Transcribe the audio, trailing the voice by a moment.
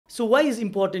So why is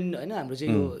important होइन हाम्रो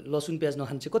चाहिँ यो लसुन प्याज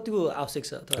नखानु चाहिँ कतिको आवश्यक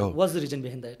छ अथवा what's the reason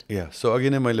behind that? Yeah so अघि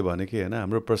नै मैले भने कि होइन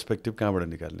हाम्रो पर्सपेक्टिभ कहाँबाट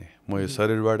निकाल्ने, म यो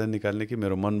शरीरबाट निकाल्ने कि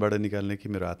मेरो मनबाट निकाल्ने कि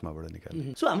मेरो आत्माबाट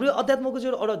निकाल्ने? सो हाम्रो अध्यात्मको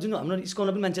चाहिँ एउटा जुन हाम्रो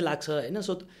इस्कनमा पनि मान्छे लाग्छ होइन,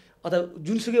 सो अथवा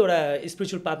जुनसुकै एउटा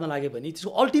स्पिरिचुअल पाथमा लाग्यो भने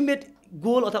त्यसको अल्टिमेट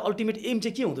गोल अथवा अल्टिमेट एम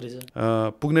चाहिँ के हुँदो रहेछ?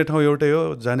 पुग्ने ठाउँ एउटै हो,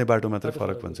 जाने बाटो मात्रै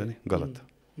फरक हुन्छ नि, गलत।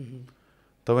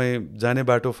 तपाईँ जाने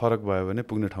बाटो फरक भयो भने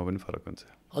पुग्ने ठाउँ पनि फरक हुन्छ।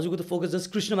 हजुरको त फोकस जस्ट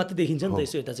कृष्ण मात्रै देखिन्छ नि त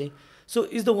यसो यता चाहिँ। So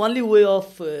is the only way of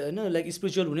होइन लाइक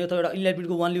स्पिरिचुअल हुने अथवा एउटा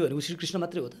इन्लाइटमेन्टको ओन्ली भनेको श्री कृष्ण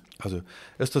मात्रै हो त? हजुर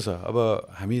यस्तो छ। अब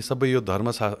हामी सबै यो धर्म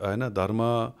होइन धर्म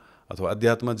अथवा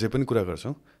अध्यात्म जे पनि कुरा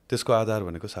गर्छौँ त्यसको आधार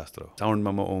भनेको शास्त्र हो।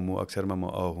 साउन्डमा म ओम हुँ, अक्षरमा म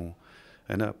अ हुँ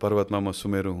होइन, पर्वतमा म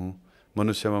सुमेरु हुँ,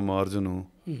 मनुष्यमा म अर्जुन हुँ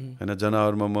होइन,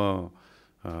 जनावरमा म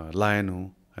लायन हुँ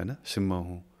होइन, सिंह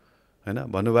हुँ होइन।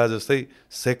 भन्नुभयो जस्तै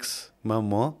सेक्समा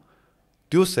म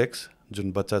त्यो सेक्स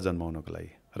जुन बच्चा जन्माउनको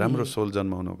लागि, राम्रो सोल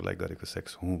जन्माउनको लागि गरेको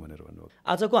सेक्स हुँ भनेर भन्नुभयो।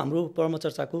 आजको हाम्रो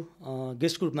परमचर्चाको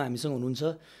गेस्टको रूपमा हामीसँग हुनुहुन्छ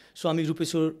स्वामी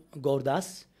रूपेश्वर गौरदास,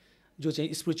 जो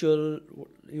चाहिँ स्पिरिचुअल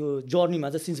यो जर्नीमा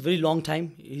चाहिँ since very long time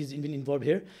is been involve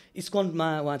here. इस्कनमा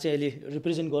उहाँ चाहिँ अहिले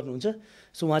रिप्रेजेन्ट गर्नुहुन्छ।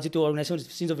 सो उहाँ चाहिँ त्यो organisation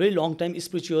since a very long time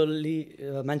spiritually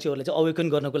मान्छेहरूलाई चाहिँ अवेकन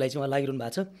गर्नको लागि चाहिँ उहाँ लागिरहनु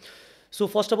भएको छ। So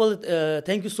first of all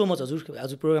thank you so much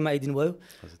हजुर प्रोग्राममा आइदिनु भयो,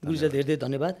 गुरुजीलाई धेरै धेरै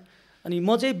धन्यवाद। अनि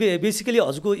म चाहिँ बेसिकली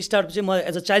हजुरको स्टार्ट चाहिँ म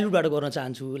एज अ चाइल्डहुडबाट गर्न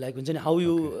चाहन्छु, लाइक हुन्छ नि how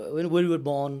you where you were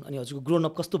burn अनि हजुरको ग्रोन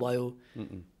अप कस्तो भयो,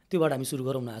 त्योबाट हामी सुरु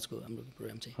गरौँ न आजको हाम्रो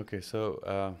प्रोग्राम चाहिँ। ओके सो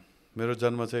मेरो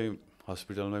जन्म चाहिँ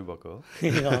हस्पिटलमै भएको हो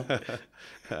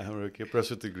हाम्रो के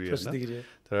प्रसुति गृह,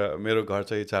 तर मेरो घर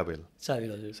चाहिँ चाबेल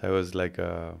हजुर। I was like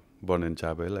burn in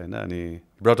Chabahil होइन, अनि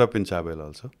brought up in Chabahil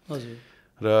also हजुर।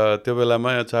 र त्यो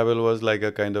बेलामा Chabahil was like a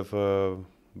kind of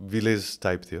village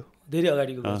type थियो, धेरै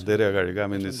अगाडिको। आई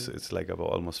मिन इट्स लाइक अब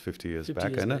अलमोस्ट 50 years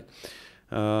ब्याक होइन।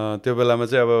 त्यो बेलामा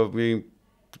चाहिँ अब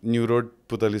न्यु रोड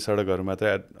पुतली सडकहरू मात्रै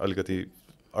अलिकति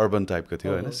अर्बन टाइपको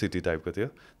थियो होइन, सिटी टाइपको थियो।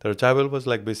 तर Chabahil was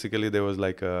like basically they was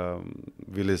like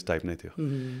village type नै थियो।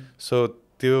 सो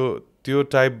त्यो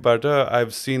टाइपबाट I have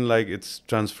seen like it's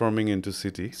transforming into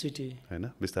city होइन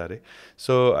बिस्तारै।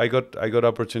 So I got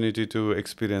opportunity to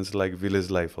experience like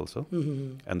village life also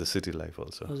and the city life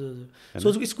also.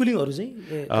 स्कुलिङहरू चाहिँ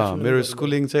मेरो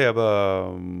schooling चाहिँ अब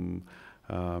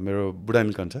मेरो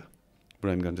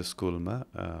बुढानीकण्ठ स्कुलमा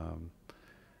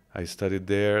I studied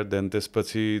there. Then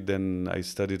त्यसपछि I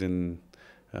studied in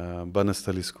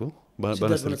Banasthali school,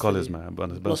 Banasthali कलेजमा,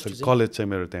 बनस्थली कलेज चाहिँ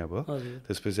मेरो त्यहाँ भयो।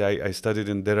 त्यसपछि I studied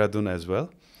in Dehradun as well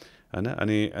होइन।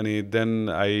 अनि then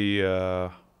I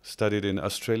studied in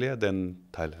Australia, then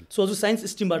Thailand. So हजुर साइन्स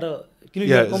स्ट्रिमबाट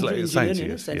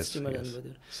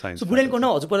सो बुढानीकण्ठ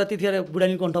हजुर पहिला त्यतिखेर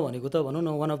बुढानीकण्ठ भनेको त भनौँ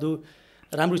न वान अफ द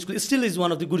राम्रो school, still is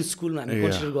one of the good स्कुलमा हामी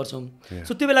कन्सिडर गर्छौँ।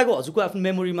 सो त्यो बेलाको हजुरको आफ्नो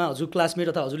मेमोरीमा हजुर क्लासमेट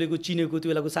अथवा हजुरले चिनेको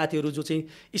त्यो बेलाको साथीहरू जो चाहिँ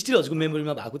स्टिल हजुरको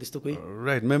मेमोरीमा भएको त्यस्तो कोही?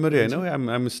 राइट, मेमोरी होइन,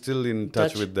 I'm still in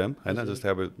touch with them होइन। जस्तै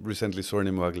अब रिसेन्टली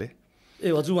स्वर्णिम वाग्ले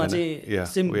हजुर उहाँ चाहिँ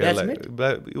same batchmate?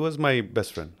 He was my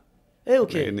best friend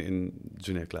okay in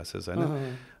junior classes होइन।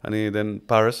 अनि देन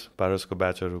पारसको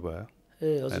ब्याचहरू भयो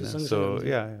होइन। So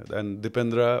yeah and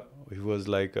Dipendra he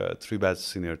was like 3 batch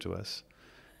senior to us.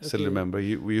 Still remember,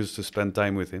 we used to spend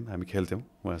time with him. हामी खेल्थ्यौँ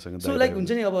उहाँसँग। So like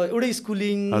हुन्छ नि अब एउटै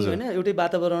स्कुलिङ होइन, एउटै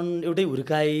वातावरण, एउटै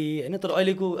हुर्काइ होइन। तर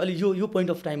अहिलेको यो पोइन्ट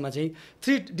अफ टाइममा चाहिँ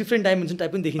 3 डिफ्रेन्ट डाइमेन्सन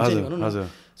टाइप पनि देखिन्छ नि भनौँ न।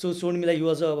 सो स्वर्णिमलाई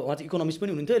उहाँ चाहिँ इकोनोमिक्स पनि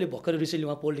हुनुहुन्थ्यो, अहिले भर्खर रिसेन्टली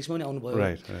उहाँ पोलिटिक्समा पनि आउनुभयो।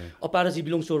 अपारस ही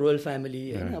बिलोङ्स टु रोयल फ्यामिली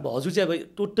होइन। अब हजुर चाहिँ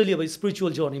अब टोटली अब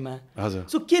स्पिरिचुअल जर्नीमा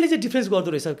सो केले चाहिँ डिफ्रेन्स गर्दो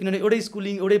रहेछ? किनभने एउटै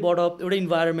स्कुलिङ, एउटै बर्डअप, एउटै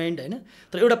इन्भाइरोमेन्ट होइन,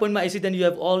 तर एउटा पोइन्टमा आइसी then you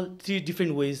have all 3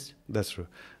 different ways. That's true.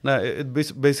 Now,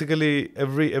 basically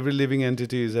every living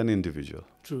entity is an individual.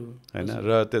 True. And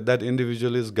that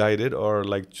individual is guided or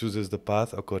like chooses the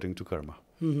path according to karma.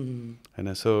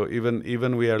 And so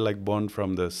even we are like born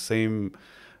from the same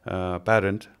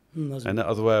parent, and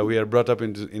otherwise we are brought up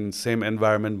in same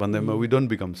environment. But we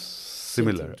don't become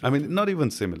similar. I mean, not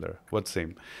even similar. What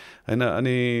same? होइन।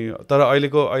 अनि तर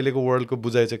अहिलेको वर्ल्डको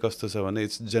बुझाइ चाहिँ कस्तो छ भने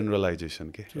इट्स जेनरलाइजेसन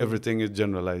के, एभ्रिथिङ इज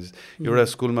जेनरलाइज। एउटा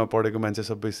स्कुलमा पढेको मान्छे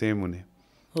सबै सेम हुने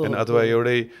होइन, अथवा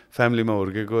एउटै फ्यामिलीमा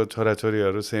हुर्केको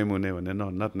छोराछोरीहरू सेम हुने भने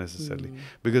not necessarily.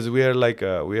 Because we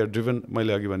are driven,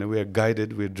 मैले अघि भने we are guided,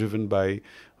 we are driven by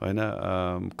होइन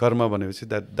कर्म भनेपछि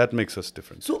that makes us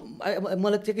different. So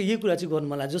मलाई चाहिँ यही कुरा चाहिँ गर्नु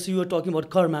मन लाग्छ, जस्तो यु आर टकिङ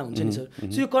अबाउट कर्म हुन्छ नि सर।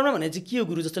 सो यो कर्म भने चाहिँ के हो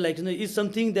गुरु? जस्तो like is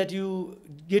something that you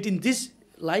get in this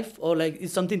life or like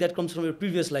is something that comes from your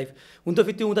previous life? हुन त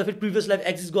फेरि त्यो हुँदा फेरि प्रिभियस लाइफ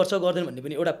एक्जिस्ट गर्छ गर्दैन भन्ने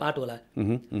पनि एउटा पार्ट होला।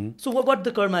 So what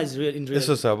the karma is real in real?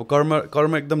 यसो छ, अब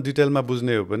कर्म एकदम डिटेलमा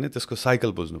बुझ्ने हो भने त्यसको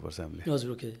साइकल बुझ्नुपर्छ हामीले।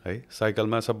 हजुर ओके है,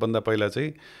 साइकलमा सबभन्दा पहिला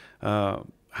चाहिँ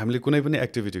हामीले कुनै पनि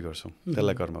एक्टिभिटी गर्छौँ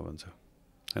त्यसलाई कर्म भन्छ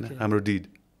होइन, हाम्रो डिड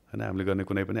हैन हामीले गर्ने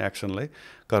कुनै पनि एक्सनलाई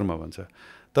कर्म भन्छ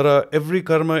तर एभ्री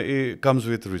कर्म कम्स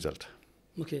विथ रिजल्ट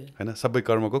हैन सबै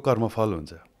कर्मको कर्मफल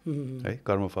हुन्छ है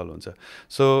कर्मफल हुन्छ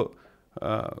सो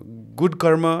गुड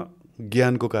कर्म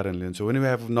ज्ञानको कारणले हुन्छ when we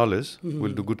have knowledge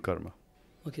we'll do good कर्म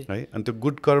है अनि त्यो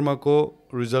गुड कर्मको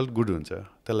रिजल्ट गुड हुन्छ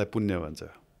त्यसलाई पुण्य भन्छ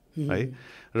है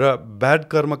र ब्याड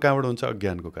कर्म कहाँबाट हुन्छ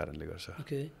अज्ञानको कारणले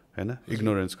गर्छ हैन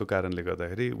इग्नोरेन्सको कारणले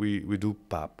गर्दाखेरि we do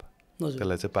पाप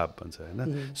त्यसलाई चाहिँ पाप भन्छ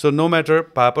हैन सो नो म्याटर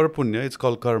पाप र पुण्य इट्स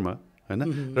कल्ड कर्म हैन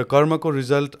र कर्मको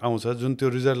रिजल्ट आउँछ जुन त्यो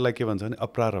रिजल्टलाई के भन्छ भने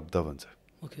अप्रारब्ध भन्छ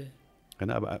हैन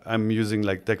अब I am using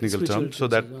like technical term so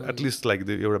that at least like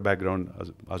एउटा ब्याकग्राउन्ड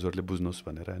हजुरहरूले बुझ्नुहोस्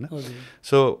भनेर हैन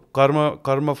सो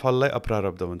कर्मफललाई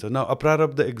अप्रारब्ध भन्छ न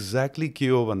अप्रारब्ध एक्ज्याक्टली के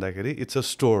हो भन्दाखेरि इट्स अ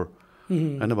स्टोर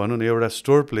हैन भनौँ न एउटा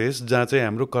स्टोर प्लेस जहाँ चाहिँ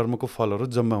हाम्रो कर्मको फलहरू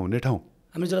जम्मा हुने ठाउँ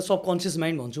हामी जसलाई सबकन्सियस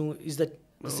माइन्ड भन्छौँ is that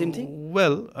same thing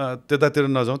well त्यतातिर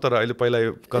नजाउँ तर अहिले पहिला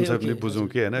यो कन्सेप्टले बुझौँ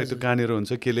कि होइन त्यो कहाँनिर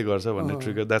हुन्छ केले गर्छ भन्ने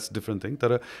ट्रिगर द्याट्स डिफ्रेन्ट थिङ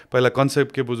तर पहिला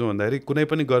कन्सेप्ट के बुझौँ भन्दाखेरि कुनै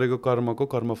पनि गरेको कर्मको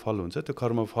कर्मफल हुन्छ त्यो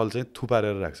कर्मफल चाहिँ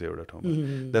थुपारेर राख्छ एउटा ठाउँमा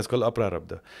द्याट्स कल्ड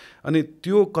अप्रारब्ध अनि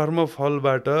त्यो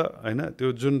कर्मफलबाट होइन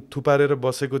त्यो जुन थुपारेर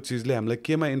बसेको चिजले हामीलाई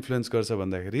केमा इन्फ्लुएन्स गर्छ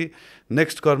भन्दाखेरि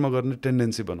नेक्स्ट कर्म गर्ने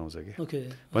टेन्डेन्सी बनाउँछ कि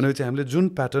भनेपछि हामीले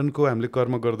जुन प्याटर्नको हामीले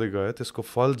कर्म गर्दै गयो त्यसको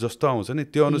फल जस्तो आउँछ नि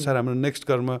त्यो अनुसार हाम्रो नेक्स्ट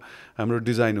कर्म हाम्रो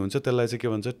डिजाइन हुन्छ त्यसलाई चाहिँ के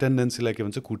भन्छ टेन्डेन्सीलाई के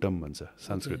भन्छ कुटम भन्छ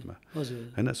संस्कृतमा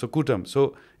हैन सो कुटम सो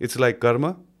इट्स लाइक कर्म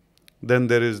then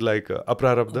there is like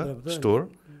अप्रारब्ध store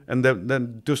and then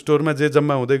त्यो स्टोरमा जे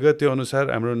जम्मा हुँदै गयो त्यो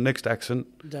अनुसार हाम्रो नेक्स्ट एक्सन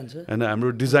हैन हाम्रो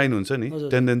डिजाइन हुन्छ नि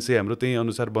टेन्डेन्सी हाम्रो त्यही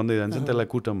अनुसार बन्दै जान्छ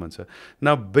त्यसलाई कुटम भन्छ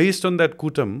now based on that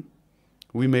कुटम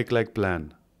we make like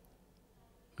plan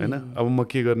हैन अब म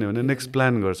के गर्ने भने नेक्स्ट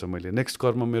प्लान गर्छ मैले नेक्स्ट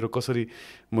कर्म मेरो कसरी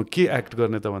म के एक्ट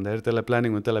गर्ने त भन्दाखेरि त्यसलाई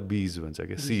प्लानिङ हुन्छ त्यसलाई बीज भन्छ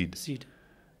के seed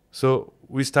so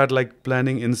we start like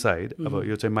planning inside अब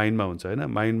यो चाहिँ माइन्डमा हुन्छ हैन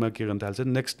माइन्डमा के गर्न थाल्छ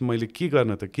नेक्स्ट मैले के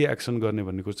गर्ने त के एक्सन गर्ने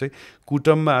भन्ने कुरो चाहिँ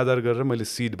कुटममा आधार गरेर मैले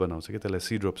सीड बनाउँछु कि त्यसलाई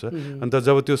सीड रोप्छ अन्त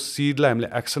जब त्यो सीडलाई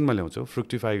हामीले एक्सनमा ल्याउँछौँ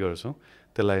फ्रुक्टिफाई गर्छौँ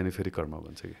त्यसलाई अनि फेरि कर्म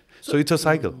भन्छ कि सो इट्स अ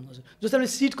साइकल जस्तै हामीले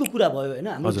सिडको कुरा भयो होइन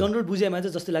हाम्रो जनरल बुझाइमा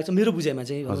चाहिँ जस्तो लाग्छ मेरो बुझाइमा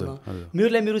चाहिँ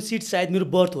मेरोलाई मेरो सिड सायद मेरो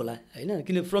बर्थ होला होइन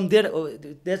किन from there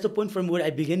that's the point from where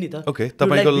I began नि त ओके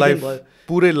तपाईको लाइफ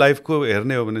पुरै लाइफको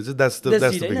हेर्ने हो भने चाहिँ द्याट्स द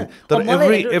बिगिनिङ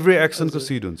तर एभ्री एक्सनको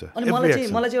सिड हुन्छ अनि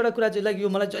मलाई चाहिँ एउटा कुरा चाहिँ लाइक यो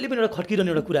मलाई जहिले पनि एउटा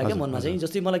खड्किरहने एउटा कुरा क्या मनमा चाहिँ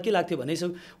जस्तै मलाई के लाग्थ्यो भने सो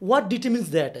वाट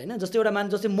डिटर्मिन्स द्याट होइन जस्तै एउटा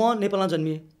जस्तै म नेपालमा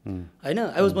जन्मिएँ होइन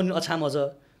आई वाज बोर्न अछाम अझ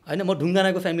होइन म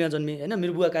ढुङ्गानाको फ्यामिलीमा जन्मिएँ होइन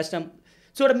मेरो बुवा कास्टाम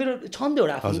सो एउटा मेरो छ नि त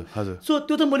एउटा आफ्नो सो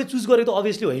त्यो त मैले चुज गरेको त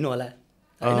अभियसली होइन होला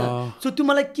होइन सो त्यो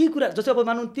मलाई के कुरा जस्तै अब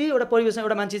मानौँ त्यही एउटा परिवेशमा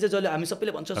एउटा मान्छे चाहिँ जसले हामी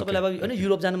सबैले भन्छ सबैलाई अब होइन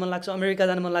युरोप जानु मन लाग्छ अमेरिका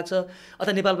जानु मन लाग्छ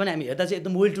अथवा नेपाल पनि हामी हेर्दा चाहिँ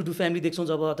एकदम वेल टु डु फ्यामिली देख्छौँ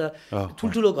जब अथवा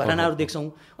ठुल्ठुलो घरानाहरू देख्छौँ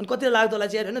अनि कतिलाई लाग्दोलाई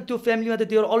चाहिँ होइन त्यो फ्यामिलीमा त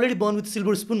त्यो already burn with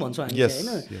silver spoon भन्छौँ हामी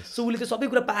होइन सो उसले त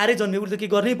सबै कुरा पारै जन्मियो उसले त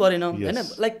केही गर्नै परेन होइन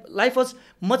like life was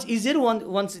much easier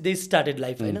once they started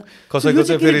life होइन कसैको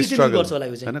चाहिँ फेरि स्ट्रगल गर्छ होला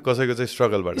यो चाहिँ कसैको चाहिँ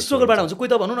स्ट्रगलबाट हुन्छ कोही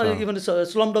त भनौँ न इभन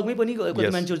स्लम डगमै पनि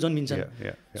कति मान्छेहरू जन्मिन्छन्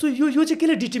सो यो चाहिँ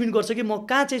केले डिटर्मिन गर्छ कि म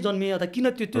कहाँ चाहिँ जन्मिएँ अथवा किन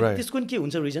त्यो त्यसको के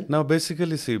हुन्छ रिजन न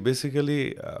बेसिकली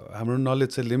हाम्रो नलेज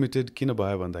चाहिँ लिमिटेड किन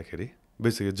भयो भन्दाखेरि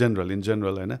बेसिकली इन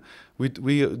जनरल होइन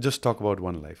we just talk about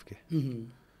one life के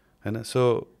होइन सो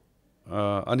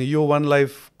अनि यो वान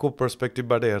लाइफको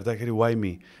पर्सपेक्टिभबाट हेर्दाखेरि वाइ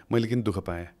मी मैले किन दुःख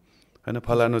पाएँ होइन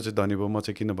फलानु चाहिँ धनी भयो म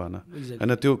चाहिँ किन भन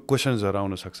होइन त्यो क्वेसन्सहरू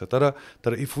आउन सक्छ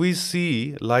तर if we C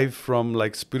life from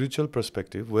like spiritual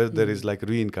perspective where there is like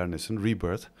reincarnation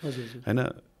rebirth होइन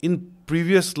इन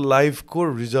प्रिभियस लाइफको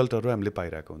रिजल्टहरू हामीले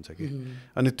पाइरहेको हुन्छ कि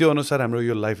अनि त्यो अनुसार हाम्रो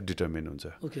यो लाइफ डिटर्मिन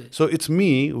हुन्छ so it's me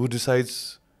who decides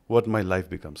what my life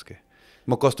becomes के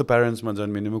म कस्तो प्यारेन्ट्समा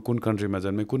जन्मिने म कुन कन्ट्रीमा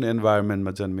जन्मेँ कुन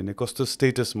इन्भाइरोमेन्टमा जन्मिने कस्तो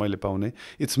स्टेटस मैले पाउने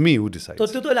इट्स मी हु डिसाइड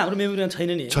त्यो त हाम्रो मेमोरीमा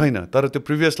छैन नि छैन तर त्यो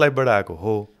प्रिभियस लाइफबाट आएको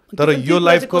हो तर यो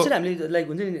लाइफको कसरी हामीले लाइक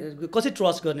हुन्छ नि कसरी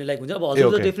ट्रस्ट गर्ने लाइक हुन्छ अब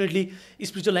हजुर त डेफिनेटली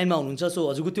स्पिरिचुअल लाइनमा हुनुहुन्छ सो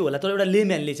हजुरको त्यो होला तर एउटा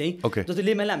लेम्यानले चाहिँ जस्तै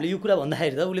लेम्यानले हामीले यो कुरा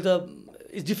भन्दाखेरि त उसले त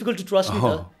इट्स डिफिकल्ट टु ट्रस्ट नि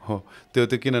त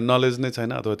त्यो किन नलेज नै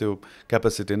छैन अथवा त्यो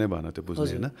क्यापेसिटी नै भएन त्यो बुझ्ने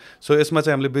होइन सो यसमा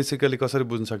चाहिँ हामीले बेसिकली कसरी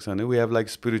बुझ्न सक्छ भने we have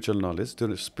like spiritual knowledge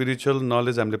त्यो स्पिरिचुअल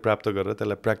नलेज हामीले प्राप्त गरेर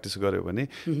त्यसलाई प्र्याक्टिस गऱ्यो भने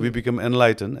we become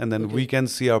enlighten and then we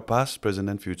can see our past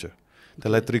present and future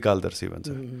त्यसलाई त्रिकालदर्शी भन्छ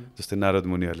जस्तै नारद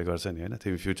मुनिहरूले गर्छ नि होइन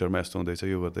त्यो फ्युचरमा यस्तो हुँदैछ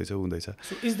यो गर्दैछ हुँदैछ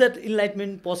so is that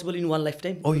इनलाइटमेन्ट possible in one life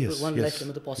time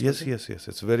yes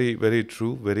it's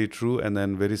very true and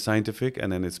then very scientific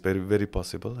and then it's very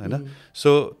possible होइन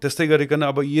सो त्यस्तै गरिकन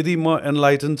अब यदि म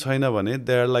एनलाइटन छैन भने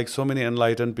there are like so many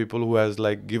enlighten people who has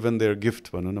like given there gift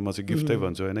भनौँ न म चाहिँ गिफ्टै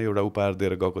भन्छु होइन एउटा उपहार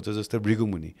दिएर गएको छ जस्तै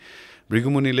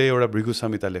भृगुमुनिले एउटा भृगु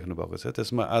संहिता लेख्नु भएको छ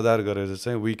त्यसमा आधार गरेर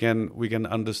चाहिँ we can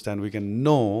understand we can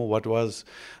know what was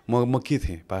म के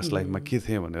थिएँ पास्ट लाइफमा के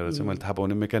थिएँ भनेर चाहिँ मैले थाहा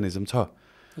पाउने मेकानिजम छ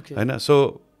होइन सो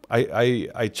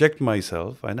I checked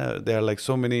myself, होइन, there are like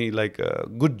so many like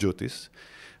good Jyotish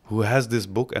who has this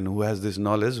book and who has this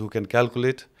knowledge, who can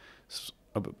calculate.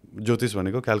 अब ज्योतिष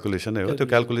भनेको क्यालकुलेसन नै हो, त्यो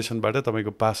क्यालकुलेसनबाट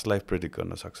तपाईँको पास्ट लाइफ प्रेडिक्ट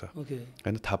गर्न सक्छ,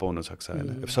 होइन, थाहा पाउन सक्छ,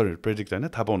 होइन, सरी प्रेडिक्ट होइन,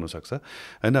 थाहा पाउन सक्छ,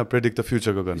 होइन, प्रेडिक्ट त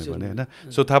फ्युचरको गर्ने भने,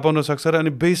 होइन, सो थाहा पाउन सक्छ। र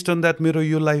अनि बेस्ड अन द्याट मेरो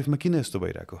यो लाइफमा किन यस्तो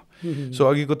भइरहेको, सो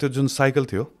अघिको त्यो जुन साइकल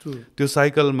थियो त्यो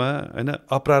साइकलमा, होइन,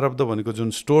 अप्रारब्ध भनेको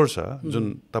जुन स्टोर छ,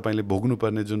 जुन तपाईँले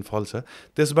भोग्नुपर्ने जुन फल छ,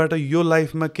 त्यसबाट यो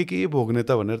लाइफमा के भोग्ने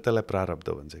त भनेर त्यसलाई प्रारब्ध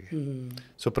भन्छ कि।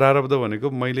 सो प्रारब्ध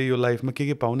भनेको मैले यो लाइफमा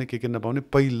के पाउने के नपाउने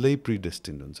पहिल्यै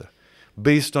प्रिडेस्टिन्ड हुन्छ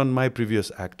based on my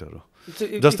previous actहरू।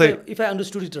 जस्तै if I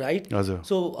understood it right,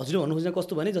 so हजुरले भन्नु खोज्ने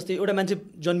कस्तो भने जस्तै एउटा मान्छे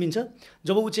जन्मिन्छ,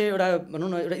 जब ऊ चाहिँ एउटा भनौँ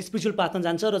न एउटा स्पिरिचुअल पाथमा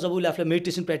जान्छ र जब उसले आफूलाई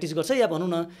मेडिटेसन प्र्याक्टिस गर्छ या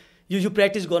भनौँ न यो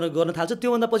प्र्याक्टिस गर्न थाल्छ,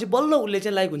 त्योभन्दा पछि बल्ल उसले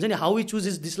चाहिँ लाइक हुन्छ नि how we choose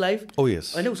is this life,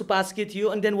 होइन, उसको पास्ट के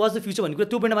थियो अनि देन वाज द फ्युचर भन्ने कुरा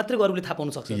त्यो बेला मात्रै गएर उसले थाहा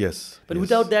पाउन सक्छ। But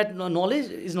without that knowledge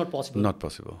is not possible. Not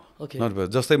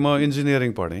possible. जस्तै म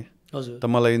इन्जिनियरिङ पढेँ त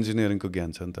मलाई इन्जिनियरिङको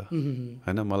ज्ञान छ नि त,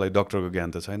 होइन, मलाई डक्टरको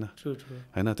ज्ञान त छैन,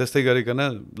 होइन, त्यस्तै गरिकन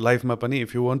लाइफमा पनि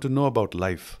if you want to know about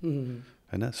life,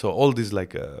 होइन, सो अल दिज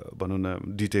लाइक भनौँ न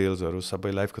डिटेल्सहरू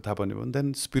सबै लाइफको थाहा पाउने भने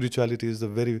then spirituality is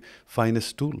the very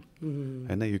finest tool,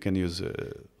 होइन, यु क्यान युज।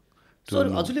 सर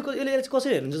हजुरले यसले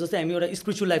कसरी हेर्नुहुन्छ, जस्तै हामी एउटा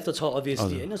स्पिरिचुअल लाइफ त छ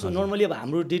अभियसली, होइन, सो नर्मली अब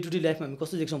हाम्रो डे टु डे लाइफमा हामी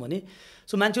कस्तो देख्छौँ भने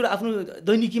सो मान्छेहरू आफ्नो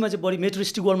दैनिकीमा चाहिँ बढी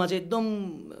मेटेरिस्टिक वर्ल्डमा चाहिँ एकदम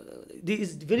they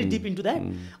is very deep into that,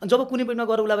 अनि जब कुनै पनि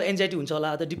गएर उसलाई अब एन्जाइटी हुन्छ होला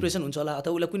अथवा डिप्रेसन हुन्छ होला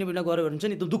अथवा उसलाई कुनै पनि गएर हुन्छ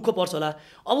नि दुःख पर्छ होला,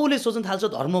 अब उसले सोच्न थाल्छ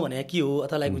धर्म भने के हो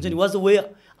अथवा लाइक हुन्छ नि वाज द वे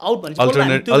आउट भने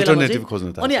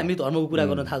अनि हामी धर्मको कुरा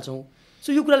गर्न थाल्छौँ। सो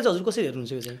यो कुराले चाहिँ हजुर कसरी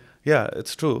हेर्नुहुन्छ यो चाहिँ? या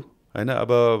इट्स ट्रु, होइन,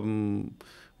 अब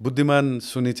बुद्धिमान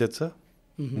सुनिचेत छ,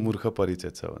 मूर्ख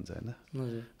परिचेत छ भन्छ,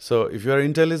 होइन। So if you are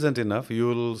intelligent enough you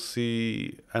will see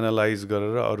analyse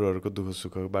गरेर अरूहरूको दुःख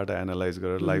सुखबाट एनालाइज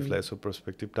गरेर लाइफलाई यसो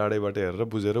पर्सपेक्टिभ टाढैबाट हेरेर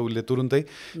बुझेर उसले तुरुन्तै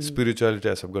स्पिरिचुअलिटी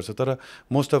एक्सेप्ट गर्छ। तर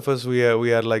most of us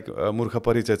we are like मूर्ख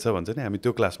परिचय छ भन्छ नि, हामी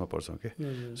त्यो क्लासमा पढ्छौँ कि।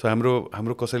 सो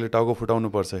हाम्रो कसैले टाउको फुटाउनु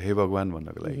पर्छ हे भगवान्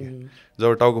भन्नको लागि,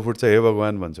 जब टाउको फुट्छ हे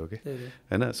भगवान् भन्छौँ कि,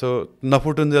 होइन, सो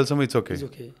नफुटुन्जेलसम्म इट्स ओके,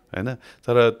 होइन,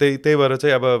 तर त्यही भएर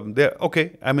चाहिँ अब ओके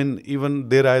आई मिन इभन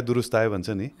देर आयो दुरुस्त आयो भन्छ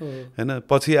नि, होइन,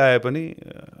 पछि आए पनि,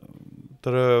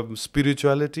 तर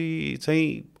स्पिरिचुअलिटी चाहिँ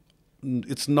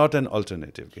इट्स नट एन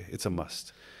अल्टरनेटिभ के, इट्स अ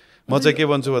मस्ट। म चाहिँ के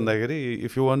भन्छु भन्दाखेरि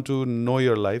if you want to know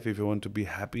your life, if you want to be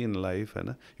happy in life,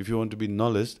 होइन, if you want to be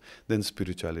knowledge then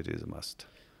spirituality is a must.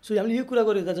 So हामीले यो कुरा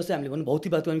गरेर जस्तै हामीले भन्नु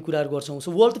भौतिकवादको हामी कुराहरू गर्छौँ, सो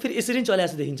वर्ल्ड त फेरि यसरी नै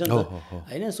चलाएको देखिन्छ नि त,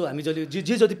 होइन। सो हामी जहिले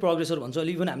जे जति प्रोग्रेसहरू भन्छ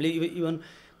इभन हामीले इभन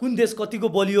कुन देश कतिको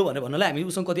बलियो भनेर भन्नलाई हामी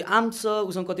उसँग कति आर्म्स छ,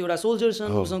 उसँग कतिवटा सोल्जर्स छन्,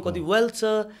 उसँग कति वेल्थ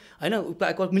छ, होइन,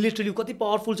 मिलिट्रीली कति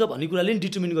पावरफुल छ भन्ने कुराले नि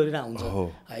डिटर्मिन गरेर हुन्छ,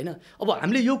 होइन। अब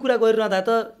हामीले यो कुरा गरिरहँदा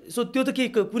त सो त्यो त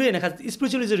के पुरै होइन, खास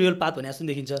spiritual is a real path भने जस्तो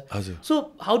देखिन्छ।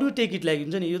 So how do take it, like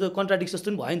हुन्छ नि यो त कन्ट्राडिक्स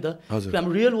जस्तो पनि भयो नि त, हाम्रो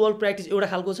रियल वर्ल्ड प्र्याक्टिस एउटा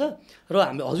खालको छ र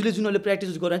हामी हजुरले जुन अहिले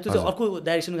प्र्याक्टिस गरेर त्यो चाहिँ अर्को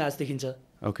डाइरेक्सन गएको देखिन्छ।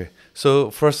 Okay, so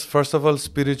first of all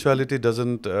spirituality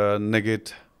doesn't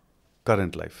negate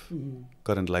current life,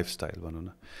 current lifestyle भनौँ न।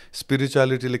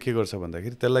 स्पिरिचुअलिटीले के गर्छ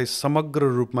भन्दाखेरि त्यसलाई समग्र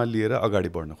रूपमा लिएर अगाडि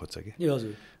बढ्न खोज्छ कि,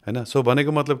 होइन। सो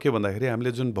भनेको मतलब के भन्दाखेरि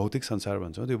हामीले जुन भौतिक संसार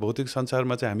भन्छौँ त्यो भौतिक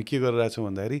संसारमा चाहिँ हामी के गरिरहेछौँ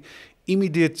भन्दाखेरि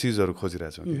इमिडिएट चिजहरू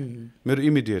खोजिरहेछौँ कि, मेरो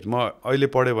इमिडिएट म अहिले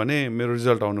पढेँ भने मेरो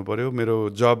रिजल्ट आउनु पऱ्यो,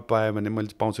 मेरो जब पाएँ भने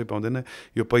मैले पाउँछै पाउँदैन,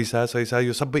 यो पैसा सैसा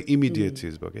यो सबै इमिडिएट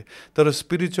चिज भयो कि। तर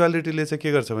स्पिरिचुअलिटीले चाहिँ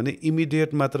के गर्छ भने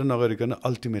इमिडिएट मात्र नगरिकन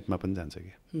अल्टिमेटमा पनि जान्छ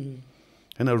कि,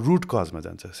 होइन, रुट कजमा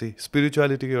जान्छ। सी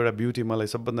स्पिरिचुअलिटीको एउटा ब्युटी मलाई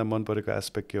सबभन्दा मन परेको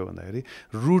एस्पेक्ट के हो भन्दाखेरि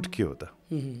रुट के हो त,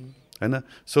 होइन।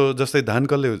 सो जस्तै धान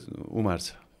कसले उमार्छ,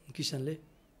 किसानले,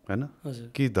 होइन,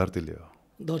 कि धरतीले हो,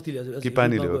 कि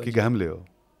पानीले हो, कि घामले हो।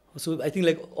 So I think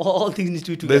like all things need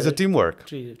to be there is a team work,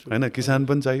 होइन, किसान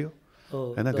पनि चाहियो,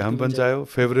 होइन, घाम पनि चाहियो,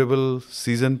 फेभरेबल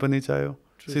सिजन पनि चाहियो।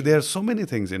 C there are so many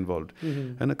things involve,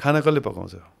 होइन। खाना कसले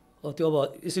पकाउँछ, त्यो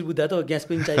अब यसरी बुझ्दा त ग्यास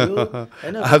पनि चाहियो,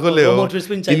 होइन, आगोले हो,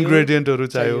 इन्ग्रेडियन्टहरू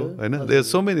चाहियो, होइन, देयर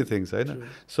सो मेनी थिङ्स, होइन।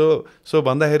 सो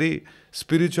भन्दाखेरि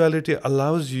spirituality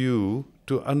allows you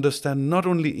to understand not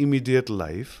only immediate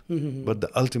life but the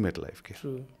ultimate life के,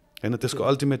 होइन, त्यसको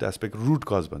अल्टिमेट एस्पेक्ट रुट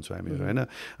कज भन्छौँ हामीहरू, होइन।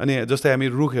 अनि जस्तै हामी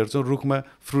रुख हेर्छौँ, रुखमा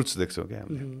फ्रुट्स देख्छौँ क्या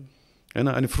हामीले, होइन,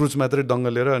 अनि फ्रुट्स मात्रै दङ्ग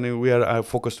लिएर अनि we are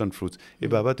focused on fruits, ए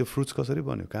बाबा त्यो फ्रुट्स कसरी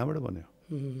बन्यो, कहाँबाट बन्यो,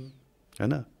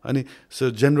 होइन। अनि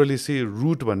सो जेनरली सी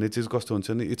रुट भन्ने चिज कस्तो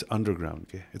हुन्छ नि, इट्स अन्डरग्राउन्ड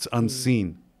के, इट्स अनसिन,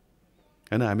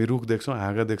 होइन। हामी रुख देख्छौँ,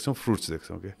 हाँगा देख्छौँ, फ्रुट्स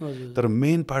देख्छौँ कि, तर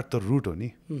मेन पार्ट त रुट हो नि,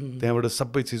 त्यहाँबाट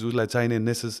सबै चिज उसलाई चाहिने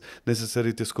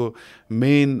नेसेसरी त्यसको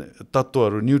मेन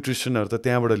तत्त्वहरू न्युट्रिसनहरू त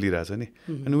त्यहाँबाट लिइरहेछ नि।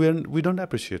 अनि वी डोन्ट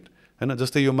एप्रिसिएट, होइन।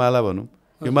 जस्तै यो माला भनौँ,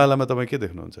 यो मालामा तपाईँ के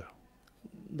देख्नुहुन्छ,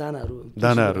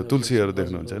 दानाहरू तुलसीहरू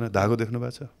देख्नुहुन्छ होइन धागो देख्नु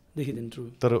भएको छ देखिदैन ट्रु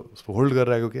तर होल्ड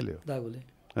गरेर आएको केले हो धागोले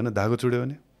होइन धागो चुड्यो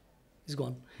भने इज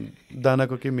गन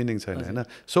दानाको केही मिनिङ छैन होइन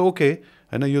सो ओके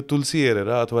होइन यो तुलसी हेरेर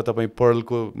अथवा तपाईँ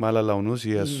पर्लको माला लाउनुहोस्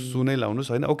या सुनै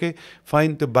लाउनुहोस् होइन ओके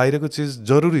फाइन त्यो बाहिरको चिज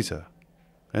जरुरी छ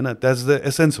होइन द्याट्स द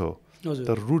एसेन्स हो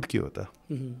तर रुट के हो त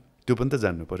त्यो पनि त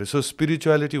जान्नु पऱ्यो so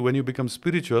spirituality when you become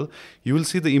spiritual you will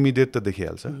see the immediate त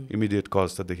देखिहाल्छ इमिडिएट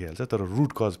कज त देखिहाल्छ तर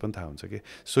रुट कज पनि थाहा हुन्छ कि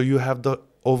so you have the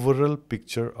overall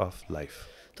picture of life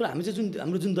तर हामी चाहिँ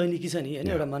हाम्रो जुन दैनिकी छ नि होइन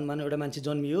एउटा एउटा मान्छे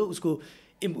जन्मियो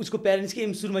उसको प्यारेन्ट्सकै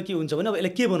एम सुरुमा के हुन्छ भने अब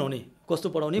यसलाई के बनाउने कस्तो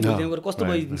पढाउने भोलिदेखि गएर कस्तो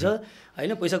गइदिन्छ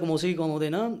होइन पैसा कमाउँछ कि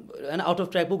कमाउँदैन होइन आउट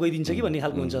अफ ट्र्याक पो गइदिन्छ कि भन्ने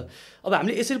खालको हुन्छ अब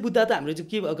हामीले यसरी बुझ्दा त हामीले चाहिँ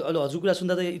के हजुर कुरा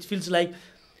सुन्दा त इट फिल्स लाइक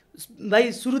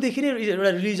भाइ सुरुदेखि नै एउटा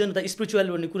रिलिजन अथवा स्पिरिचुअल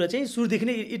भन्ने कुरा चाहिँ सुरुदेखि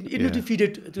नै it will be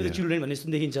फिडेड to the children भन्ने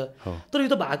देखिन्छ तर यो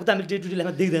त भएको त हामीले डे टु डे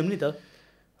लाइफमा देख्दैनौँ नि त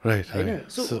राइट होइन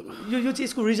सो यो चाहिँ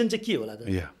यसको रिजन चाहिँ के होला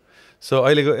त सो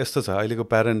अहिलेको यस्तो छ अहिलेको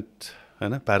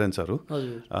प्यारेन्ट्सहरू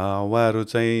उहाँहरू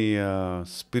चाहिँ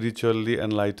spiritually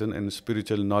enlighten and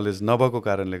spiritual knowledge नभएको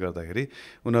कारणले गर्दाखेरि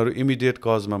उनीहरू इमिडिएट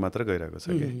कजमा मात्र गइरहेको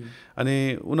छ कि अनि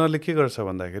उनीहरूले के गर्छ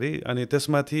भन्दाखेरि अनि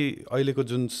त्यसमाथि अहिलेको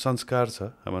जुन संस्कार छ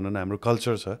भनौँ न हाम्रो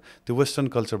कल्चर छ त्यो वेस्टर्न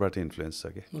कल्चरबाट इन्फ्लुएन्स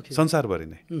छ कि संसारभरि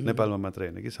नै नेपालमा मात्रै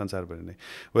होइन कि संसारभरि नै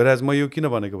वेयरएज म यो किन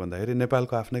भनेको भन्दाखेरि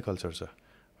नेपालको आफ्नै कल्चर छ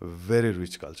भेरी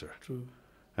रिच कल्चर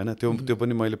होइन त्यो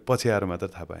पनि मैले पछि आएर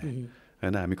मात्र थाहा पाएँ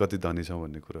होइन हामी कति धनी छौँ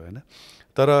भन्ने कुरो होइन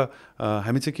तर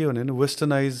हामी चाहिँ के भने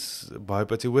वेस्टर्नाइज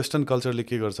भएपछि वेस्टर्न कल्चरले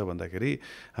के गर्छ भन्दाखेरि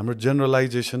हाम्रो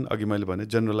जेनरलाइजेसन अघि मैले भने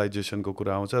जेनरलाइजेसनको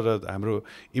कुरा आउँछ र हाम्रो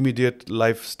इमिडिएट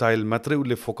लाइफस्टाइल मात्रै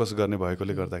उसले फोकस गर्ने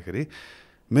भएकोले गर्दाखेरि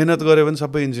मेहनत गऱ्यो भने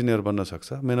सबै इन्जिनियर बन्न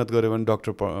सक्छ मेहनत गऱ्यो भने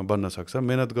डक्टर बन्न सक्छ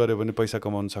मेहनत गऱ्यो भने पैसा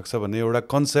कमाउन सक्छ भन्ने एउटा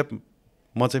कन्सेप्ट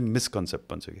म चाहिँ मिसकन्सेप्ट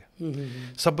भन्छु कि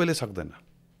सबैले सक्दैन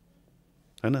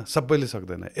होइन सबैले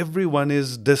सक्दैन every one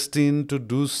is destine to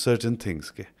do certain things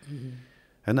के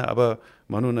होइन अब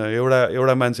भनौँ न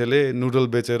एउटा मान्छेले नुडल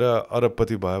बेचेर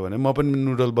अरबपति भयो भने म पनि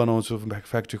नुडल बनाउँछु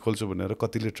फ्याक्ट्री खोल्छु भनेर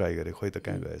कतिले ट्राई गरेँ खोइ त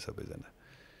कहाँ गए सबैजना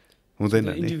हुँदैन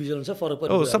नि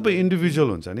सबै इन्डिभिजुअल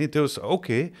हुन्छ नि त्यो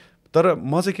ओके तर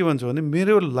म चाहिँ के भन्छु भने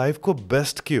मेरो लाइफको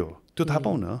बेस्ट के हो त्यो थाहा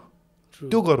पाउँ न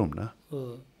त्यो गरौँ न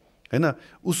होइन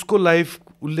उसको लाइफ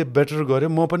उसले बेटर गर्यो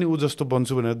म पनि ऊ जस्तो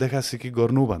बन्छु भनेर देखासिकी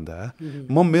गर्नुभन्दा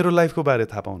म मेरो लाइफको बारे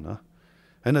थाहा पाउँ न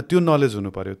होइन त्यो नलेज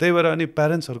हुनु पऱ्यो त्यही भएर अनि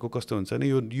प्यारेन्ट्सहरूको कस्तो हुन्छ नि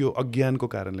यो अज्ञानको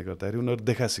कारणले गर्दाखेरि उनीहरू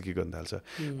देखासिकी गर्न थाल्छ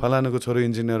फलानाको छोरो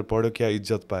इन्जिनियर पढ्यो क्या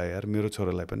इज्जत पायो यार मेरो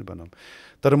छोरोलाई पनि बनाऊँ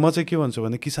तर म चाहिँ के भन्छु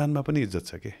भने किसानमा पनि इज्जत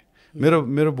छ कि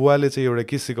मेरो बुवाले चाहिँ एउटा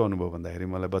के सिकाउनु भयो भन्दाखेरि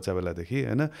मलाई बच्चा बेलादेखि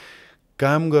होइन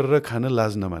काम गरेर खान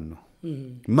लाज नमान्नु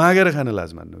मागेर खान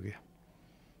लाज मान्नु कि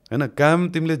होइन काम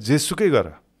तिमीले जेसुकै गर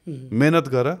मेहनत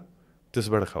गर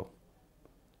त्यसबाट खाऊ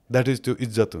द्याट इज त्यो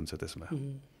इज्जत हुन्छ त्यसमा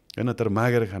होइन तर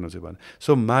मागेर खानु चाहिँ भएन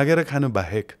सो मागेर खानु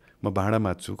बाहेक म भाँडा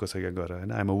माझ्छु कसैका गएर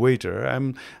होइन I'm a waiter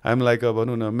I'm like a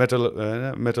भनौँ न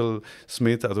मेटल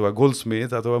स्मिथ अथवा गोल्ड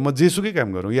स्मिथ अथवा म जेसुकै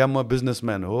काम गरौँ या म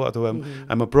बिजनेसम्यान हो अथवा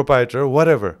I'm a proprietor what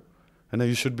ever होइन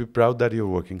you should be proud that your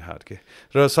working hard के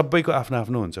र सबैको आफ्नो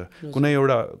आफ्नो हुन्छ कुनै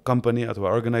एउटा कम्पनी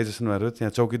अथवा अर्गनाइजेसनमा हेरेर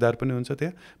त्यहाँ चौकीदार पनि हुन्छ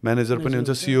त्यहाँ म्यानेजर पनि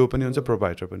हुन्छ सिइओ पनि हुन्छ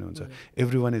प्रोभाइडर पनि हुन्छ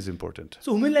every one is important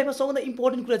so human लाइफमा सबभन्दा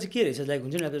इम्पोर्टेन्ट कुरा चाहिँ के रहेछ लाइक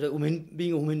हुन्छ नि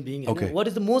human being what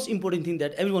is the most important thing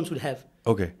that every one should have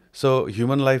okay so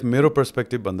human life मेरो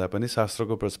पर्सपेक्टिभ भन्दा पनि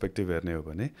शास्त्रको पर्सपेक्टिभ हेर्ने हो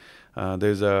भने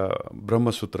देयर इज अ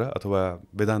ब्रह्मसूत्र अथवा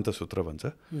वेदान्त सूत्र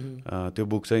भन्छ त्यो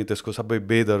बुक चाहिँ त्यसको सबै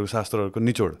वेदहरू शास्त्रहरूको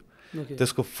निचोड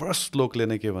त्यसको फर्स्ट श्लोकले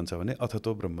नै के भन्छ भने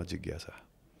अथतो ब्रह्म जिज्ञासा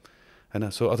होइन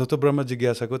सो अथतो ब्रह्म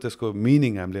जिज्ञासाको त्यसको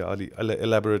मिनिङ हामीले अलि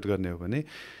एलाबोरेट गर्ने हो भने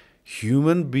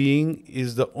human being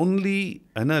is the only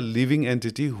होइन living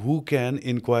entity who can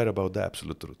inquire about the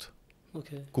absolute truth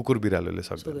कुकुर बिरालोले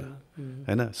सक्दैन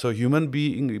होइन सो ह्युमन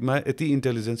बिइङमा यति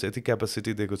इन्टेलिजेन्स यति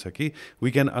क्यापेसिटी दिएको छ कि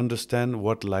we can understand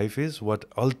what life is what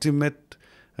ultimate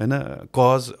होइन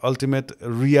cause ultimate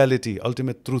reality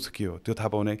ultimate truth के हो त्यो थाहा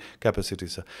पाउने क्यापेसिटी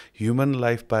छ ह्युमन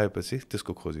लाइफ पाएपछि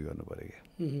त्यसको खोजी गर्नु पऱ्यो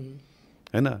कि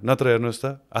होइन नत्र हेर्नुहोस्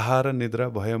त आहार निद्रा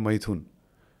भय मैथुन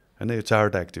होइन यो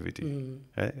चारवटा एक्टिभिटी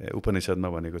है उपनिषदमा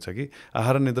भनेको छ कि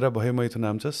आहार निद्रा भय मैथुन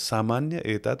नाम छ सामान्य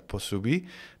एतात पशुभी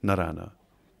नरान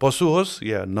पशु होस्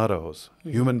या नर होस्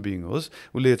ह्युमन बिइङ होस्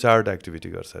उसले यो चारवटा एक्टिभिटी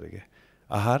गर्छ अरे कि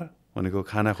आहार भनेको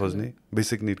खाना खोज्ने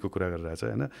बेसिक निडको कुरा गरिरहेको छ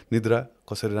होइन निद्रा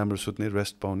कसरी राम्रो सुत्ने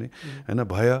रेस्ट पाउने होइन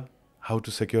भय how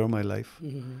to secure my life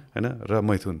होइन र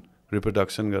मैथुन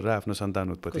रिप्रोडक्सन गरेर आफ्नो सन्तान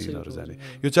उत्पत्ति यिनीहरू जाने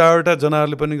यो चारवटा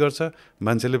जनावरले पनि गर्छ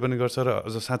मान्छेले पनि गर्छ र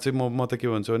अझ साँच्चै म त के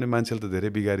भन्छु भने मान्छेले त धेरै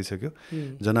बिगारिसक्यो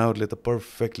जनावरले त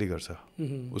पर्फेक्टली गर्छ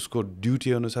उसको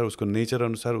ड्युटी अनुसार उसको नेचर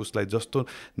अनुसार उसलाई जस्तो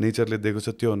नेचरले दिएको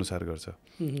छ त्यो अनुसार गर्छ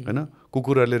होइन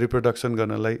कुकुरहरूले रिप्रोडक्सन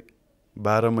गर्नलाई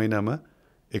 12 महिनामा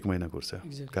 1 महिना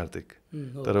कुर्छ कार्तिक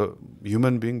तर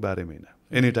ह्युमन बिइङ 12 महिना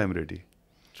एनी टाइम रेडी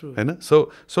हैन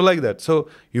so like that so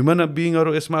human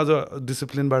बिइङहरू यसमा अझ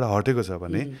डिसिप्लिनबाट हटेको छ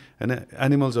भने हैन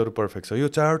एनिमल्सहरू पर्फेक्ट छ यो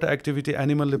 4वटा एक्टिभिटी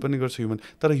एनिमलले पनि गर्छ ह्युमन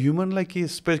तर ह्युमनलाई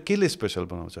केले स्पेसल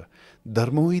बनाउँछ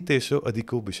धर्मो हि तेसो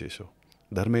अधिको विशेषो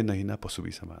धर्मे नहिना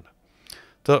पशुभी समान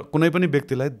त कुनै पनि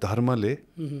व्यक्तिलाई धर्मले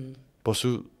पशु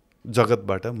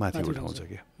जगतबाट माथि उठाउँछ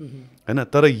के हैन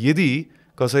तर यदि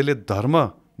कसैले धर्म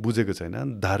बुझेको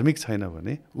छैन धार्मिक छैन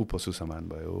भने ऊ पशु समान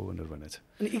भयो भनेर भनेछ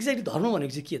अनि एक्ज्याक्टली धर्म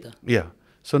भनेको चाहिँ के त या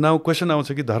सो नाउ क्वेसन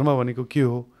आउँछ कि धर्म भनेको के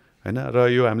हो हैन र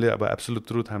यो हामीले अब एब्सोल्युट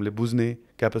ट्रुथ हामीले बुझ्ने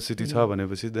क्यापेसिटी छ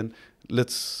भनेपछि देन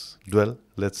लेट्स ड्वेल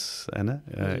लेट्स हैन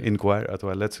इन्क्वायर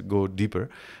अथवा लेट्स गो डिपर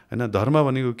हैन धर्म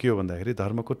भनेको के हो भन्दाखेरि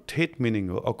धर्मको ठेट मिनिङ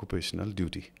हो अकुपेसनल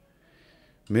ड्युटी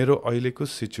मेरो अहिलेको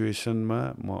सिचुएसनमा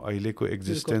म अहिलेको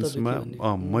एक्जिस्टेन्समा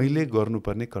मैले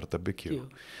गर्नुपर्ने कर्तव्य के हो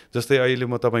जस्तै अहिले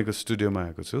म तपाईको स्टुडियोमा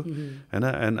आएको छु हैन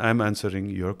and I am answering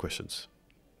your questions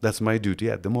that's my duty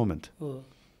at the moment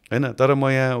हैन तर म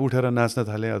यहाँ उठेर नाच्न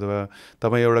थालेँ अथवा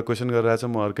तपाईँ एउटा क्वेसन गरिरहेछ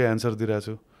म अर्कै एन्सर दिइरहेको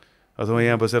छु अथवा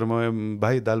यहाँ बसेर म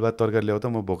भाइ दाल भात तरकारी ल्याउ त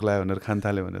म भोक लाग्यो भनेर खान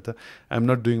थालेँ भने त I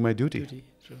am not doing my duty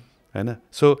हैन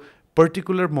सो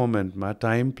पर्टिकुलर मोमेन्टमा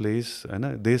टाइम प्लेस हैन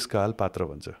देशकाल पात्र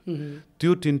भन्छ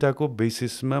त्यो तिनटाको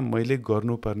बेसिसमा मैले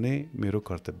गर्नुपर्ने मेरो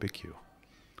कर्तव्य के हो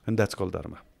एन्ड द्याट्स कल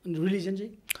धर्म रिलिजन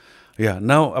चाहिँ या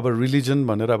नाउ अब रिलिजन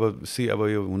भनेर अब अब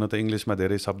यो हुन त इङ्ग्लिसमा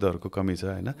धेरै शब्दहरूको कमी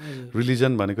छ हैन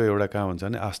रिलिजन भनेको एउटा कहाँ हुन्छ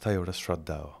भने आस्था एउटा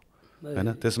श्रद्धा हो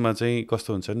हैन त्यसमा चाहिँ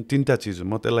कस्तो हुन्छ भने तीनटा चिज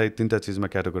म त्यसलाई तीनटा चिजमा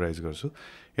क्याटेगोराइज गर्छु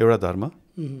एउटा धर्म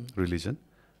रिलिजन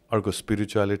अर्को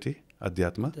स्पिरिचुअलिटी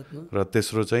अध्यात्म र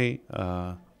तेस्रो चाहिँ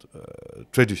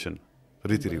ट्रेडिसन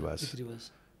रीतिरिवाज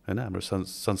हैन हाम्रो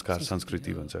संस्कार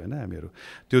संस्कृति भन्छ हैन हामीहरू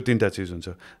त्यो तीनटा चिज हुन्छ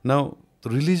नाउ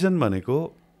रिलिजन भनेको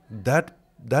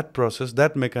that process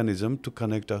that mechanism to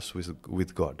connect us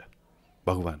with God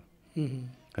भगवान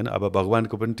हैन अब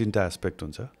भगवानको पनि तीनटा एस्पेक्ट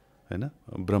हुन्छ हैन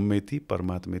ब्रह्मेति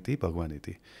परमात्मेति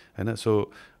भगवानेति हैन सो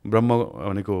ब्रह्म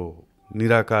भनेको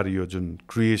निराकार यो जुन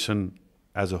क्रिएसन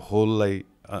एज अ होललाई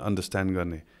अन्डरस्ट्यान्ड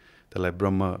गर्ने त्यसलाई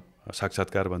ब्रह्म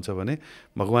साक्षात्कार भन्छ भने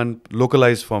भगवान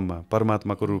लोकलाइज फर्ममा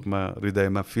परमात्माको रूपमा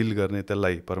हृदयमा फिल गर्ने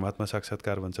त्यसलाई परमात्मा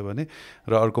साक्षात्कार भन्छ भने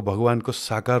र अर्को भगवानको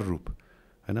साकार रूप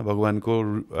हैन भगवानको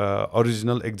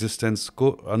ओरिजिनल एक्जिस्टेन्सको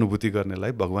अनुभूति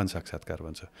गर्नेलाई भगवान साक्षात्कार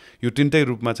भन्छ यो तीनटै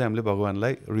रूपमा चाहिँ हामीले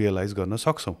भगवानलाई रियलाइज गर्न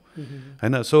सक्छौं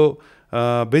हैन सो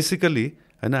बेसिकली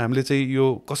हैन हामीले चाहिँ यो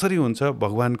कसरी हुन्छ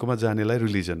भगवानकोमा जानेलाई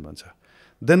रिलिजन भन्छ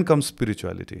then comes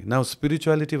spirituality now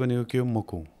spirituality भनेको के हो म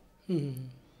को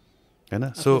हैन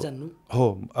सो हो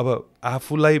अब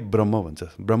आफूलाई ब्रह्म भन्छ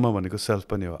ब्रह्म भनेको सेल्फ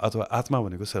पनि हो अथवा आत्मा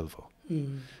भनेको सेल्फ हो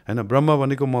हैन ब्रह्म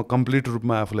भनेको म कम्प्लिट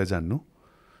रूपमा आफूलाई जान्नु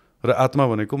र आत्मा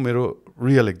भनेको मेरो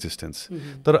रियल एक्जिस्टेन्स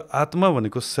तर आत्मा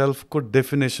भनेको सेल्फको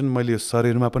डेफिनेसन मैले यो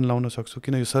शरीरमा पनि लाउन सक्छु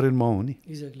किन यो शरीर म हुँ नि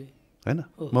एक्ज्याक्टली हैन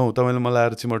म हुँ तपाईले मलाई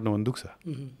आएर चिमट्नु भने दुख्छ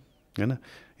हैन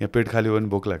यहाँ पेट खाली भयो भने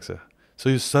भोक लाग्छ सो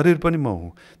यो शरीर पनि म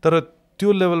हुँ तर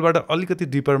त्यो लेभलबाट अलिकति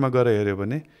डिपरमा गएर हेर्यो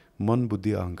भने मन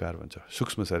बुद्धि अहंकार भन्छ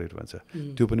सूक्ष्म शरीर भन्छ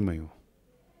त्यो पनि मै हुँ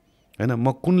हैन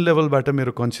म कुन लेभलबाट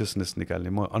मेरो कन्सियसनेस निकाल्ने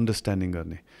म अन्डरस्ट्यान्डिङ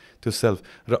गर्ने त्यो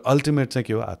सेल्फ र अल्टिमेट चाहिँ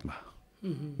के हो आत्मा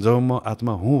जब म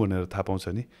आत्मा हुँ भनेर थाहा पाउँछ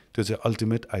नि त्यो चाहिँ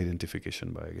अल्टिमेट आइडेन्टिफिकेसन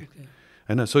भयो कि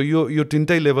हैन सो यो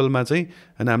तीनटै लेभलमा चाहिँ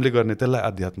हैन हामीले गर्ने त्यसलाई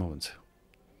अध्यात्म भन्छ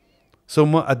सो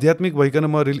म आध्यात्मिक भइकन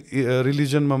म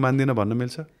रिलिजनमा मान्दिनँ भन्न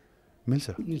मिल्छ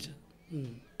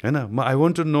हैन म I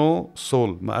want to know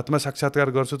sole म आत्मा साक्षात्कार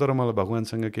गर्छु तर मलाई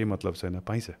भगवानसँग केही मतलब छैन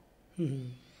पाइन्छ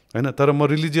हैन तर म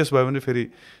रिलिजियस भयो भने फेरि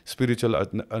स्पिरिचुअल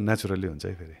नेचुरली हुन्छ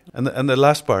है फेरि एन्ड द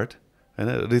लास्ट पार्ट हैन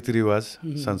रीतिरिवाज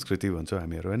संस्कृति भन्छौँ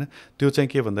हामीहरू हैन त्यो चाहिँ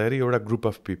के भन्दाखेरि एउटा ग्रुप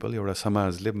अफ पिपल एउटा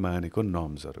समाजले मानेको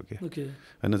नर्म्सहरू के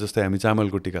हैन जस्तै हामी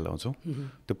चामलको टिका लाउँछौँ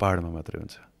त्यो पहाडमा मात्रै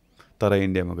हुन्छ तर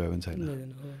इन्डियामा गयो भने छैन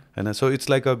हैन so it's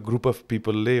like a group of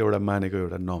पिपलले एउटा मानेको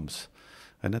एउटा नर्म्स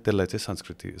हैन त्यसलाई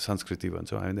चाहिँ संस्कृति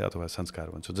भन्छौँ हामीले अथवा संस्कार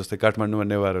भन्छौँ जस्तै काठमाडौँमा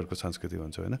नेवारहरूको संस्कृति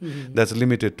भन्छौँ हैन that's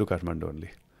limited to Kathmandu only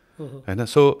हैन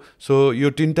सो यो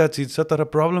तीनटा चिज छ तर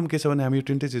प्रब्लम के छ भने हामी यो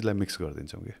तीनटै चिजलाई मिक्स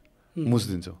गरिदिन्छौँ के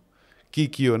मुछिदिन्छौँ के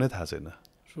हो नै थाहा छैन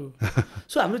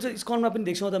सो हाम्रो चाहिँ इस्कनमा पनि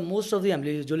देख्छौँ त मोस्ट अफ द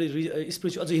हामीले जसले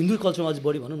स्पिरिचुअल अझ हिन्दू कल्चरमा अझ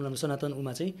बढी भनौँ न सनातन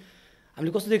उमा चाहिँ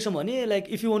हामीले कस्तो देख्छौँ भने like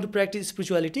if you want to practice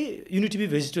spirituality you need to be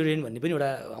vegetarian भन्ने पनि एउटा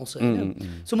आउँछ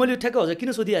होइन सो मैले ठ्याक्क हजुर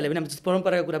किन सोधिहालेँ भने हाम्रो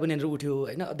परम्पराको कुरा पनि यहाँनिर उठ्यो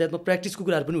होइन अध्यात्म प्र्याक्टिसको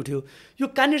कुराहरू पनि उठ्यो यो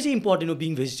कहाँनिर चाहिँ इम्पोर्टेन्ट हो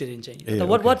बिङ भेजिटेरियन चाहिँ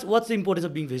what's the importance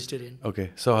of being vegetarian okay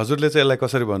so हजुरले चाहिँ यसलाई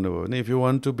कसरी भन्नुभयो भने if you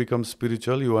want to become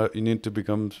spiritual you need to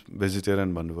become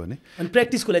vegetarian भन्नुभयो भने अनि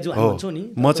प्र्याक्टिसको लागि हामी भन्छौँ नि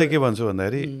म चाहिँ के भन्छु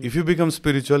भन्दाखेरि if you become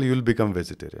spiritual you will become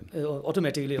vegetarian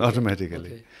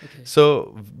automatically so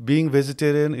being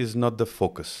vegetarian is not the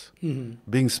focus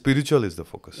being spiritual is the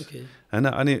focus होइन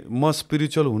अनि म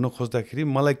स्पिरिचुअल हुन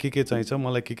खोज्दाखेरि मलाई के चाहिन्छ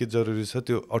मलाई के जरुरी छ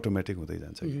त्यो अटोमेटिक हुँदै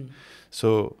जान्छ कि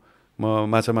सो म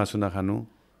माछा मासु नखानु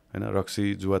होइन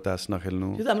रक्सी जुवा तास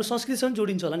नखेल्नु त्यो त हाम्रो संस्कृतिसँग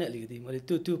जोडिन्छ होला नि अलिकति मैले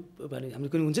त्यो भने हाम्रो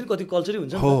कुनै हुन्छ नि कति कल्चरै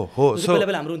हुन्छ हो पहिला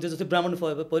पहिला हाम्रो हुन्छ जस्तै ब्राह्मण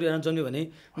परिवारमा जन्म्यो भने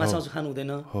माछा मासु खानु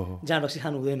हुँदैन जाँड रक्सी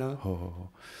खानु हुँदैन हो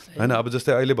होइन अब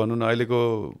जस्तै अहिले भनौँ न अहिलेको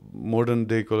मोडर्न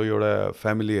डेको एउटा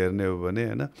फ्यामिली हेर्ने हो भने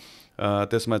होइन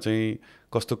त्यसमा चाहिँ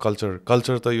कस्तो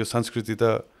कल्चर त यो संस्कृति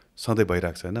त सधैँ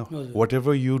भइरहेको छ होइन what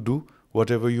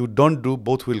ever you don't do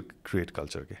both will create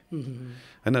culture के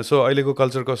होइन सो अहिलेको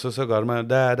कल्चर कस्तो छ घरमा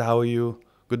dad how you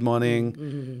good morning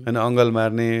होइन अङ्गल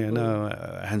मार्ने होइन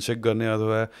ह्यान्डसेक गर्ने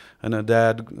अथवा होइन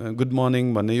ड्याड गुड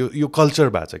मर्निङ भन्ने यो कल्चर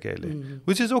भएको छ कि अहिले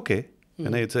विच इज ओके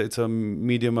होइन it's a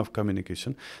medium of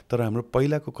communication तर हाम्रो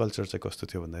पहिलाको कल्चर चाहिँ कस्तो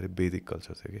थियो भन्दाखेरि वैदिक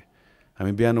कल्चर थियो कि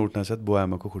हामी बिहान उठ्न साथ बुवा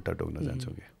आमाको खुट्टा टोक्न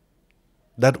जान्छौँ कि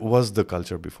that was the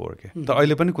culture before के त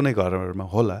अहिले पनि कुनै घरहरूमा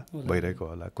होला भइरहेको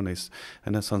होला कुनै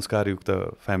होइन संस्कारयुक्त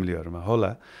फ्यामिलीहरूमा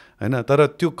होला होइन तर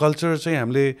त्यो कल्चर चाहिँ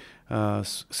हामीले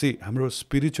हाम्रो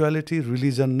स्पिरिचुअलिटी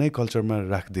रिलिजन नै कल्चरमा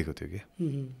राखिदिएको थियो कि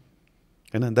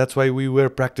होइन that's why we where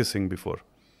practising before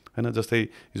होइन जस्तै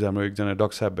हिजो हाम्रो एकजना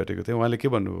डक्टर साहब भेटेको थियो उहाँले के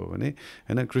भन्नुभयो भने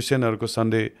होइन क्रिस्चियनहरूको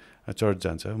सन्डे चर्च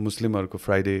जान्छ मुस्लिमहरूको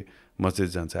फ्राइडे मस्जिद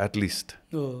जान्छ एटलिस्ट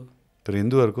तर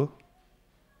हिन्दूहरूको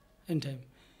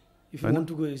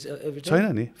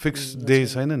छैन नि फिक्स डे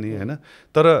छैन नि होइन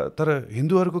तर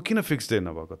हिन्दूहरूको किन फिक्स डे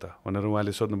नभएको त भनेर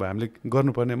उहाँले सोध्नुभयो हामीले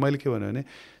गर्नुपर्ने मैले के भन्यो भने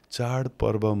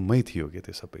चाडपर्वमै थियो कि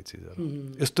त्यो सबै चिजहरू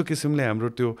यस्तो किसिमले हाम्रो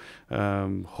त्यो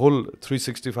होल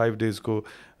 365 डेजको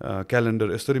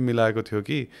क्यालेन्डर यसरी मिलाएको थियो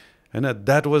कि होइन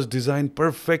that was design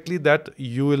perfectly that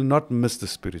you will not miss the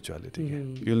spirituality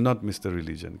you will not miss the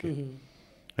religion के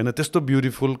होइन त्यस्तो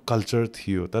ब्युटिफुल कल्चर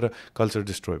थियो तर कल्चर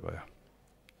डिस्ट्रोय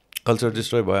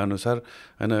भए अनुसार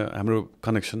होइन हाम्रो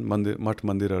कनेक्सन मठ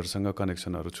मन्दिरहरूसँग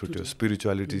कनेक्सनहरू छुट्यो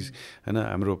स्पिरिचुअलिटी होइन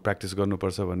हाम्रो प्र्याक्टिस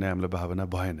गर्नुपर्छ भन्ने हामीलाई भावना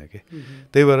भएन कि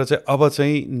त्यही भएर चाहिँ अब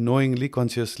चाहिँ नोइङली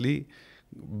कन्सियसली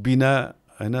बिना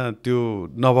होइन त्यो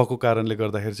नभएको कारणले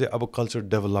गर्दाखेरि चाहिँ अब कल्चर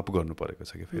डेभलप गर्नु परेको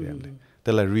छ कि फेरि हामीले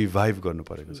त्यसलाई रिभाइभ गर्नु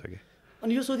परेको छ कि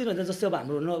अनि यो सोधिरहँदा जस्तै अब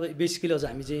हाम्रो बेसिकली अझ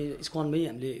हामी चाहिँ इस्कनमै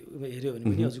हामीले हेऱ्यो भने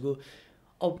पनि हजुरको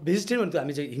अब भेजिटेरियन भने त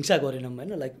हामी चाहिँ हिंसा गरेनौँ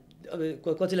होइन लाइक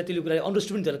अब कसैलाई त्यसले कुरा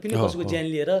अन्डरस्ट्यान्ड पनि थियो किन कसैको ज्यान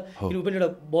लिएर किन पनि एउटा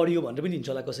बडी हो भनेर पनि हिन्छ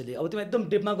होला कसैले अब त्यसमा एकदम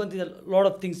डेपमा गयो लड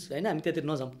अफ थिङ्स होइन हामी त्यतिर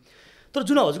नजाउँ तर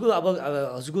जुन हजुरको अब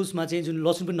हजुरको उसमा चाहिँ जुन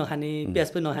लसुन पनि नखाने प्याज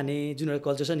पनि नखाने जुन एउटा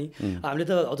कल्चर छ नि हामीले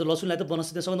त हजुर लसुनलाई त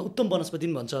वनस्पति सबभन्दा उत्तम वनस्पति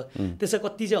पनि भन्छ त्यसमा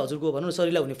कति चाहिँ हजुरको भनौँ न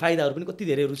शरीरलाई हुने फाइदाहरू पनि कति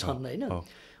धेरैहरू छन् होइन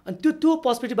अनि त्यो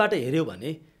पर्सपेक्टिभबाट हेऱ्यो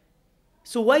भने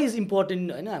सो वाइ इज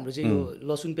इम्पोर्टेन्ट होइन हाम्रो चाहिँ यो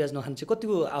लसुन प्याज नखानु चाहिँ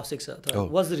कतिको आवश्यक छ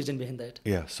was the reason behind that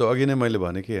yeah so अघि नै मैले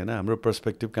भने कि होइन हाम्रो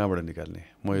पर्सपेक्टिभ कहाँबाट निकाल्ने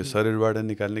म यो शरीरबाट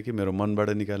निकाल्ने कि मेरो मनबाट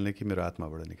निकाल्ने कि मेरो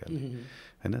आत्माबाट निकाल्ने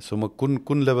होइन सो म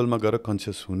कुन लेभलमा गएर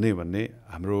कन्सियस हुने भन्ने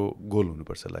हाम्रो गोल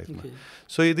हुनुपर्छ लाइफमा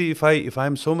सो यदि if I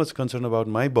am so much concern about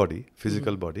my body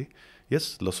physical body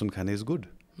यस लसुन खाने इज गुड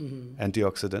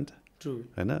एन्टिअक्सिडेन्ट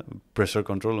होइन प्रेसर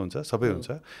कन्ट्रोल हुन्छ सबै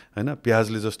हुन्छ होइन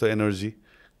प्याजले जस्तो एनर्जी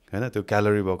होइन त्यो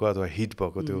क्यालोरी भएको अथवा हिट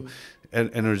भएको त्यो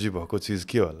एनर्जी भएको चिज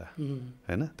के होला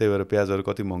होइन त्यही भएर प्याजहरू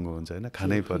कति महँगो हुन्छ होइन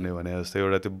खानै पर्ने भने जस्तो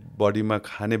एउटा त्यो बडीमा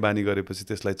खाने बानी गरेपछि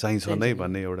त्यसलाई चाहिन्छ नै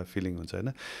भन्ने एउटा फिलिङ हुन्छ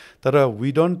होइन तर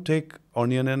we don't take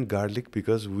onion and garlic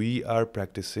because we are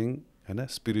practising होइन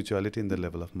spirituality in the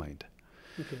level of mind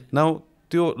now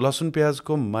त्यो लसुन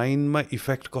प्याजको माइन्डमा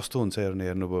इफेक्ट कस्तो हुन्छ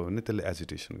हेर्नुभयो भने त्यसले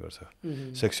एजिटेसन गर्छ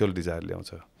सेक्सुअल डिजायर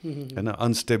ल्याउँछ होइन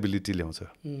अनस्टेबिलिटी ल्याउँछ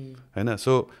होइन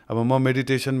सो अब म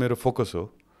मेडिटेसन मेरो फोकस हो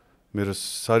मेरो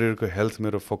शरीरको हेल्थ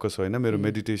मेरो फोकस होइन मेरो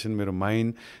मेडिटेसन मेरो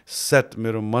माइन्ड सेट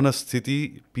मेरो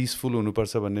मनस्थिति पिसफुल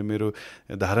हुनुपर्छ भन्ने मेरो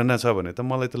धारणा छ भने त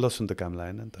मलाई त लसुन त काम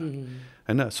लागेन नि त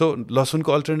होइन सो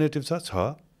लसुनको अल्टरनेटिभ छ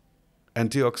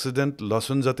एन्टिअक्सिडेन्ट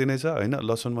लसुन जति नै छ होइन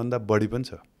लसुनभन्दा बढी पनि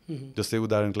छ जस्तै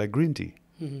उदाहरणको लागि ग्रिन टी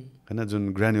होइन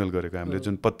जुन ग्रान्युअल गरेको हामीले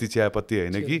जुन पत्ती चियापत्ती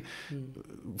होइन कि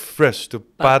फ्रेस त्यो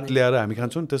पात ल्याएर हामी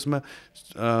खान्छौँ त्यसमा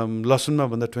लसुनमा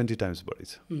भन्दा 20 टाइम्स बढी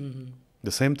छ द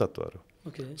सेम तत्त्वहरू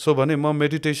सो भने म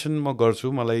मेडिटेसन म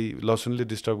गर्छु मलाई लसुनले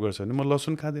डिस्टर्ब गर्छ भने म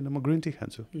लसुन खाँदिनँ म ग्रिन टी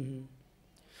खान्छु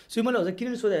सो मैले हजुर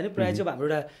किन सोधेँ भने प्रायः चाहिँ हाम्रो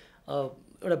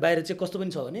एउटा बाहिर चाहिँ कस्तो पनि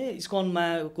छ भने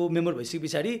इस्कनमा को मेम्बर भइसके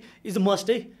पछाडि इज द मस्ट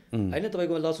है होइन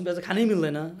तपाईँको लसुन प्याज खानै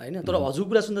मिल्दैन होइन तर हजुर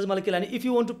कुरा सुन्दा चाहिँ मलाई के लाग्ने if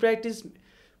you want to practice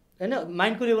होइन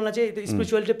माइन्डको लेभलमा चाहिँ त्यो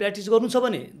स्पिरिचुअलिटी प्र्याक्टिस गर्नु छ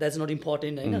भने द्याट्स नट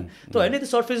इम्पोर्टेन्ट होइन तर होइन त्यो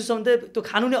सर्ट फेजेसम्म चाहिँ त्यो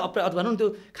खानु नै अथवा भनौँ त्यो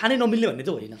खानै नमिल्ने भन्ने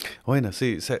चाहिँ होइन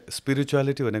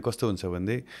स्पिरिचुअलिटी भने कस्तो हुन्छ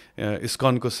भने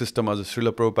इस्कनको सिस्टम अझ श्रील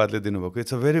प्रभुपादले दिनुभएको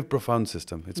it's a very profound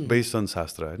system it's based on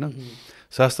शास्त्र होइन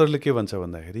शास्त्रले के भन्छ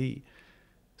भन्दाखेरि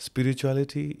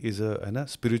spirituality is a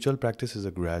spiritual practice is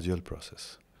a gradual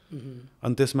process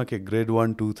अनि त्यसमा के ग्रेड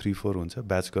 1 2 3 4 हुन्छ,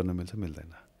 ब्याच गर्न मिल्छ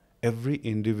मिल्दैन, एभ्री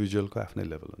इन्डिभिजुअलको आफ्नै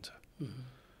लेभल हुन्छ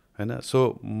हैन। सो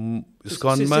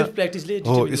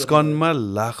इस्कनमा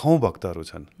लाखौँ भक्तहरू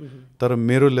छन्, तर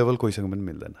मेरो लेभल कोहीसँग पनि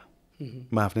मिल्दैन,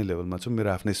 म आफ्नै लेभलमा छु, मेरो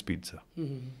आफ्नै स्पिड छ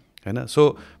हैन।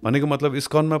 सो भनेको मतलब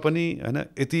इस्कनमा पनि हैन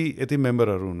यति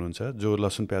मेम्बरहरू हुनुहुन्छ जो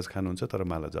लसुन प्याज खानुहुन्छ तर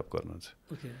माला जप गर्नुहुन्छ,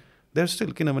 देयर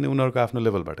स्टिल, किनभने उनीहरूको आफ्नो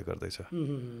लेभलबाट गर्दैछ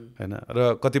हैन।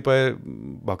 र कतिपय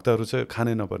भक्तहरू चाहिँ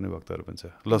खानै नपर्ने भक्तहरू पनि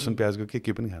छ, लसुन प्याजको के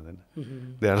पनि खाँदैन,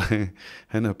 दे आर लाइक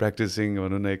हैन प्र्याक्टिसिङ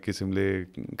भनौँ न एक किसिमले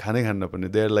खानै खान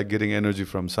नपर्ने, they are like getting energy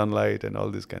from sunlight and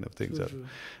all this kind of थिङ्सहरू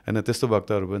हैन। त्यस्तो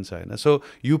भक्तहरू पनि छ हैन। So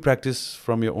you practice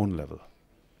from your own level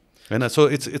हैन।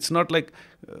 सो इट्स नट लाइक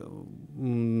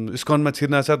इस्कनमा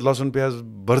छिर्नासाथ लसुन प्याज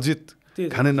वर्जित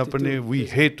खानै नपर्ने, वी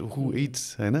हेट हु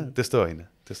इट्स हैन, त्यस्तो होइन,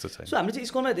 त्यस्तो छैन। सो हामीले चाहिँ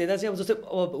इस्कनमा हेर्दा चाहिँ अब जस्तै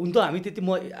अब हुन त हामी त्यति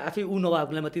म आफै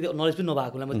नभएकोलाई म त्यति नलेज पनि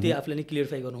नभएकोलाई म त्यही आफूलाई नै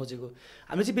क्लियरफाई गर्नु खोजेको।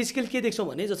 हामीले चाहिँ बेसिकली के देख्छौँ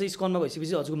भने जस्तै इस्कनमा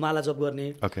भइसकेपछि हजुरको माला जप गर्ने,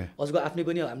 हजुरको आफ्नै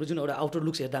पनि हाम्रो जुन एउटा आउटर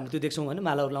लुक्स हेर्दा हामीले त्यो देख्छौँ होइन,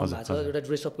 मालाहरू लाउनु भएको छ, एउटा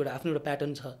ड्रेसअपको एउटा आफ्नो एउटा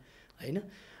प्याटर्न छ होइन।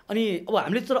 अनि अब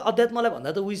हामीले तर अध्यात्मलाई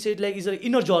भन्दा त we shed like is a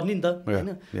inner journey नि त होइन।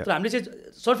 तर हामीले चाहिँ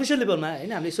सर्फिसियल लेभलमा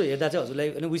होइन हामीले यसो हेर्दा चाहिँ हजुरलाई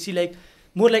होइन we C like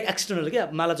more like external क्या,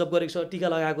 माला जप गरेको छ,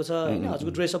 टिका लगाएको छ होइन,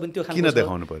 हजुरको ड्रेसअप पनि त्यो किन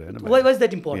देखाउनु पर्यो होइन, वाइ वाज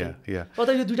द्याट इम्पोर्टेन्ट।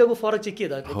 तर यो दुइटाको फरक चाहिँ के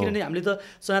त, किनभने हामीले त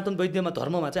सनातन वैद्यमा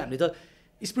धर्ममा चाहिँ हामीले त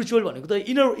स्पिरिचुअल भनेको त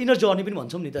इनर जर्नी पनि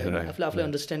भन्छौँ नि त होइन, आफूलाई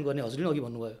अन्डरस्ट्यान्ड गर्ने, हजुरले अघि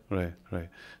भन्नुभयो। राइट।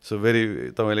 सो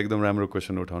तपाईँले एकदम राम्रो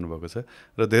क्वेसन उठाउनु भएको छ।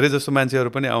 र धेरै जस्तो मान्छेहरू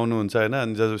पनि आउनुहुन्छ होइन,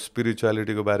 अनि जब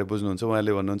स्पिरिचुअलिटीको बारे बुझ्नुहुन्छ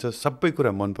उहाँले भन्नुहुन्छ सबै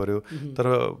कुरा मन पर्यो, तर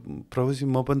प्रभुजी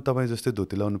म पनि तपाईँ जस्तै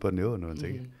धोती लाउनु पर्ने हो भन्नुहुन्छ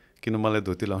कि, किन मलाई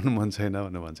धोती लाउनु मन छैन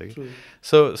भनेर भन्छ कि।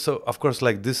 So of course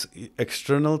like this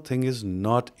external thing is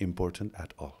not important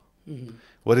at all,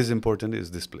 what is important is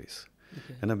this place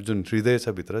होइन। जुन हृदय छ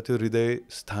भित्र त्यो हृदय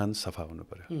स्थान सफा हुनु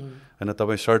पऱ्यो होइन।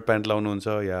 तपाईँ सर्ट प्यान्ट लाउनुहुन्छ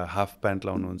या हाफ प्यान्ट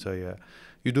लाउनुहुन्छ या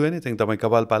यु डु एनिथिङ, तपाईँ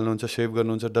कपाल पाल्नुहुन्छ, सेभ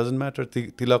गर्नुहुन्छ, डजन्ट म्याटर,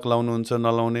 तिलक लाउनुहुन्छ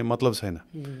नलाउने मतलब छैन,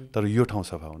 तर यो ठाउँ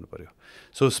सफा हुनु पऱ्यो।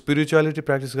 सो स्पिरिचुअलिटी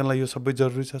प्र्याक्टिस गर्नलाई यो सबै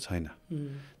जरुरी छैन,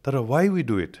 तर वाइ वी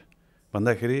डु इट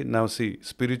भन्दाखेरि नाउ सी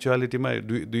स्पिरिचुअलिटीमा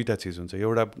दुईवटा चिज हुन्छ,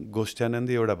 एउटा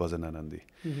गोष्ठ्यानन्दी, एउटा भजनानन्दी।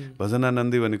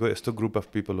 भजनानन्दी भनेको यस्तो ग्रुप अफ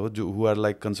पिपल हो जो हु are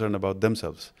like concern about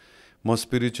themselves. म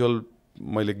स्पिरिचुअल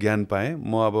मैले ज्ञान पाएँ,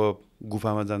 म अब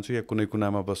गुफामा जान्छु या कुनै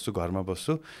कुनामा बस्छु, घरमा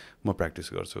बस्छु, म प्र्याक्टिस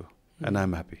गर्छु एन्ड आइ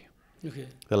एम ह्याप्पी,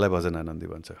 त्यसलाई भजनानन्दी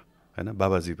भन्छ होइन।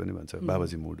 बाबाजी पनि भन्छ,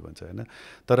 बाबाजी मुड भन्छ होइन।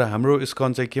 तर हाम्रो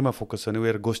इस्कन चाहिँ केमा फोकस छ भने वे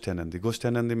आर गोष्ठ्यानन्दी।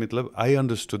 गोष्ठ्यानन्दी मतलब I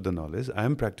understood the knowledge, I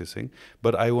am practising,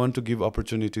 but I want to give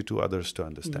opportunity to others to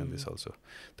understand this also.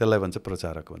 त्यसलाई भन्छ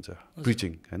प्रचारक भन्छ,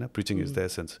 प्रिचिङ होइन। Preaching is the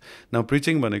essence. Now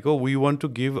preaching भनेको we want to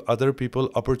give other people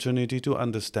opportunity to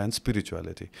understand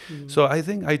spirituality. So I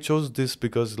think I chose this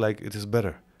because like it is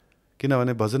better,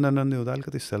 किनभने भजनानन्दी हुँदा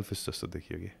अलिकति selfish जस्तो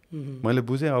देखियो कि, मैले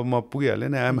बुझेँ अब म पुगिहालेँ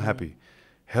नि, I am happy,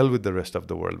 hell with the rest of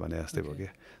the world भने जस्तै भयो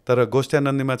क्या। तर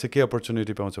गोष्ठ्यानन्दीमा चाहिँ के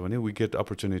अपर्च्युनिटी पाउँछ भने we get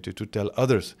opportunity to tail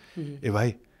others, ए भाइ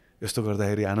यस्तो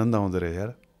गर्दाखेरि आनन्द आउँदो रहेछ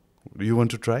यार, यु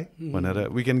वान्ट टु ट्राई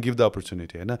भनेर we can give the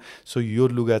opportunity होइन। सो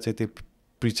यो लुगा चाहिँ त्यो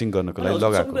प्रिचिङ गर्नको लागि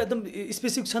लगाएको एकदम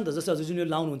स्पेसिफिक छ नि त, जस्तो हजुर जुन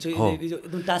यो लाउनुहुन्छ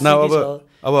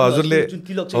अब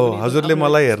हजुरले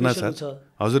मलाई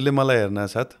हेर्न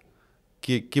साथ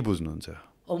के बुझ्नुहुन्छ,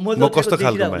 म कस्तो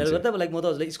खालको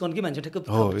मान्छे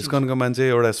हो, इस्कनको मान्छे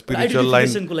एउटा स्पिरिचुअल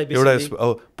लाइन, एउटा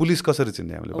पुलिस कसरी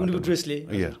चिन्ने हामीले होइन।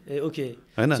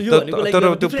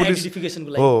 तर त्यो पुलिस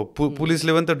हो,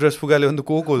 पुलिसले पनि त ड्रेस फुगाल्यो भने त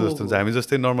को जस्तो हुन्छ, हामी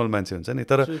जस्तै नर्मल मान्छे हुन्छ नि।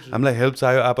 तर हामीलाई हेल्प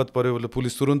चाहियो, आपत पऱ्यो भने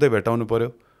पुलिस तुरुन्तै भेटाउनु पऱ्यो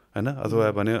होइन।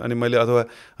 अथवा भने अनि मैले अथवा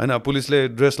होइन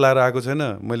पुलिसले ड्रेस लाएर आएको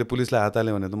छैन, मैले पुलिसलाई हात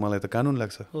हालेँ भने त मलाई त कानुन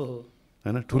लाग्छ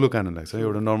होइन, ठुलो कानुन लाग्छ।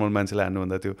 एउटा नर्मल मान्छेलाई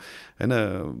हान्नुभन्दा त्यो होइन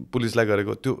पुलिसलाई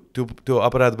गरेको त्यो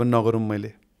अपराध पनि नगरौँ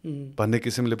मैले भन्ने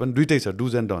किसिमले पनि दुइटै छ,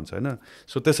 डुज एन्ड डन्स होइन।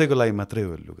 सो त्यसैको लागि मात्रै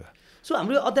हो लुगा। सो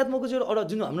हाम्रो अध्यात्मको चाहिँ एउटा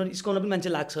जुन हाम्रो इस्कनमा पनि मान्छे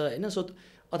लाग्छ होइन, सो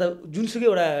अथवा जुनसुकै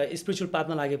एउटा स्पिरिचुअल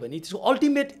पाथमा लाग्यो भने त्यसको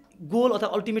अल्टिमेट गोल अथवा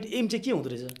अल्टिमेट एम चाहिँ के हुँदो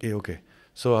रहेछ? ए ओके,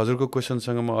 सो हजुरको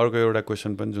क्वेसनसँग म अर्को एउटा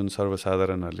क्वेसन पनि जुन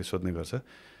सर्वसाधारणहरूले सोध्ने गर्छ,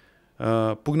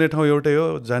 पुग्ने ठाउँ एउटै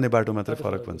हो, जाने बाटो मात्रै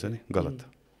फरक भन्छ नि, गलत।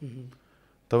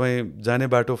 तपाईँ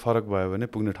जाने बाटो फरक भयो भने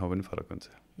पुग्ने ठाउँ पनि फरक हुन्छ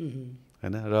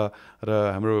होइन। र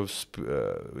हाम्रो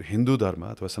हिन्दू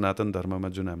धर्म अथवा सनातन धर्ममा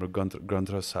जुन हाम्रो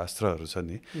ग्रन्थ र शास्त्रहरू छ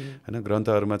नि होइन,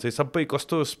 ग्रन्थहरूमा चाहिँ सबै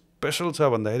कस्तो स्पेसल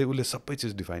छ भन्दाखेरि उसले सबै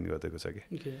चिज डिफाइन गरिदिएको छ कि,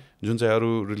 जुन चाहिँ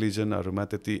अरू रिलिजनहरूमा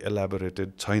त्यति एलाबोरेटेड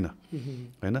छैन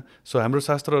होइन। सो हाम्रो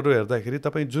शास्त्रहरू हेर्दाखेरि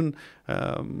तपाईँ जुन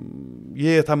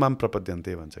ये यथा माम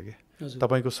प्रपद्यन्ते भन्छ कि,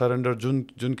 तपाईँको सरेन्डर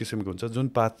जुन किसिमको हुन्छ,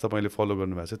 जुन पाथ तपाईँले फलो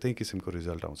गर्नुभएको छ त्यही किसिमको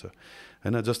रिजल्ट आउँछ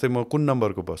होइन। जस्तै म कुन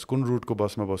नम्बरको बस, कुन रुटको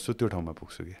बसमा बस्छु त्यो ठाउँमा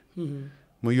पुग्छु कि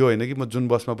म यो होइन कि म जुन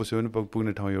बसमा बस्यो भने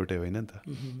पुग्ने ठाउँ एउटै होइन नि त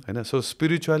होइन. सो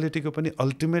स्पिरिचुअलिटीको पनि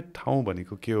अल्टिमेट ठाउँ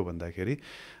भनेको के हो भन्दाखेरि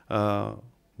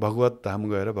भगवत धाम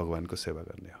गएर भगवानको सेवा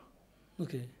गर्ने हो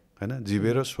होइन.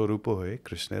 जीवेर स्वरूप होए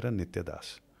कृष्ण र नित्य दास,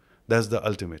 द्याट्स द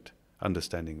अल्टिमेट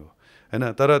अन्डरस्ट्यान्डिङ हो होइन.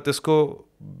 तर त्यसको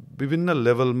विभिन्न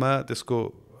लेभलमा त्यसको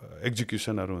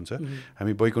एक्जिक्युसनहरू हुन्छ.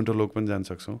 हामी वैकुण्ठ लोक पनि जान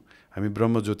सक्छौँ, हामी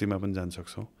ब्रह्मज्योतिमा पनि जान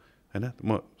सक्छौँ होइन.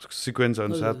 म सिक्वेन्स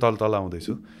अनुसार तल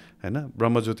आउँदैछु होइन.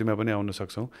 ब्रह्मज्योतिमा पनि आउन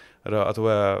सक्छौँ र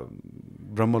अथवा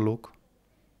ब्रह्मलोक,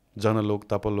 जनलोक,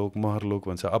 तपलोक, महरलोक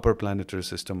भन्छ, अप्पर प्लानेटरी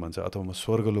सिस्टम भन्छ, अथवा म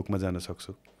स्वर्गलोकमा जान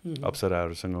सक्छु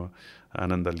अप्सराहरूसँग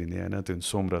आनन्द लिने होइन, त्यो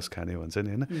सोमरस खाने भन्छ नि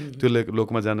होइन, त्यो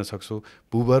लोकमा जान सक्छु.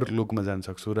 भूभर लोकमा जान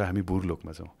सक्छु र हामी भूर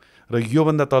लोकमा छौँ. र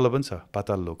योभन्दा तल पनि छ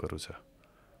पाताल लोकहरू छ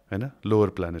होइन,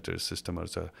 लोवर प्लानेटरी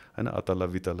सिस्टमहरू छ होइन. अतल,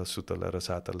 वितल, सुतल र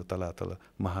सातल, तलातल,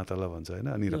 महातल भन्छ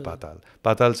होइन. अनि र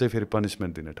पाताल चाहिँ फेरि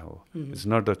पनिसमेन्ट दिने ठाउँ हो. इट्स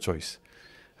नट अ चोइस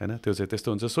होइन. त्यो चाहिँ त्यस्तो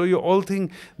हुन्छ. सो यो all thing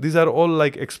these are all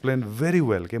like explain very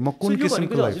well के म कुन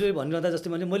किसिमको हजुरले भनिरहँदा जस्तै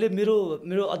मैले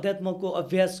मेरो अध्यात्मको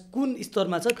अभ्यास कुन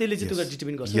स्तरमा छ त्यसले चाहिँ त्यो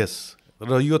डिटर्मिन गर्छ. यस,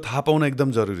 र यो थाहा पाउन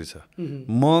एकदम जरुरी छ.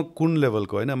 म कुन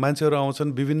लेभलको होइन. मान्छेहरू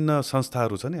आउँछन्, विभिन्न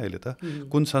संस्थाहरू छ नि अहिले त,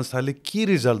 कुन संस्थाले के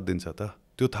रिजल्ट दिन्छ त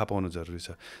त्यो थाहा पाउनु जरुरी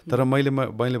छ. तर मैले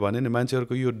भने नि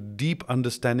मान्छेहरूको यो डिप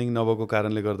अन्डरस्ट्यान्डिङ नभएको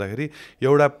कारणले गर्दाखेरि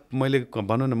एउटा मैले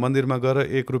भनौँ न मन्दिरमा गएर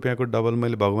 1 रुपियाँको डबल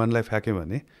मैले भगवान्लाई फ्याँकेँ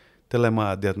भने त्यसलाई म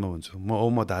अध्यात्म भन्छु.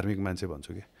 म धार्मिक मान्छे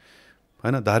भन्छु कि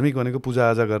होइन. धार्मिक भनेको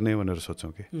पूजाआजा गर्ने भनेर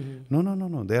सोच्छौँ कि no no no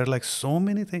no, they are like so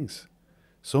many things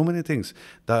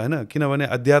होइन. किनभने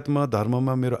अध्यात्म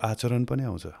धर्ममा मेरो आचरण पनि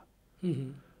आउँछ.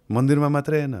 मन्दिरमा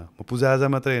मात्रै होइन, म पूजाआजा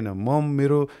मात्रै होइन, म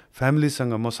मेरो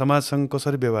फ्यामिलीसँग, म समाजसँग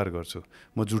कसरी व्यवहार गर्छु,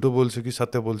 म झुटो बोल्छु कि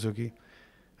सत्य बोल्छु कि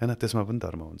होइन, त्यसमा पनि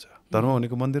धर्म हुन्छ. धर्म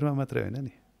भनेको मन्दिरमा मात्रै होइन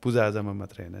नि, पूजाआजामा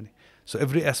मात्रै होइन नि. सो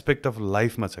एभ्री एस्पेक्ट अफ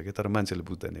लाइफमा छ कि. तर मान्छेले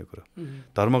बुझ्दैन यो कुरो.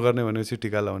 धर्म गर्ने भनेपछि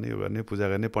टिका लाउने, यो गर्ने,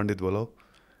 पूजा गर्ने, पण्डित बोलाऊ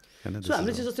होइन. सो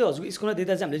हामीले चाहिँ जस्तै हजुरको इस्कोनमा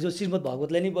देख्दा चाहिँ हामीले जो श्रीमद्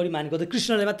भागवतलाई नै बढी मानेको, त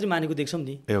कृष्णलाई मात्रै मानेको देख्छौँ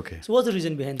नि. Okay. So what's the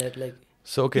reason behind that? Like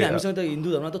so okay, हामीसँग त हिन्दू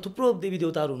धर्ममा त थुप्रो देवी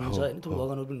देवताहरू हुनुहुन्छ होइन, थुप्रो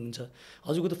भगवान्हरू पनि हुनुहुन्छ.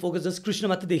 हजुरको त फोकस जस्ट कृष्ण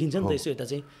मात्रै देखिन्छ नि त यसो यता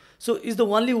चाहिँ. So is the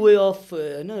only way of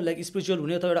होइन लाइक स्पिरिचुअल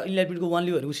हुने अथवा एउटा इन्लाइटमेन्टको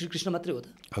ओन्ली भनेको श्रीकृष्ण मात्रै हो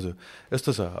त? हजुर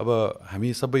यस्तो छ. अब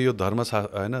हामी सबै यो धर्म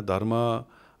होइन, धर्म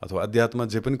अथवा अध्यात्म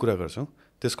जे पनि कुरा गर्छौँ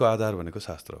त्यसको आधार भनेको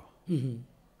शास्त्र हो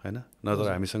होइन.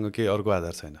 नत्र हामीसँग केही अर्को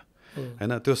आधार छैन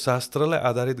होइन. त्यो शास्त्रलाई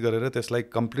आधारित गरेर त्यसलाई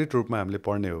कम्प्लिट रूपमा हामीले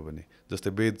पढ्ने हो भने जस्तै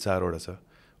वेद 4वटा छ,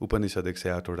 उपनिषद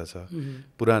 108वटा छ,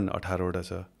 पुराण 18वटा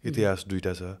छ, इतिहास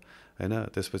 2टा छ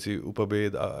होइन. त्यसपछि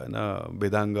उपवेद होइन,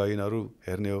 वेदाङ्ग यिनीहरू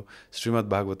हेर्ने हो. श्रीमद्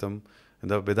भागवतम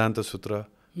अन्त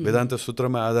वेदान्त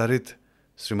सूत्रमा आधारित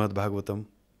श्रीमद् भागवतम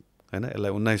होइन.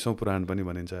 यसलाई 19औं पुराण पनि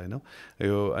भनिन्छ होइन.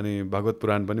 यो अनि भागवत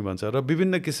पुराण पनि भन्छ. र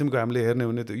विभिन्न किसिमको हामीले हेर्ने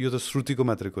हो भने यो त श्रुतिको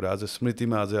मात्रै कुरा. अझ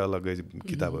स्मृतिमा अझै अलग्गै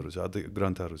किताबहरू छ, अझै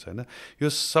ग्रन्थहरू छ होइन. यो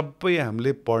सबै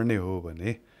हामीले पढ्ने हो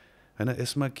भने होइन,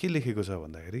 यसमा के लेखेको छ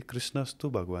भन्दाखेरि कृष्णस्तु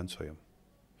भगवान् स्वयं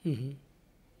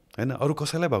होइन. अरू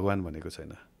कसैलाई भगवान् भनेको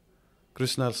छैन.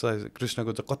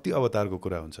 कृष्णको चाहिँ कति अवतारको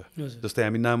कुरा हुन्छ. जस्तै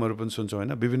हामी नामहरू पनि सुन्छौँ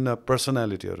होइन, विभिन्न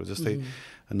पर्सनालिटीहरू जस्तै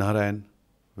नारायण,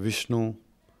 विष्णु,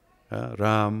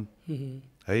 राम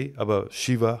है, अब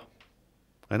शिव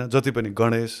होइन, जति पनि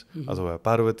गणेश अथवा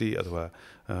पार्वती अथवा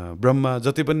ब्रह्मा,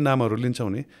 जति पनि नामहरू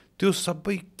लिन्छौँ नि त्यो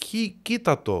सबै के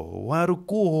तत्त्व हो, उहाँहरू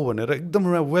को हो भनेर एकदम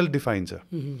वेल डिफाइन छ.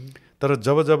 तर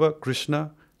जब कृष्ण,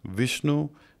 विष्णु,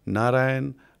 नारायण,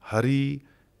 हरि,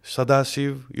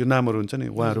 सदाशिव यो नामहरू हुन्छ नि,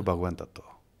 उहाँहरू भगवान् तत्त्व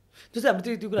हो.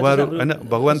 उहाँहरू होइन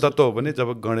भगवान् तत्त्व हो भने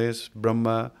जब गणेश,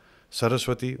 ब्रह्मा,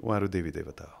 सरस्वती उहाँहरू देवी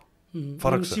देवता हो.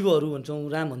 फरक छ. शिवहरू भन्छौँ,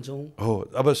 राम भन्छौँ हो.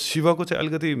 अब शिवको चाहिँ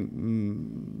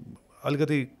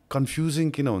अलिकति कन्फ्युजिङ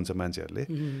किन हुन्छ मान्छेहरूले.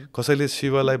 कसैले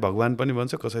शिवलाई भगवान् पनि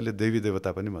भन्छ, कसैले देवी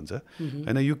देवता पनि भन्छ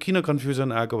होइन. यो किन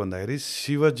कन्फ्युजन आएको भन्दाखेरि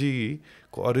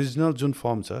शिवजीको ओरिजिनल जुन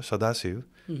फर्म छ सदाशिव,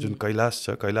 जुन कैलाश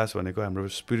छ, कैलाश भनेको हाम्रो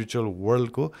स्पिरिचुअल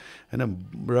वर्ल्डको होइन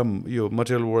र यो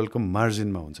मटेरियल वर्ल्डको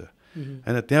मार्जिनमा हुन्छ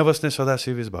होइन. त्यहाँ बस्ने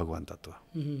सदाशिव इज भगवान् तत्त्व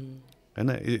होइन.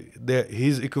 He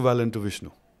is equivalent to Vishnu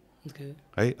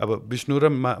है. अब विष्णु र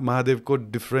महादेवको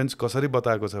डिफरेन्स कसरी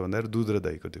बताएको छ भन्दाखेरि दुध र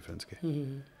दहीको डिफरेन्स के.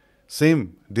 सेम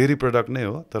डेरी प्रडक्ट नै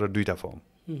हो तर 2टा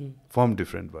फर्म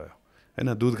डिफ्रेन्ट भयो होइन.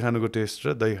 दुध खानुको टेस्ट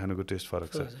र दही खानुको टेस्ट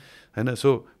फरक छ होइन. सो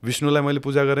विष्णुलाई मैले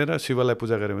पूजा गरेँ र शिवलाई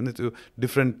पूजा गरेँ भने त्यो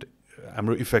डिफ्रेन्ट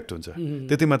हाम्रो इफेक्ट हुन्छ,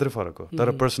 त्यति मात्रै फरक हो.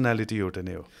 तर पर्सनालिटी एउटा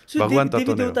नै हो. भगवान्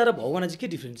तत्त्व नै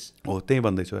हो. त्यही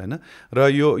भन्दैछु होइन. र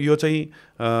यो चाहिँ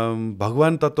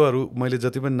भगवान् तत्त्वहरू मैले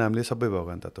जति पनि नाम लिए सबै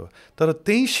भगवान् तत्त्व हो. तर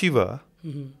त्यही शिव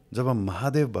जब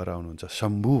महादेव भएर आउनुहुन्छ,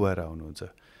 शम्भु भएर आउनुहुन्छ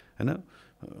होइन,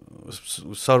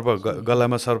 सर्प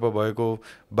गलामा सर्प भएको,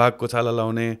 बाघको छाला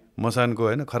लाउने, मसानको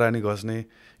होइन खरानी घस्ने,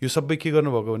 यो सबै के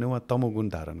गर्नुभएको भने उहाँ तमोगुण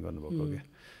धारण गर्नुभएको क्या.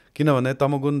 किनभने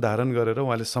तमोगुण धारण गरेर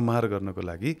उहाँले संहार गर्नको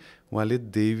लागि उहाँले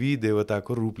देवी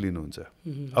देवताको रूप लिनुहुन्छ,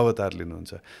 अवतार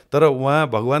लिनुहुन्छ। तर उहाँ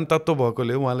भगवान तत्त्व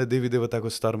भएकोले उहाँले देवी देवताको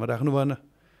स्तरमा राख्नु भएन।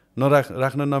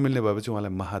 राख्न नमिल्ने भएपछि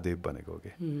उहाँलाई महादेव बनेको हो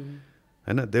कि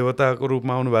हैन, देवताको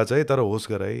रूपमा आउनु भएको छ है, तर होस्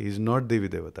गर है, इज नट देवी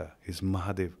देवता, is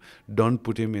Mahadev, don't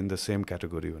put him in the same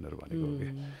category भनेर भनेको हो कि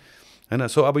हैन।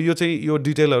 सो अब यो चाहिँ यो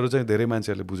डिटेलहरू चाहिँ धेरै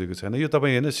मान्छेहरूले बुझेको छैन। यो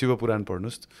तपाईँ होइन शिवपुराण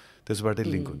पढ्नुहोस्, त्यसबाटै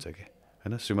लिङ्क हुन्छ कि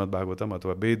हैन। श्रीमद् भागवतम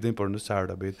अथवा वेद नै पढ्नुहोस्,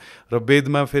 4वटा वेद, र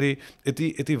वेदमा फेरि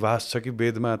यति भास्ट छ कि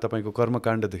वेदमा तपाईँको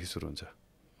कर्मकाण्डदेखि सुरु हुन्छ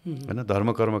हैन।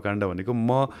 धर्म कर्मकाण्ड भनेको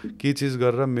म के चिज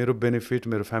गरेर मेरो बेनिफिट,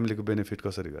 मेरो फ्यामिलीको बेनिफिट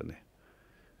कसरी गर्ने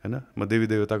हैन। म देवी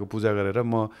देवताको पूजा गरेर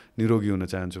म निरोगी हुन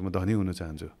चाहन्छु, म धनी हुन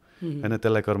चाहन्छु हैन,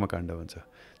 त्यसलाई कर्मकाण्ड भन्छ।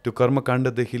 त्यो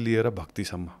कर्मकाण्डदेखि लिएर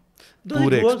भक्तिसम्म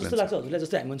पुरै जस्तो लाग्छ हजुरलाई।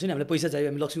 जस्तै हामी भन्छौँ नि हामीलाई पैसा चाहियो,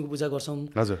 हामी लक्ष्मीको पूजा गर्छौँ,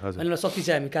 हजुर हजुर, हामीलाई शक्ति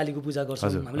चाहियो, हामी कालीको पूजा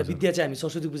गर्छौँ, हामीलाई विद्या चाहियो, हामी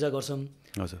सरस्वतीको पूजा गर्छौँ,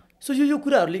 हजुर। सो यो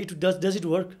कुराहरूले does it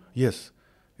work? Yes,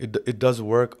 it does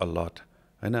work a lot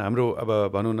हैन। हाम्रो अब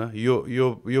भनौँ न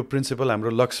यो प्रिन्सिपल हाम्रो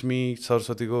लक्ष्मी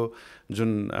सरस्वतीको जुन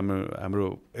हाम्रो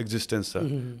एक्जिस्टेन्स छ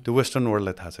त्यो वेस्टर्न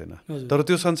वर्ल्डलाई थाहा छैन, तर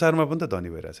त्यो संसारमा पनि त धनी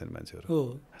भइरहेछ नि मान्छेहरू,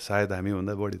 सायद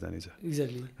हामीभन्दा बढी धनी छ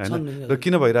हैन। र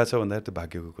किन भइरहेछ भन्दाखेरि त्यो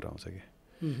भाग्यको कुरा आउँछ कि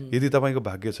यदि तपाईँको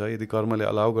भाग्य छ, यदि कर्मले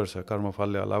अलाउ गर्छ,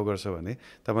 कर्मफलले अलाउ गर्छ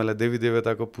भने तपाईँलाई देवी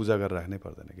देवताको पूजा गरेर राख्नै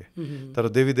पर्दैन कि। तर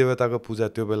देवी देवताको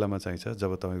पूजा त्यो बेलामा चाहिन्छ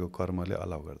जब तपाईँको कर्मले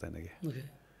अलाउ गर्दैन कि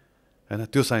हैन।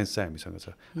 त्यो साइन्स चाहिँ हामीसँग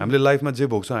छ। हामीले लाइफमा जे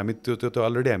भोग्छौँ हामी त्यो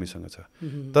अलरेडी हामीसँग छ।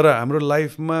 तर हाम्रो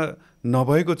लाइफमा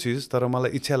नभएको चिज तर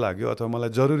मलाई इच्छा लाग्यो अथवा मलाई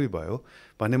जरुरी भयो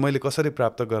भने मैले कसरी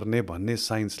प्राप्त गर्ने भन्ने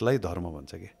साइन्सलाई धर्म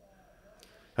भन्छ कि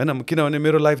हैन। किनभने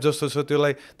मेरो लाइफ जस्तो छ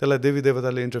त्यसलाई देवी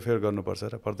देवताले इन्टरफेयर गर्नुपर्छ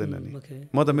र पर्दैन नि।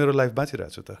 म त मेरो लाइफ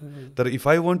बाँचिरहेको छु त। तर if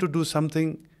I want to do something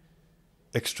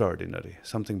एक्स्ट्राअर्डिनरी,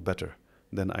 something better,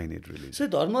 then I need release. So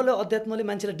धर्मले अध्यात्मले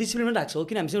मान्छेलाई डिसिप्लिनमा राख्छ हो,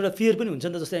 किन हामीसँग एउटा फियर पनि हुन्छ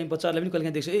नि त। जस्तै हामी बच्चाहरूलाई पनि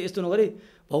कहिलेकाहीँ देख्छौँ, यस्तो नगरे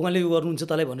भगवान्ले यो गर्नुहुन्छ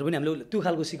तँलाई भनेर पनि हामीले त्यो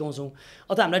खालको सिकाउँछौँ।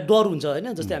 अथवा हामीलाई डर हुन्छ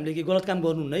होइन, जस्तै हामीले कि गलत काम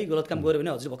गर्नुहुन्न है, गलत काम गऱ्यो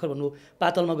भने हजुर भर्खर भन्नु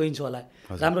पातलमा गइन्छ होला,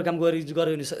 राम्रो काम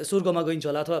गऱ्यो भने स्वर्गमा गइन्छ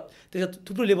होला, अथवा त्यसमा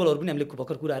थुप्रो लेभलहरू पनि हामीले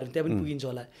भर्खर कुराहरू त्यहाँ पनि पुगिन्छ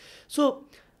होला। सो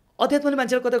अध्यात्मले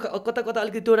मान्छेलाई कता कता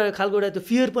अलिकति त्यो एउटा खालको एउटा त्यो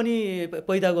फियर पनि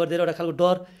पैदा गरिदिएर एउटा खालको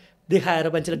डर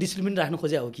देखाएर मान्छेलाई डिसिप्लिन राख्नु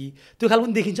खोजे हो कि त्यो खालको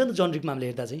पनि देखिन्छ नि त जनरिकमा हामीले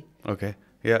हेर्दा चाहिँ। ओके,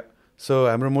 या सो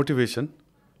हाम्रो मोटिभेसन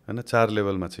हैन 4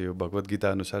 लेभलमा छ। यो भगवत गीता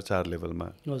अनुसार 4 लेभलमा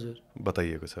हजुर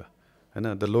बताइएको छ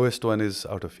हैन। The lowest one is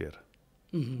out of fear.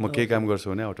 म केही काम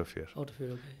गर्छु भने आउट अफ फियर,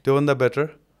 त्योभन्दा बेटर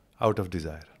आउट अफ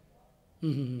डिजायर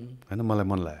हैन, मलाई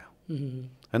मन लाग्यो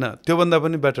हैन, त्योभन्दा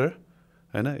पनि बेटर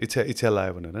हैन, इच्छा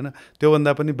लाग्यो भनेर हैन,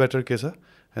 त्योभन्दा पनि बेटर के छ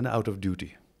हैन, आउट अफ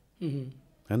ड्युटी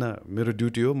हैन, मेरो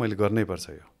ड्युटी हो, मैले गर्नै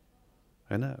पर्छ यो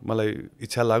हैन, मलाई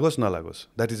इच्छा लागोस् नलागोस्,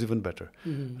 द्याट इज इभन बेटर।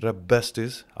 र best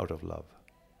is out of love,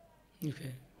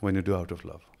 when you do out of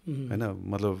love हैन,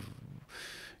 मतलब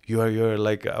युआर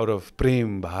लाइक आउट अफ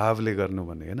प्रेम भावले गर्नु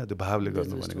भन्ने हैन, त्यो भावले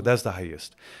गर्नु भनेको द्याट्स द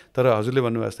हाइएस्ट। तर हजुरले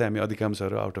भन्नुभयो जस्तै हामी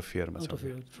अधिकांशहरू आउट अफ फियरमा छौँ,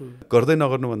 गर्दै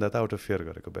नगर्नुभन्दा त आउट अफ फियर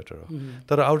गरेको बेटर हो।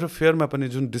 तर आउट अफ फियरमा पनि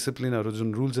जुन डिसिप्लिनहरू,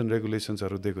 जुन रुल्स एन्ड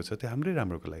रेगुलेसन्सहरू दिएको छ त्यो हाम्रै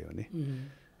राम्रोको लागि हो नि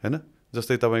हैन।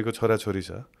 जस्तै तपाईँको छोराछोरी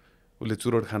छ, उसले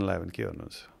चुरोट खान लाग्यो भने के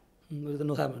गर्नुहुन्छ,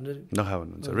 नखा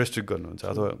भन्नुहुन्छ, रेस्ट्रिक्ट गर्नुहुन्छ,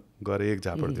 अथवा गएर एक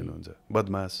झापड दिनुहुन्छ,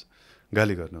 बदमास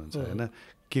गाली गर्नुहुन्छ हैन,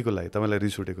 के को लागि, तपाईँलाई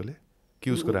रिस उठेकोले कि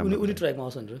उसको राम्रो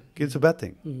कि इट्स अ ब्याड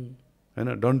थिङ हैन,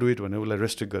 डोन्ट डु इट भने उसलाई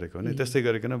रेस्ट्रिक्ट गरेको हो नि। त्यस्तै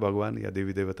गरिकन भगवान् या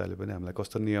देवी देवताले पनि हामीलाई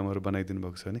कस्तो नियमहरू बनाइदिनु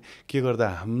भएको छ भने के गर्दा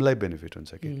हामीलाई बेनिफिट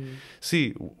हुन्छ कि। C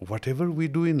what ever we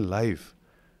do in life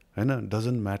हैन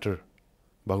डजन्ट म्याटर,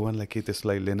 भगवान्लाई केही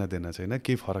त्यसलाई लेना देना छैन,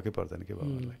 केही फरकै पर्दैन कि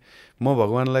भगवान्लाई।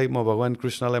 म भगवान्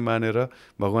कृष्णलाई मानेर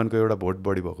भगवान्को एउटा भोट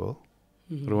बढी भएको हो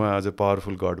र उहाँ अझ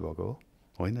पावरफुल गड भएको हो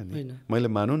होइन नि। मैले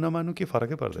मानु नमानु केही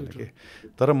फरकै पर्दैन कि।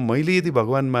 तर मैले यदि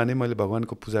भगवान् माने, मैले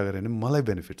भगवान्को पूजा गरेँ भने मलाई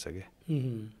बेनिफिट छ कि,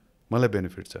 मलाई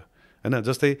बेनिफिट छ हैन।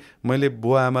 जस्तै मैले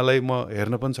बुवा आमालाई म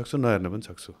हेर्न पनि सक्छु, नहेर्न पनि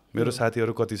सक्छु। मेरो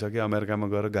साथीहरू कति छ कि अमेरिकामा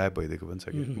गएर गायब भइदिएको पनि छ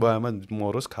कि, बुवा आमा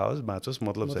मरोस् खाओस् बाँचोस्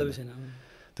मतलब छैन,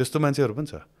 त्यस्तो मान्छेहरू पनि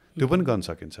छ। त्यो पनि गर्न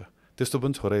सकिन्छ, त्यस्तो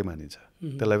पनि छोरै मानिन्छ,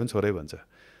 त्यसलाई पनि छोरै भन्छ।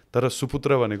 तर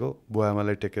सुपुत्र भनेको बुवा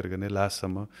आमालाई टेक केयर गर्ने,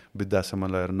 लास्टसम्म वृद्धासम्म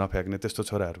लगेर नफ्याँक्ने त्यस्तो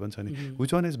छोराहरू पनि छ नि।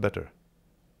 Which one is better?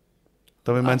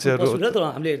 तपाईँ मान्छेहरू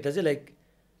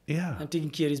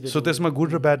सो त्यसमा गुड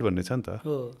र ब्याड भन्ने छ नि त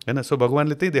हैन। सो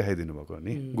भगवान्ले त्यही देखाइदिनु भएको हो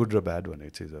नि, गुड र ब्याड भन्ने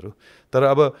चिजहरू। तर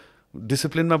अब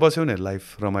डिसिप्लिनमा बस्यो भने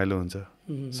लाइफ रमाइलो हुन्छ,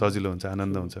 सजिलो हुन्छ,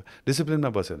 आनन्द हुन्छ। डिसिप्लिनमा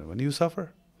बस्यो भने यु सफर।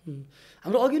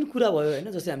 हाम्रो अघि पनि कुरा भयो होइन,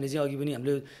 जस्तै हामीले चाहिँ अघि पनि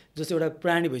हामीले जस्तै एउटा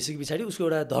प्राणी भइसके पछाडि उसको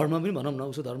एउटा धर्म पनि भनौँ न,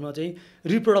 उसको धर्म चाहिँ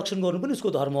रिप्रोडक्सन गर्नु पनि उसको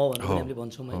धर्म हो भनेर हामीले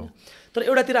भन्छौँ होइन। तर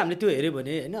एउटातिर हामीले त्यो हेऱ्यो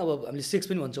भने होइन, अब हामीले सेक्स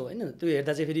पनि भन्छौँ होइन, त्यो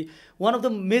हेर्दा चाहिँ फेरि one of the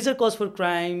major cause for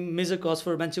crime, major cause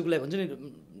for मान्छेको लागि भन्छ नि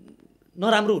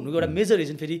नराम्रो हुनुको एउटा मेजर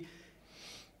रिजन फेरि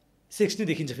सेक्स नै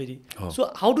देखिन्छ फेरि. So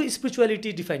how do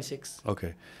spirituality define sex?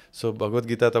 Okay, so Bhagavad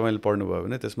Gita तपाईँले पढ्नुभयो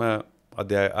भने त्यसमा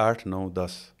अध्याय 8, 9,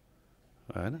 10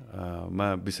 होइन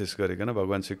मा विशेष गरिकन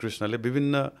भगवान् श्रीकृष्णले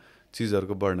विभिन्न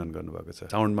चिजहरूको वर्णन गर्नुभएको छ.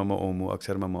 साउन्डमा म ओम हुँ,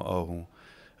 अक्षरमा म अ हुँ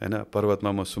होइन,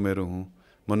 पर्वतमा म सुमेरु हुँ,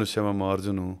 मनुष्यमा म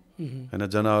अर्जुन हुँ होइन,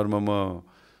 जनावरमा म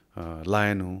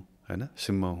लायन हुँ होइन,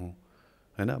 सिंह हुँ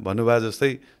होइन. भन्नुभयो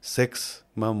जस्तै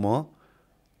सेक्समा म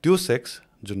त्यो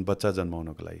सेक्स जुन बच्चा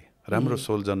जन्माउनको लागि, राम्रो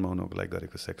सोल जन्माउनको लागि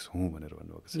गरेको सेक्स हुँ भनेर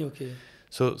भन्नुभएको छ.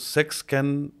 So sex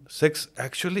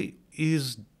actually is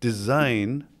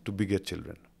design to बिगेट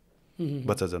children,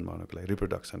 बच्चा जन्माउनको लागि,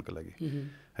 रिप्रोडक्सनको लागि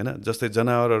होइन. जस्तै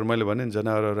जनावरहरू मैले भने नि,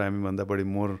 जनावरहरू हामीभन्दा बढी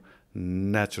मोर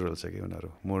नेचुरल छ कि उनीहरू,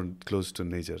 मोर क्लोज टु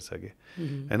नेचर छ कि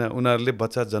होइन. उनीहरूले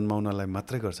बच्चा जन्माउनलाई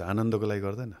मात्रै गर्छ, आनन्दको लागि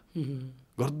गर्दैन,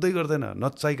 गर्दैन,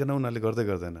 नचाहिकन उनीहरूले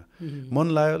गर्दैन. मन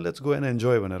लाग्यो लेट्स गो एन्ड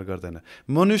इन्जोय भनेर गर्दैन.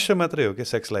 मनुष्य मात्रै हो कि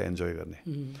सेक्सलाई इन्जोय गर्ने.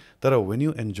 तर when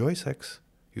you enjoy sex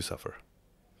you suffer.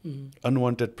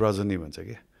 Unwanted progeny भन्छ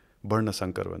कि,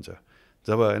 वर्णशङ्कर भन्छ.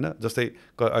 जब होइन जस्तै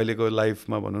अहिलेको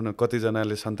लाइफमा भनौँ न,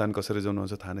 कतिजनाले सन्तान कसरी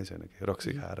जन्माउँछ थाहा नै छैन कि,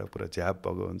 रक्सी खाएर पुरा झ्याप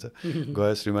भएको हुन्छ,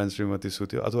 गयो श्रीमान श्रीमती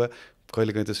सुत्यो, अथवा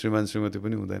कहिलेकाहीँ त श्रीमान श्रीमती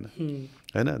पनि हुँदैन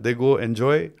होइन. दे गो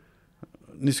इन्जोय,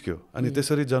 निस्क्यो, अनि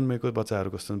त्यसरी जन्मेको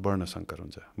बच्चाहरू कस्तो वर्णशङ्कर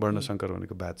हुन्छ. वर्णशङ्कर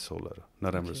भनेको ब्याड सोलहरू,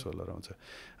 नराम्रो सोलहरू आउँछ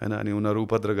होइन. अनि उनीहरू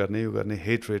उपद्र गर्ने, यो गर्ने,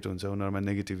 हेट रेट हुन्छ, उनीहरूमा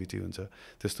नेगेटिभिटी हुन्छ,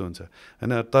 त्यस्तो हुन्छ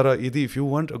होइन. तर यदि if you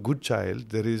want a good child,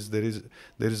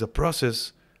 there is a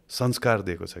process. संस्कार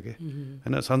दिएको छ कि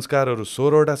होइन. संस्कारहरू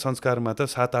 16वटा संस्कारमा त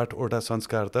 7-8वटा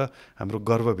संस्कार त हाम्रो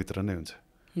गर्भभित्र नै हुन्छ.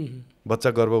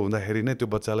 बच्चा गर्भ हुँदाखेरि नै त्यो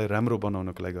बच्चालाई राम्रो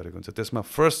बनाउनको लागि गरेको हुन्छ. त्यसमा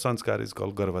फर्स्ट संस्कार इज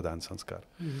कल गर्भदान संस्कार.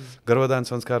 गर्भदान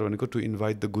संस्कार भनेको to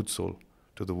invite the good sole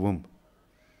to the वुम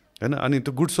होइन. अनि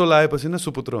त्यो गुड सोल आएपछि नै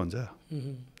सुपुत्र हुन्छ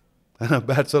होइन,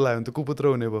 ब्याड सोल आयो भने त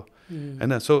कुपुत्र हुने भयो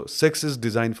होइन. So sex is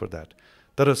design for that.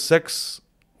 तर sex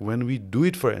when we do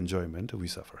it for enjoyment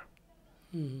we suffer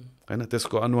होइन.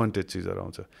 त्यसको अनवान्टेड चिजहरू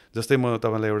आउँछ. जस्तै म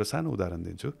तपाईँलाई एउटा सानो उदाहरण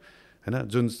दिन्छु होइन.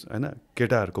 जुन होइन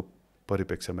केटाहरूको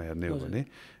परिप्रेक्ष्यमा हेर्ने हो भने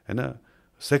होइन,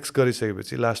 सेक्स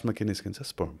गरिसकेपछि लास्टमा के निस्किन्छ?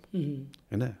 स्पर्म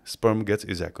होइन. स्पर्म गेट्स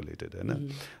इज्याकुलेटेड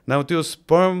होइन. नाउ त्यो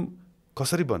स्पर्म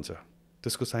कसरी बन्छ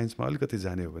त्यसको साइन्समा अलिकति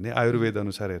जाने हो भने, आयुर्वेद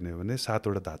अनुसार हेर्ने हो भने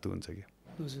 7वटा धातु हुन्छ कि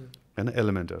होइन,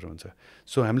 एलिमेन्टहरू हुन्छ.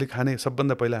 सो हामीले खाने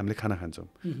सबभन्दा पहिला हामीले खाना खान्छौँ,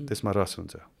 त्यसमा रस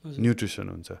हुन्छ, न्युट्रिसन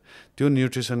हुन्छ. त्यो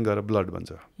न्युट्रिसन गएर ब्लड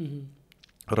बन्छ,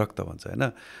 रक्त भन्छ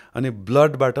होइन. अनि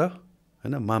ब्लडबाट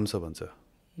होइन मांस भन्छ,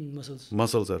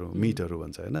 मसल्सहरू, मिटहरू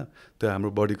भन्छ होइन. त्यो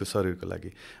हाम्रो बडीको शरीरको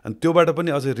लागि. अनि त्योबाट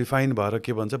पनि अझै रिफाइन भएर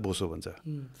के भन्छ? भोसो भन्छ,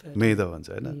 मेदा भन्छ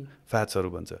होइन, फ्याट्सहरू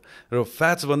भन्छ. र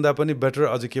फ्याट्सभन्दा पनि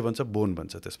बेटर अझै के भन्छ? बोन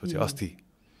भन्छ. त्यसपछि अस्थि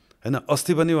होइन.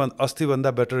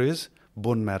 अस्थिभन्दा बेटर इज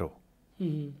बोन म्यारो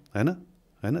होइन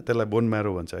होइन. त्यसलाई बोन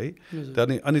म्यारो भन्छ है.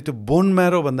 अनि त्यो बोन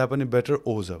म्यारो भन्दा पनि बेटर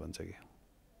ओजा भन्छ कि.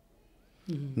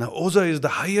 Now ओजा is the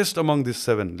highest among this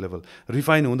 7 level.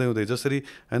 Refine हुँदै हुँदै जसरी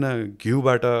होइन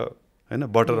घिउबाट होइन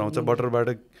बटर आउँछ, बटरबाट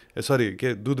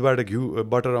के दुधबाट घिउ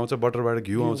बटर आउँछ, बटरबाट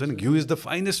घिउ आउँछ नि. घिउ is the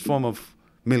finest form of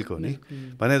milk हो नि.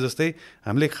 भने जस्तै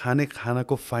हामीले खाने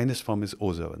खानाको फाइनेस्ट फर्म इज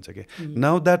ओजा भन्छ कि.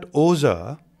 नाउ द्याट ओजा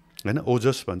होइन,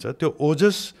 ओजस भन्छ. त्यो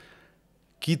ओजस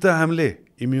कि त हामीले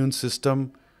इम्युन सिस्टम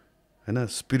होइन,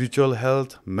 स्पिरिचुअल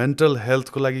हेल्थ, मेन्टल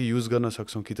हेल्थको लागि युज गर्न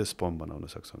सक्छौँ कि त स्पर्म बनाउन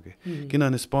सक्छौँ कि.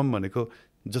 किनभने स्पर्म भनेको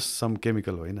जस्ट सम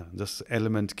केमिकल होइन, जस्ट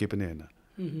एलिमेन्ट के पनि होइन.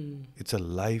 It's a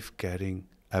life carrying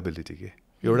ability के,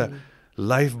 एउटा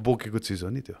लाइफ बोकेको चिज हो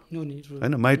नि त्यो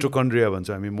होइन. माइटोकन्ड्रिया भन्छ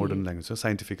हामी मोडर्न ल्याङ्ग्वेजमा,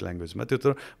 साइन्टिफिक ल्याङ्ग्वेजमा. त्यो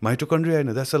त माइटोकन्ड्रिया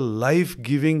होइन, द्याट्स अ लाइफ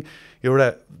गिभिङ एउटा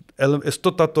यस्तो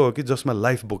तत्त्व हो कि जसमा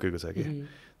लाइफ बोकेको छ कि.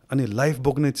 अनि लाइफ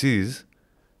बोक्ने चिज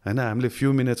होइन हामीले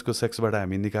फ्यु मिनट्सको सेक्सबाट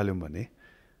हामी निकाल्यौँ भने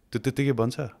त्यो त्यत्तिकै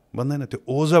बन्छ? बन्दैन. त्यो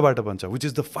ओजाबाट बन्छ, which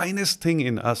is the finest thing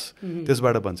in अस.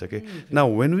 त्यसबाट बन्छ कि.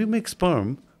 Now when we make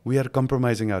sperm we are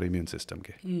compromising our immune system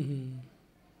के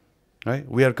है.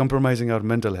 We are compromising our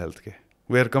mental health के.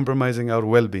 We are compromising our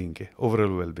well-being के,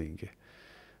 ओभरअल वेलबिङ के.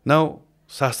 नाउ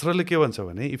शास्त्रले के भन्छ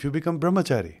भने इफ यु बिकम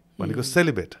ब्रह्मचारी भनेको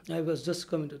सेलिब्रेट. इफ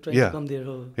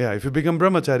यु बिकम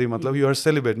ब्रह्मचारी मतलब you are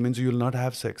celebrate means you will not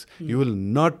have sex, you will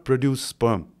not produce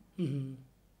sperm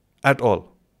at all.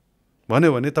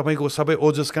 भन्यो भने तपाईँको सबै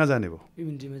ओजस कहाँ जाने भयो?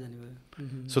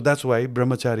 सो द्याट्स वाइ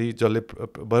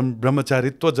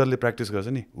ब्रह्मचारित्व जसले प्र्याक्टिस गर्छ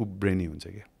नि ऊ ब्रेनी हुन्छ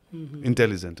कि,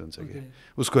 इन्टेलिजेन्ट हुन्छ कि,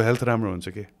 उसको हेल्थ राम्रो हुन्छ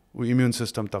कि, ऊ इम्युन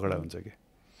सिस्टम तगडा हुन्छ कि.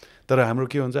 तर हाम्रो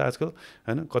के हुन्छ आजकल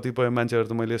होइन, कतिपय मान्छेहरू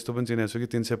त मैले यस्तो पनि चिनेको छु कि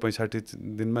 365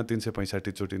 दिनमा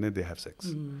 365 चोटि नै दे ह्याभ सेक्स.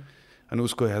 अनि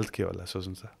उसको हेल्थ के होला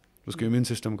सोच्नुहोस् त, उसको इम्युन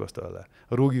सिस्टम कस्तो होला,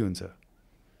 रोगी हुन्छ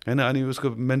होइन. अनि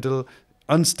उसको मेन्टल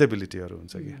अनस्टेबिलिटीहरू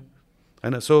हुन्छ कि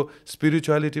होइन. सो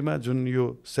स्पिरिचुअलिटीमा जुन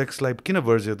यो सेक्सलाई किन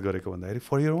वर्जित गरेको भन्दाखेरि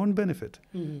for your own benefit,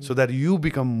 so that you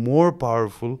become more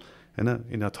powerful हैन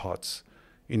in a thoughts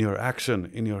in your action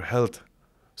in your health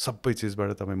सबै चिजबाट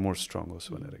तपाईँ मोर स्ट्रङ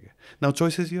होस् भनेर के नाउ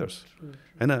चोइस इज योर्स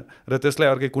हैन र त्यसलाई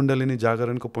अर्कै kundalini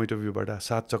जागरणको point of भ्यूबाट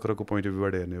 7 चक्रको point of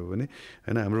भ्यूबाट हेर्ने हो भने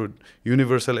हैन हाम्रो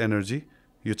युनिभर्सल एनर्जी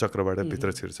यो चक्रबाट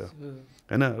भित्र छिर्छ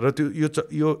हैन र त्यो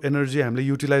यो एनर्जी हामीले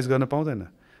युटिलाइज गर्न पाउँदैन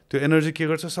त्यो एनर्जी के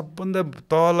गर्छ सबभन्दा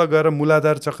तल गएर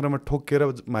मूलाधार चक्रमा ठोकेर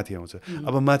माथि आउँछ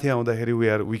अब माथि आउँदाखेरि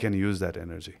we can use that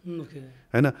energy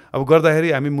हैन अब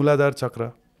गर्दाखेरि हामी मूलाधार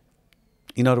चक्र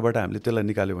यिनीहरूबाट हामीले त्यसलाई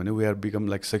निकाल्यो भने we are become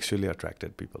like sexually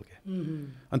attracted people के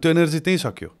अनि त्यो एनर्जी त्यहीँ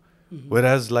सक्यो where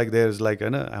as like there is like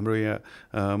हैन हाम्रो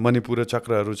यहाँ मणिपुर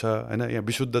चक्रहरू छ हैन यहाँ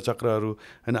विशुद्ध चक्रहरू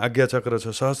हैन आज्ञा चक्र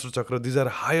छ सहस्त्र चक्र these are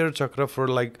higher Chakra for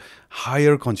like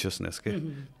higher consciousness के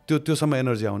त्योसम्म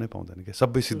एनर्जी आउनै पाउँदैन के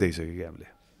सबै सिद्धाइसक्यो कि हामीले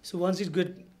सो वान्स इट गेट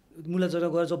मूलाधार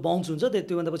गएर जो बाउन्स हुन्छ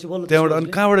त्यहाँबाट पछि बल्ल त्यहाँबाट अनि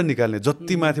कहाँबाट निकाल्ने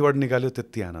जति माथिबाट निकाल्यो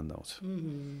त्यति आनन्द आउँछ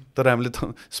तर हामीले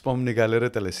त स्पर्म निकालेर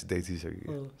त्यसलाई सिधै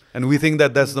दिइसक्यो and we think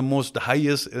that's the most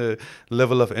highest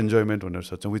level of enjoyment भनेर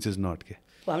सोच्छौँ विच इज नट के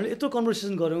हामीले यत्रो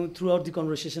कन्भर्सेसन गऱ्यौँ through out the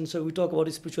conversation so we talk about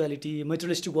spirituality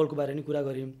materialistic वर्ल्डको बारेमा कुरा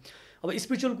गऱ्यौँ अब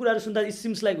स्पिरिचुअल कुराहरू सुन्दा इट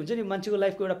सिम्स लाइक हुन्छ नि मान्छेको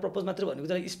लाइफको एउटा पर्पज मात्र भनेको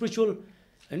चाहिँ स्पिरिचुअल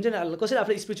हुन्छ नि कसरी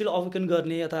आफूलाई स्पिरिचुअल अवेकन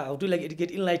गर्ने अथवा how to like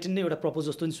educate enlighten नै एउटा पर्पज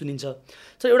जस्तो नि सुनिन्छ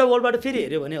सो एउटा वर्ल्डबाट फेरि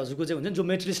हेऱ्यो भने हजुरको चाहिँ हुन्छ नि जो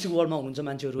मेटेरियलिस्टिक वर्ल्डमा हुनुहुन्छ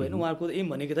मान्छेहरू होइन उहाँहरूको एम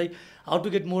भनेको चाहिँ how to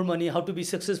get more money how to be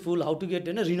successful how to get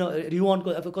होइन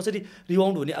रिवाउन्डको आफू कसरी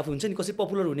रिवाउन्ड हुने आफू हुन्छ नि कसरी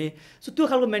पपुलर हुने सो त्यो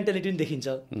खालको मेन्टालिटी पनि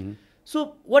देखिन्छ सो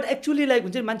वाट एक्चुअली लाइक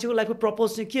हुन्छ नि मान्छेको लाइफको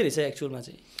पर्पज चाहिँ के रहेछ एक्चुअलमा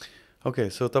चाहिँ ओके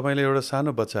सो तपाईँले एउटा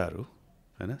सानो बच्चाहरू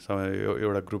होइन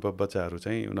एउटा ग्रुप अफ बच्चाहरू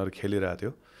चाहिँ उनीहरू खेलिरहेको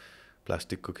थियो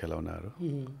प्लास्टिकको खेलौनाहरू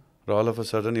र अल अफ अ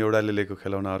सडन एउटाले लिएको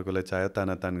खेलाउन अर्कोलाई चाह्यो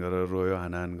तानातान गरेर रोयो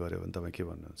हानाहान गऱ्यो भने तपाईँ के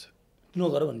भन्नुहुन्छ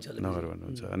नगर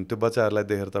भन्नुहुन्छ अनि त्यो बच्चाहरूलाई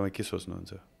देखेर तपाईँ के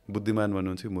सोच्नुहुन्छ बुद्धिमान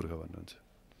भन्नुहुन्छ कि मूर्ख भन्नुहुन्छ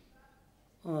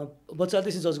बच्चाले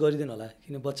त्यसै जज गरिदिनु होला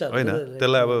किन बच्चा होइन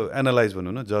त्यसलाई अब एनालाइज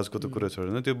भन्नु न जजको त कुरा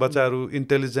छोड्नु त्यो बच्चाहरू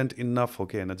इन्टेलिजेन्ट इनफ हो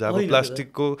कि होइन जब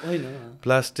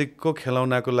प्लास्टिकको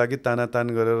खेलाउनाको लागि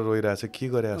तानातान गरेर रोइरहेछ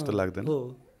के गरे जस्तो लाग्दैन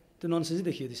त्यो ननसेन्सै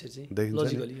देखियो त्यसरी चाहिँ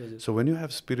logically so when you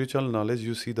have spiritual knowledge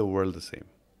you see the world the same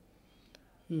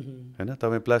हैन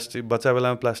तपाईँ प्लास्टिक बच्चा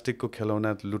बेलामा प्लास्टिकको खेलौना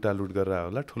लुटालुट गरेर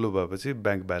होला ठुलो भएपछि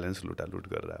ब्याङ्क ब्यालेन्स लुटालुट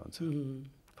गरेर हुन्छ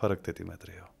फरक त्यति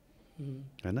मात्रै हो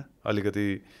हैन अलिकति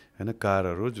हैन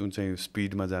कारहरू जुन चाहिँ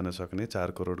स्पिडमा जान सक्ने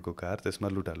 4 करोडको कार त्यसमा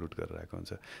लुटालुट गरिरहेको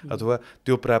हुन्छ अथवा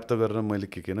त्यो प्राप्त गरेर मैले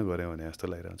के न गरेँ भने जस्तो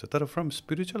लागिरहन्छ तर from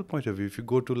spiritual point of view if you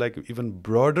go to like even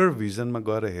broader भिजनमा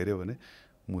गएर हेऱ्यो भने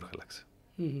मूर्ख लाग्छ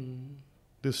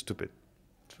त्यो स्टुपिड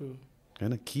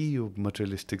हैन कि यो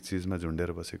मटेरियलिस्टिक चिजमा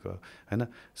झुन्डेर बसेको हैन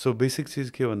सो बेसिक चिज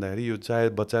के भन्दाखेरि यो चाहे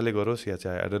बच्चाले गरोस् या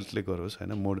चाहे एडल्टले गरोस्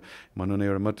हैन मोड भनौँ न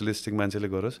एउटा मटेरियलिस्टिक मान्छेले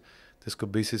गरोस् त्यसको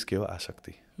बेसिस के हो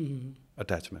आसक्ति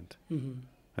अट्याचमेन्ट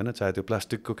हैन चाहे त्यो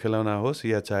प्लास्टिकको खेलौना होस्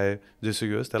या चाहे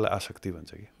जेसुकै होस् त्यसलाई आसक्ति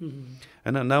भन्छ कि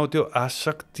हैन नाउ त्यो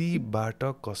आसक्तिबाट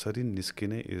कसरी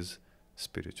निस्किने इज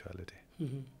स्पिरिचुअलिटी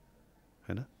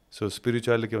हैन सो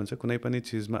स्पिरिचुअलिटी के भन्छ कुनै पनि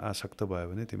चिजमा आसक्त भयो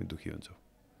भने तिमी दुखी हुन्छौ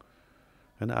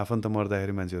हैन आफन्त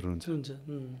मर्दाखेरि मान्छेहरू हुन्छ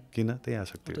किन त्यही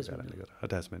आसक्तिको कारणले गर्दा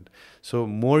attachment so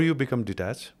more you become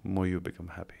detach more you become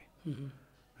happy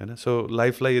हैन सो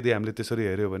लाइफलाई यदि हामीले त्यसरी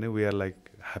हेऱ्यो भने वी आर लाइक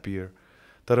ह्याप्पियर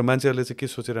तर मान्छेहरूले चाहिँ के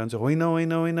सोचिरहन्छ होइन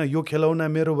होइन होइन यो खेलौना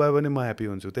मेरो भयो भने म ह्याप्पी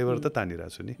हुन्छु त्यही भएर त तानिरहेको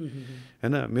छु नि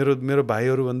हैन मेरो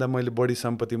भाइहरूभन्दा मैले बढी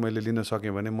सम्पत्ति मैले लिन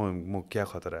सकेँ भने म क्या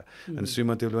खतरा अनि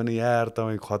श्रीमतीले भने यार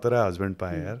तपाईँ खतरा हस्बेन्ड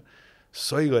पाएँ यार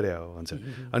सही गरे हो भन्छ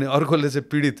अनि अर्कोले चाहिँ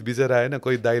पीडित बिचरा होइन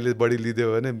कोही दाइले बढी लिदियो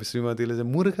भने श्रीमतीले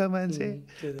चाहिँ मूर्ख मान्छे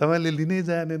तपाईँले लिनै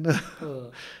जानेन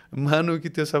मानु कि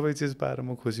त्यो सबै चिज पाएर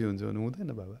म खुसी हुन्छु भने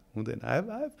हुँदैन बाबा हुँदैन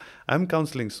I am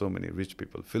counselling so many rich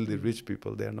people feel the rich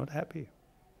people they are not happy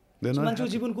मान्छेको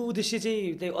जीवनको उद्देश्य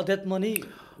चाहिँ अध्यात्म नै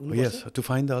यस टु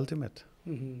फाइन्ड द अल्टिमेट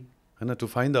हैन टु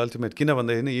फाइन्ड द अल्टिमेट किन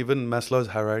भन्दाखेरि इभन म्यास्लोज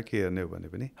हायरार्की हेर्ने हो भने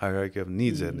पनि हायरार्की अफ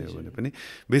निड्स हेर्ने हो भने पनि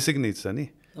बेसिक निड्स छ नि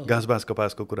घाँस बाँस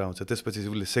कपासको कुरा आउँछ त्यसपछि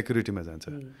उसले सेक्युरिटीमा जान्छ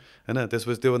हैन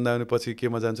त्यसपछि त्योभन्दा पनि पछि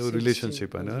केमा जान्छ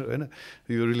रिलेसनसिप होइन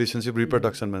यो रिलेसनसिप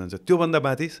रिप्रोडक्सनमा जान्छ त्योभन्दा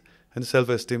माथि होइन सेल्फ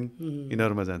एस्टिम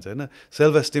यिनीहरूमा जान्छ होइन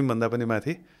सेल्फ एस्टिम भन्दा पनि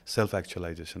माथि सेल्फ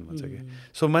एक्चुअलाइजेसन भन्छ कि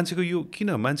सो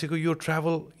मान्छेको यो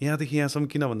ट्राभल यहाँदेखि यहाँसम्म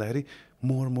किन भन्दाखेरि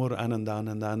मोर आनन्द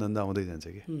आनन्द आनन्द आउँदै जान्छ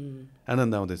कि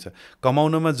आनन्द आउँदैछ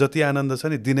कमाउनमा जति आनन्द छ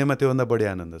नि दिनेमा त्योभन्दा बढी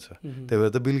आनन्द छ त्यही भएर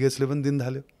त बिल गेट्सले पनि दिन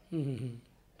थाल्यो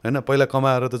हैन पहिला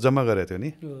कमाएर त जम्मा गरेको थियो नि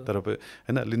तर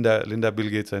हैन लिन्डा बिल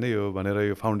गेट्स हैन यो भनेर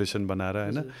यो फाउन्डेसन बनाएर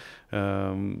हैन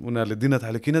उनीहरूले दिन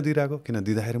थाल्यो किन दिइरहेको किन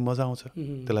दिँदाखेरि मजा आउँछ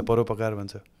त्यसलाई परोपकार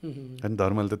भन्छ हैन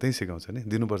धर्मले त त्यही सिकाउँछ नि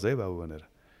दिनुपर्छ है बाबु भनेर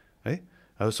है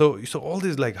सो अल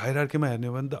दिस लाइक हायरार्कीमा हेर्ने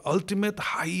हो भने त अल्टिमेट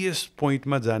हाइएस्ट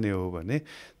पोइन्टमा जाने हो भने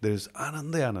देयर इज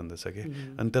आनन्दै आनन्द छ कि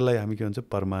अनि त्यसलाई हामी के भन्छ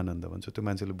परमानन्द भन्छ त्यो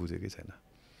मान्छेले बुझेकै छैन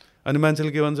अनि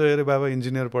मान्छेले के भन्छ अरे बाबा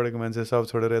इन्जिनियर पढेको मान्छे सब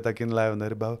छोडेर यता किन लाग्यो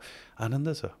भन्दाखेरि बाबा आनन्द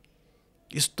छ,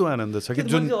 यस्तो आनन्द छ कि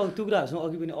जुन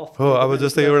हो। अब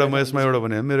जस्तै एउटा म यसमा एउटा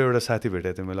भने मेरो एउटा साथी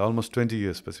भेटेको थिएँ मैले अलमोस्ट 20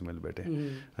 years पछि मैले भेटेँ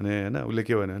अनि होइन उसले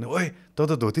के भन्यो भने ओए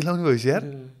त धोती लाउने भइस यार,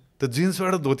 त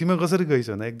जिन्सबाट धोतीमा कसरी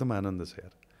गइस भन्दा एकदम आनन्द छ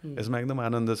यार, यसमा एकदम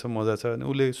आनन्द छ, मजा छ। अनि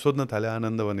उसले सोध्न थाल्यो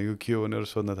आनन्द भनेको के हो भनेर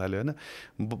सोध्न थाल्यो होइन,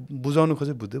 बुझाउनु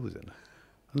खोजे बुझ्दै बुझेन।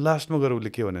 लास्टमा गएर उसले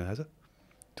के भन्यो थाहा छ,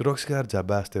 त्यो रक्सीकार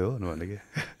झाब्बा आस्ते हो भने कि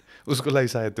उसको लागि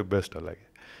सायद त्यो बेस्ट होला कि।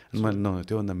 मैले न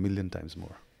त्योभन्दा million times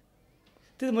more।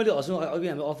 त्यही त मैले हजुर अघि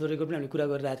हामी अफ द रेकर्ड पनि हामी कुरा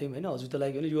गरिरहेको थियौँ होइन, हजुर त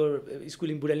लागि होइन यो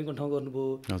स्कुलिङ बुढालिङको ठाउँ गर्नुभयो,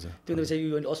 त्यो पछि यु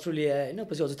वेन्ट अस्ट्रेलिया होइन,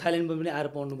 पछि हजुर थाइल्यान्डमा पनि आएर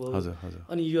पढ्नुभयो,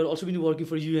 अनि you're also been working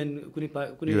for UAN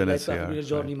कुनै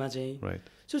जर्नीमा चाहिँ।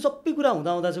 सो सबै कुरा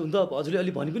हुँदा हुँदा चाहिँ हुन त हजुरले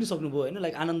अलिक भनि पनि सक्नुभयो होइन,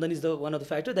 like Anand is the one of the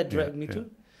factor that drive me to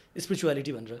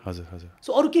spirituality भनेर। हजुर हजुर।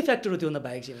 सो अरू के फ्याक्टर हो त्योभन्दा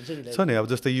बाहेक चाहिँ हुन्छ नि? छ नि, अब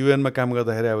जस्तै युएनमा काम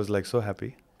गर्दाखेरि I was like so happy,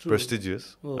 prestigious.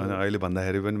 अनि अहिले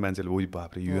भन्दाखेरि पनि मान्छेले उही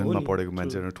बाफ्रे युएनमा पढेको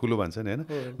मान्छेहरू ठुलो भन्छ नि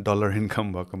होइन, डलर इन्कम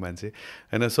भएको मान्छे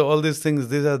होइन। So all this things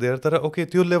these are there. तर ओके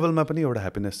त्यो लेभलमा पनि एउटा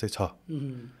ह्याप्पिनेस चाहिँ छ,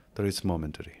 तर इट्स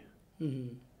मोमेन्टरी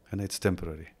होइन, इट्स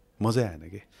टेम्पोररी, मजै आएन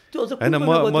कि होइन।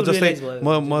 म जस्तै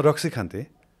म रक्सी खान्थेँ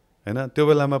होइन, त्यो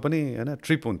बेलामा पनि होइन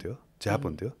ट्रिप हुन्थ्यो, झ्याप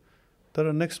हुन्थ्यो,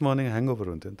 तर नेक्स्ट मर्निङ ह्याङओभर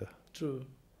हुन्थ्यो नि त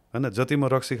होइन। जति म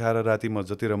रक्सी खाएर राति म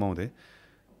जति रमाउँथेँ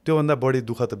त्योभन्दा बढी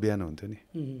दुःख त बिहान हुन्थ्यो नि।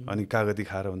 अनि कागती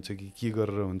खाएर हुन्छ कि के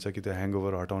गरेर हुन्छ कि त्यो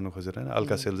ह्याङओभर हटाउनु खोजेर होइन,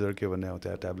 अल्का सेल्जर के भन्ने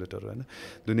आउँथ्यो ट्याब्लेटहरू होइन,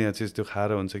 दुनियाँ चिज त्यो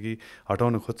खाएर हुन्छ कि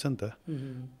हटाउनु खोज्छ नि त।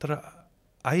 तर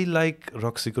आई लाइक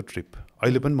रक्सीको ट्रिप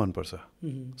अहिले पनि मनपर्छ,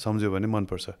 सम्झ्यो भने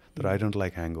मनपर्छ, तर I don't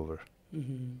like hangover.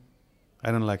 I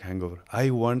don't like hangover. I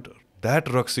want that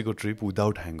रक्सीको trip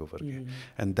without hangover,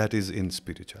 and that is in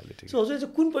spirituality. So हजुर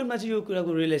चाहिँ कुन पोइन्टमा चाहिँ यो कुराको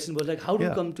रिलेसन भयो, like how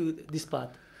do come to this path?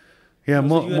 यहाँ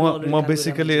म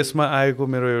बेसिकली यसमा आएको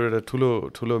मेरो एउटा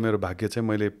ठुलो मेरो भाग्य चाहिँ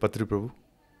मैले पत्रीप्रभु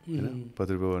होइन,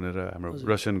 पत्रीप्रभु भनेर हाम्रो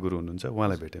रसियन गुरु हुनुहुन्छ,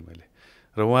 उहाँलाई भेटेँ मैले।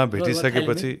 र उहाँ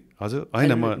भेटिसकेपछि हजुर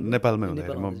होइन म नेपालमै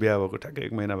हुँदाखेरि म बिहा भएको ठ्याक्कै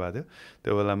 1 महिना भएको थियो,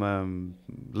 त्यो बेलामा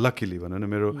लक्किली भनौँ न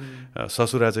मेरो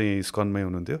ससुरा चाहिँ इस्कनमै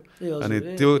हुनुहुन्थ्यो।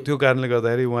 अनि त्यो कारणले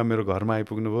गर्दाखेरि उहाँ मेरो घरमा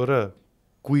आइपुग्नुभयो र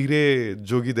कुहिरे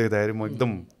जोगी देख्दाखेरि म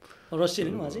एकदम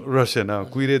रसियन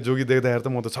कुहिरे जोगी देख्दाखेरि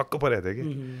त म त छक्क परेको थिएँ कि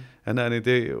होइन। अनि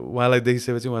त्यही उहाँलाई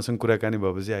देखिसकेपछि उहाँसँग कुराकानी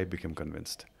भएपछि I became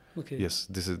convinced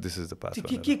yes this is the path.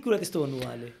 के कुरा त्यस्तो भन्नु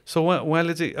उहाँले? सो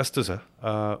उहाँले चाहिँ यस्तो छ,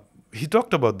 ही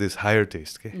talked about this higher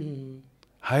taste के।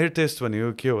 हायर टेस्ट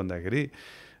भनेको के हो भन्दाखेरि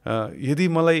यदि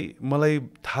मलाई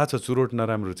थाहा छ चुरोट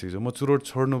नराम्रो चिज हो, म चुरोट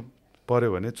छोड्नु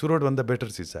पऱ्यो भने चुरोटभन्दा बेटर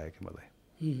चिज चाहियो कि मलाई,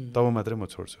 तब मात्रै म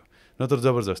छोड्छु, नत्र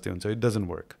जबरजस्ती हुन्छ, इट डजन्ट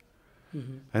वर्क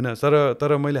होइन।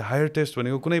 तर मैले हायर टेस्ट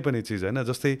भनेको कुनै पनि चिज होइन,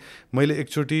 जस्तै मैले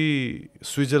एकचोटि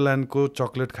स्विजरल्यान्डको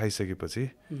चक्लेट खाइसकेपछि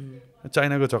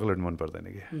चाइनाको चक्लेट मन पर्दैन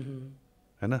कि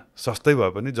होइन, सस्तै भए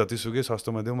पनि जतिसुकै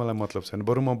सस्तोमा दिउँ मलाई मतलब छैन,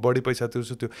 बरु म बढी पैसा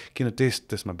तिर्छु त्यो किन टेस्ट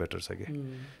त्यसमा बेटर छ कि।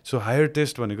 सो हायर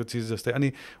टेस्ट भनेको चिज जस्तै,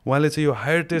 अनि उहाँले चाहिँ यो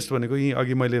हायर टेस्ट भनेको यहीँ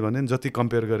अघि मैले भने नि जति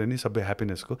कम्पेयर गरेँ नि सबै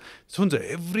ह्याप्पिनेसको हुन्छ,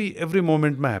 एभ्री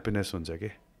मोमेन्टमा ह्याप्पिनेस हुन्छ कि,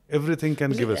 everything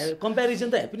can give us comparison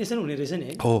त ह्याप्पिनेस हुने रहेछ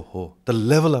नि हो द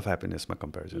लेभल अफ ह्याप्पिनेसमा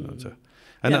कम्प्यारिजन हुन्छ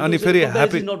होइन। अनि फेरि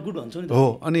हो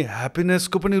अनि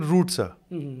ह्याप्पिनेसको पनि रुट छ,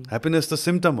 ह्याप्पिनेस त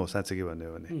सिम्टम हो साँच्चै के भन्यो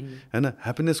भने होइन।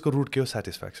 ह्याप्पिनेसको रुट के हो?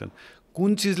 सेटिस्फ्याक्सन।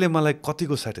 कुन चिजले मलाई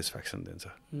कतिको सेटिस्फ्याक्सन दिन्छ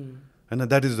होइन,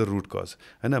 that is the root cause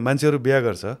होइन। मान्छेहरू बिहा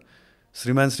गर्छ,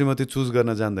 श्रीमान श्रीमती चुज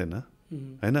गर्न जान्दैन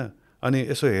होइन, अनि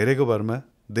यसो हेरेको भरमा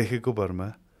देखेको भरमा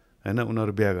होइन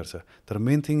उनीहरू बिहा गर्छ, तर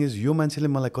मेन थिङ इज यो मान्छेले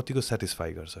मलाई कतिको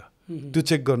सेटिस्फाई गर्छ त्यो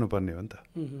चेक गर्नुपर्ने हो नि त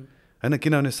होइन,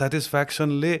 किनभने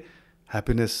सेटिस्फ्याक्सनले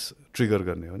ह्याप्पिनेस ट्रिगर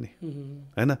गर्ने हो नि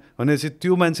होइन। भनेपछि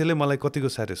त्यो मान्छेले मलाई कतिको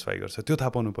सेटिस्फाई गर्छ त्यो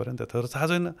थाहा पाउनु पऱ्यो नि त। तर थाहा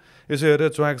छैन, यसो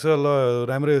हेरेर च्वाक छ ल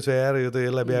राम्रै छ यार यो त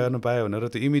यसलाई बिहा गर्नु पायो भनेर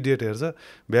त्यो इमिडिएट हेर्छ,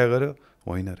 बिहा गर्यो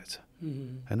होइन रहेछ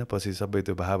होइन। पछि सबै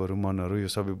त्यो भावहरू मनहरू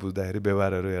यो सबै बुझ्दाखेरि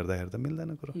व्यवहारहरू हेर्दाखेरि त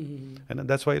मिल्दैन कुरो होइन।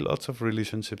 That's why lots of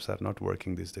relationships are not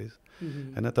working this days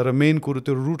होइन। तर मेन कुरो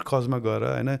त्यो रुट कजमा गएर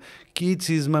होइन के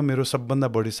चिजमा मेरो सबभन्दा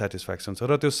बढी सेटिस्फ्याक्सन छ,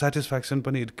 र त्यो सेटिस्फ्याक्सन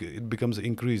पनि इट बिकम्स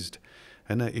इन्क्रिज्ड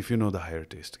होइन if you know the higher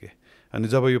taste के। अनि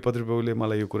जब यो पत्रीप्रभुले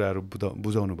मलाई यो कुराहरू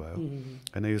बुझाउनु भयो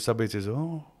होइन, यो सबै चिज हो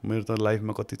मेरो त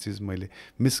लाइफमा कति चिज मैले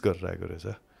मिस गरिरहेको रहेछ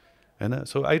होइन।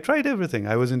 So I tried everything,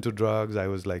 I was into drugs, I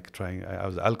was like trying, I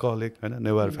was alcoholic होइन।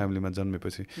 नेवार फ्यामिलीमा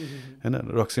जन्मेपछि होइन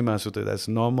रक्सी मासु त द्याट्स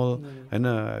नर्मल होइन।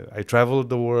 आई ट्राभल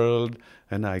द वर्ल्ड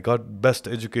होइन, I got best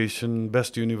education,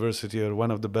 best युनिभर्सिटीहरू, one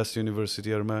of the best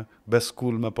युनिभर्सिटीहरूमा best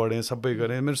स्कुलमा पढेँ, सबै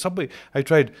गरेँ, मेरो सबै आई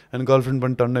ट्राइड। अनि गर्लफ्रेन्ड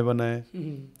पनि टन्नै बनाएँ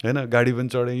होइन, गाडी पनि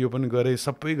चढेँ, यो पनि गरेँ,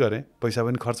 सबै गरेँ, पैसा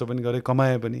पनि खर्च पनि गरेँ,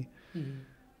 कमाएँ पनि,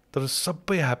 तर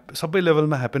सबै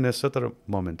लेभलमा ह्याप्पिनेस छ, तर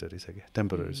मोमेन्टरी छ कि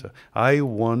टेम्पोररी छ। I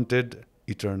wanted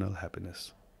eternal happiness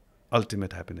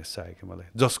ultimate happiness चाहियो कि मलाई,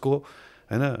 जसको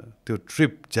होइन त्यो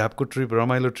ट्रिप झ्यापको ट्रिप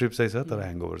रमाइलो ट्रिप चाहिँ छ तर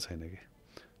ह्याङओभर छैन कि.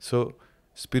 सो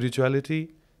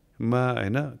स्पिरिचुअलिटीमा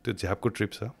होइन त्यो झ्यापको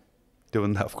ट्रिप छ,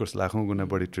 त्योभन्दा अफकोर्स लाखौँ गुणा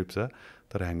बढी ट्रिप छ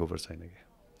तर ह्याङओभर छैन कि.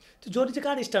 त्यो जर्नी चाहिँ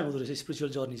कहाँ स्टार्ट हुँदो रहेछ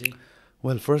स्पिरिचुअल जर्नी चाहिँ?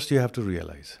 Well first you have to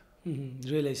realise,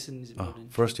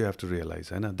 first you have to realise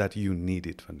होइन द्याट यु निड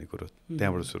इट भन्ने कुरो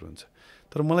त्यहाँबाट सुरु हुन्छ.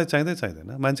 तर मलाई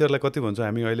चाहिँदैन. मान्छेहरूलाई कति भन्छ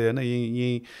हामी अहिले होइन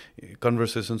यहीँ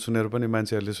कन्भर्सेसन सुनेर पनि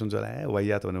मान्छेहरूले सुन्छ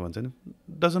वाइयात भनेर भन्छ नि,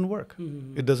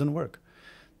 इट डजन्ट वर्क.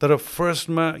 तर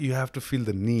फर्स्टमा you have to feel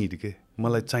the need के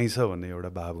मलाई चाहिन्छ भन्ने एउटा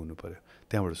भाव हुनु पऱ्यो,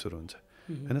 त्यहाँबाट सुरु हुन्छ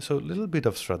होइन. So little beet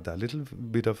of Shraddha, little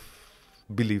beet of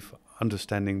belief,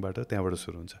 अन्डरस्ट्यान्डिङबाट त्यहाँबाट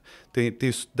सुरु हुन्छ.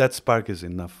 That spark is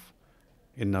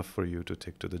enough for you to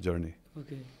take to the journey.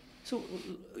 So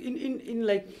in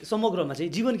like समग्रमा चाहिँ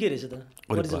जीवन के रहेछ त?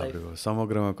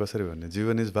 समग्रमा कसरी भन्ने,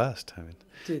 जीवन इज भास्ट.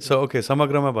 सो ओके,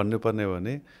 समग्रमा भन्नुपर्ने हो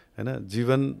भने होइन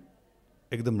जीवन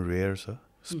एकदम रेयर छ,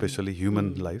 स्पेसली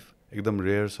ह्युमन लाइफ एकदम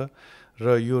रेयर छ.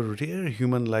 र यो रेयर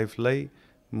ह्युमन लाइफलाई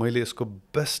मैले यसको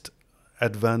बेस्ट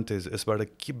एडभान्टेज, यसबाट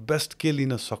के बेस्ट के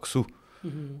लिन सक्छु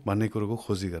भन्ने कुरोको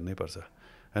खोजी गर्नै पर्छ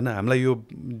होइन. हामीलाई यो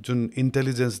जुन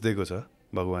इन्टेलिजेन्स दिएको छ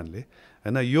भगवान्ले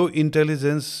होइन, यो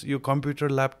इन्टेलिजेन्स यो कम्प्युटर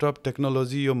ल्यापटप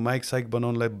टेक्नोलोजी यो माइक साइक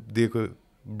बनाउनलाई दिएको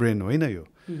ब्रेन होइन यो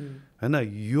होइन.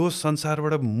 यो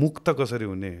संसारबाट मुक्त कसरी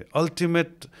हुने,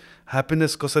 अल्टिमेट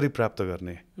ह्याप्पिनेस कसरी प्राप्त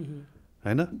गर्ने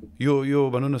होइन, यो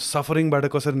भनौँ न सफरिङबाट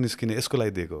कसरी निस्किने, यसको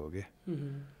लागि दिएको हो कि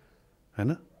होइन,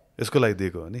 यसको लागि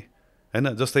दिएको हो नि होइन.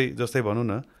 जस्तै भनौँ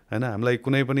न होइन, हामीलाई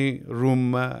कुनै पनि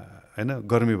रुममा होइन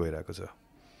गर्मी भइरहेको छ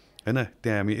होइन,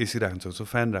 त्यहाँ हामी एसी राख्न सक्छौँ,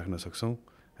 फ्यान राख्न सक्छौँ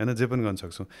होइन, जे पनि गर्न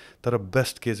सक्छौँ. तर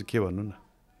बेस्ट के भन्नु न,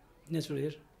 नेचुरल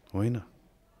एयर होइन,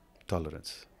 tolerance.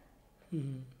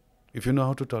 If you know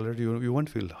how to tolerate you want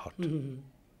feel hot.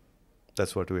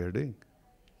 That's what we are doing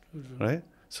right.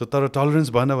 So तर टलरेन्स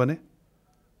भएन भने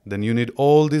then you need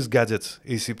all this gadgets,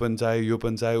 AC पनि चाहियो, यो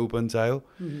पनि चाहियो, ऊ पनि चाहियो.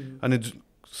 अनि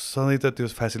सधैँ त त्यो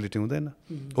फेसिलिटी हुँदैन.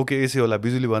 ओके एसी होला,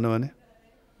 बिजुली भएन भने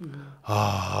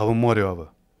अब मऱ्यो, अब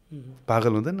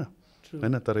पागल हुँदैन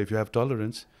होइन. तर if you have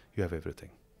tolerance you have everything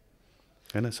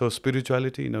होइन. सो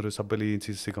स्पिरिचुअलिटी यिनीहरू सबैले यी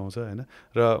चिज सिकाउँछ होइन.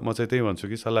 र म चाहिँ त्यही भन्छु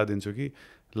कि सल्लाह दिन्छु कि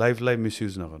लाइफलाई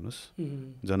मिसयुज नगर्नुहोस्,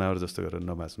 जनावर जस्तो गरेर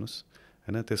नबाच्नुहोस्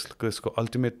होइन. त्यसको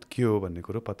अल्टिमेट के हो भन्ने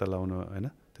कुरो पत्ता लगाउन होइन,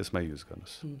 त्यसमा युज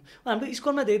गर्नुहोस्. हाम्रो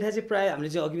स्कुलमा देख्दा चाहिँ प्रायः हामीले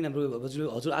चाहिँ अघि हाम्रो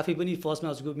हजुर आफै पनि फर्स्टमा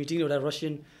हजुरको मिटिङ एउटा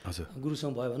रसियन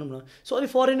गुरुसँग भयो भनौँ न. सो अहिले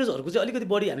फरेनर्सहरूको चाहिँ अलिकति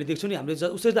बढी हामीले देख्छौँ नि. हामीले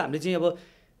उसरी त हामीले चाहिँ अब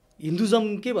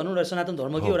हिन्दुजम के भनौँ एउटा सनातन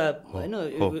धर्मकै एउटा होइन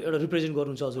एउटा रिप्रेजेन्ट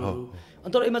गर्नुहुन्छ हजुरहरू. अनि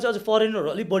तर यसमा चाहिँ अझ फरेनरहरू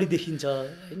अलिक बढी देखिन्छ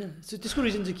होइन. त्यसको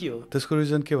रिजन चाहिँ के हो? त्यसको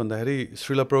रिजन के भन्दाखेरि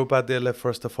श्रील प्रभुपादले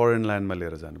फर्स्ट त फरेन ल्यान्डमा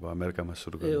लिएर जानुभयो, अमेरिकामा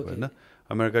सुरु गर्नुभयो होइन.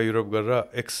 अमेरिका युरोप गरेर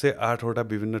 108वटा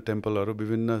विभिन्न टेम्पलहरू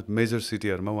विभिन्न मेजर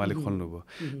सिटीहरूमा उहाँले खोल्नुभयो.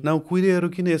 न कुहिरेहरू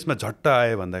किन यसमा झट्ट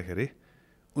आए भन्दाखेरि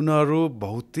उनीहरू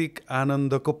भौतिक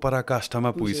आनन्दको पराकाष्ठमा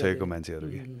पुगिसकेको मान्छेहरू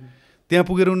कि त्यहाँ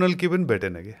पुगेर उनीहरूले केही पनि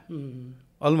भेटेन कि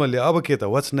अलमल्ली अब के त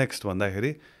वाट्स नेक्स्ट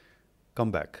भन्दाखेरि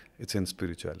come back it's in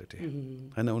spirituality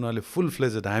होइन. उनीहरूले फुल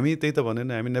फ्लेजेड, हामी त्यही त भने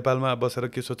नि, हामी नेपालमा बसेर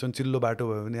के सोच्छौँ चिल्लो बाटो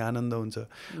भयो भने आनन्द हुन्छ,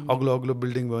 अग्लो अग्लो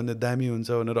बिल्डिङ भयो भने दामी हुन्छ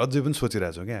भनेर अझै पनि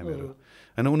सोचिरहेको छौँ क्या हामीहरू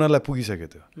होइन. उनीहरूलाई पुगिसक्यो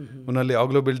त्यो, उनीहरूले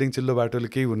अग्लो बिल्डिङ चिल्लो बाटोले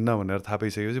केही हुन्न भनेर थाहा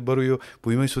पाइसकेपछि बरु यो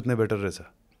भुइँमै सुत्ने बेटर रहेछ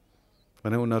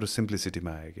भने उनीहरू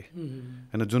सिम्प्लिसिटीमा आयो कि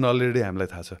होइन, जुन अलरेडी हामीलाई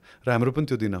थाहा छ. र हाम्रो पनि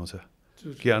त्यो दिन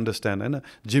आउँछ कि अन्डरस्ट्यान्ड होइन.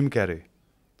 जिम क्यारे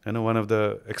होइन one of the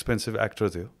expensive actor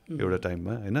थियो एउटा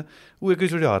टाइममा होइन, ऊ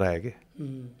एकैचोटि हरायो कि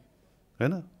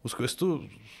होइन. उसको यस्तो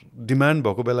डिमान्ड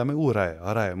भएको बेलामै ऊ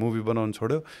हरायो, मुभी बनाउनु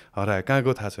छोड्यो, हरायो, कहाँ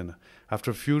गयो थाहा छैन.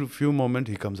 After few moment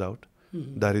he comes out,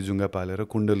 दारी जुङ्गा पालेर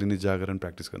कुण्डलिनी जागरण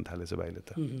प्र्याक्टिस गर्न थालेछ भाइले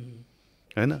त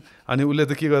होइन. अनि उसले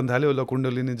त के गर्न थाल्यो, उसलाई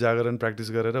कुण्डलिनी जागरण प्र्याक्टिस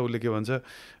गरेर उसले के भन्छ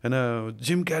होइन,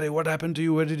 जिम क्यारे what happen to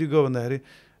you, where did you go भन्दाखेरि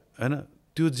होइन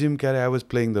त्यो जिम क्यारे I was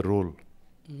playing the role,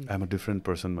 I am a different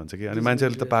person भन्छ कि. अनि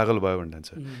मान्छेहरूले त पागल भयो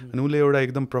भन्नुहुन्छ. अनि उसले एउटा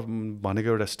एकदम भनेको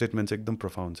एउटा स्टेटमेन्ट चाहिँ एकदम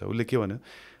प्रफाउन्ड छ. उसले के भन्यो,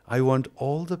 I want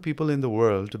all the people in the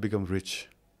world to become rich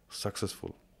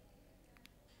successful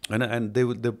होइन, and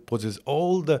they possess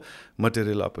all the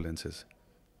material अपुलेन्सेस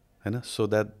होइन, so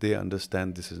that they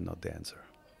understand this is not the answer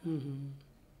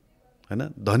होइन.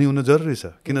 धनी हुनु जरुरी छ,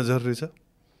 किन जरुरी छ?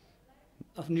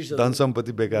 धन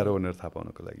सम्पत्ति बेकार हो भनेर थाहा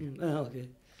पाउनको लागि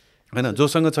होइन.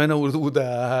 जोसँग छैन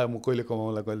उदा म कहिले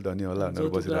कमाउला कहिले धनी होला भनेर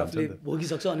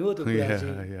बसिरहेको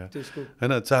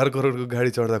होइन. 4 करोडको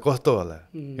गाडी चढ्दा कस्तो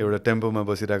होला, एउटा टेम्पोमा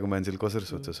बसिरहेको मान्छेले कसरी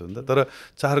सोध्छ नि त. तर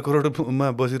 4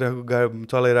 करोडमा बसिरहेको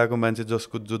चलाइरहेको मान्छे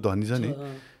जो धनी छ नि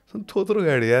थोत्रो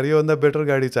गाडी यार, योभन्दा बेटर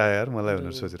गाडी चाहे यार मलाई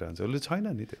भनेर सोचिरहन्छ उसले, छैन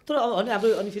नि त्यो। तर अब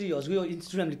अनि फेरि हजुरको यो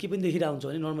इन्स्टिट्युट हामीले के पनि देखिरहेको हुन्छ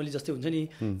भने नर्मली जस्तै हुन्छ नि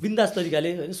बिन्दास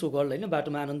तरिकाले होइन सो कल होइन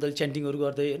बाटोमा आनन्दले च्यान्टिङहरू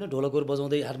गर्दै होइन ढोलकहरू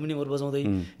बजाउँदै हार्मोनियमहरू बजाउँदै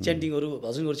च्यान्टिङहरू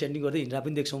भजनहरू च्यान्टिङ गर्दै हिँडेर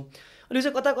पनि देख्छौँ। अनि यो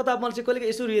चाहिँ कता कता मैले चाहिँ कहिले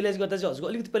यसो रियलाइज गर्दा चाहिँ हजुरको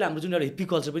अलिकति पहिला हाम्रो जुन एउटा हिप्पी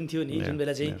कल्चर पनि थियो नि, जुन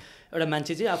बेला चाहिँ एउटा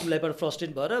मान्छे चाहिँ आफ्नो लाइफबाट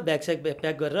फ्रस्ट्रेट भएर ब्याग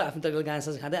प्याक गरेर आफ्नो तरिकाले गाँसा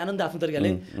खाँदै आनन्द आफ्नो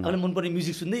तरिकाले आफूलाई मनपर्ने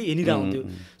म्युजिक सुन्दै हिँडिरहेको हुन्थ्यो।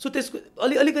 सो त्यसको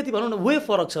अलिकति भनौँ न वे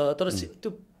फरक छ, तर त्यो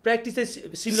प्र्याक्टिस चाहिँ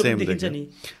सिमिलर देखिन्छ नि।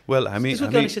 वेल हामी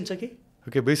कनेक्सन छ कि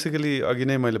ओके, बेसिकली अघि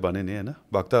नै मैले भने नि होइन,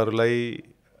 भक्तहरूलाई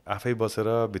आफै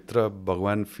बसेर भित्र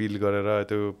भगवान फिल गरेर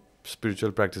त्यो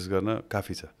स्पिरिचुअल प्र्याक्टिस गर्न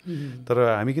काफी छ।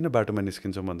 तर हामी किन बाटोमा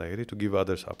निस्किन्छौँ भन्दाखेरि टु गिभ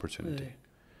अदर्स अपर्च्युनिटी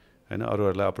होइन,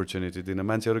 अरूहरूलाई अपर्च्युनिटी दिन।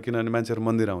 मान्छेहरू किनभने मान्छेहरू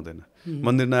मन्दिर आउँदैन,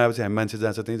 मन्दिर नआएपछि हामी मान्छे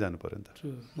जहाँ छ त्यहीँ जानु पऱ्यो नि त,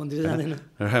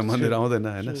 मन्दिर आउँदैन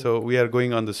होइन। So we are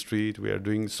going on the street, we are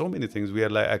doing so many things, we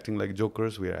are like acting like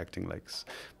jokers, we are acting like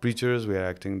preachers, we are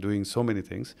acting doing so many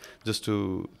things just to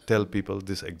tell people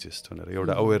this exist भनेर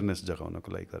एउटा awareness जगाउनको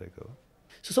लागि गरेको हो।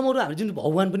 So समहरू हामी जुन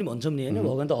भगवान पनि भन्छौँ नि होइन,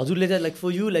 भगवान त हजुरले चाहिँ like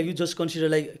for you like you just consider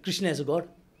like Krishna as a God?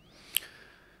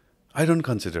 I don't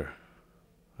consider.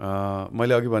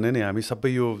 मैले अघि भने नि हामी सबै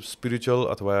यो स्पिरिचुअल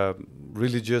अथवा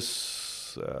रिलिजियस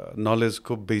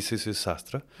नलेजको बेसिस इज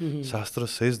शास्त्र। शास्त्र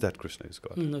says that Krishna is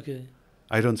God,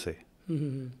 I don't से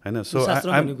होइन। सो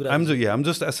आइम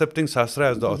जस्ट एक्सेप्टिङ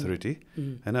शास्त्र एज द अथोरिटी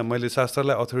होइन। मैले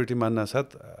शास्त्रलाई अथोरिटी मान्न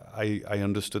साथ I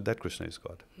understood that Krishna is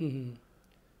God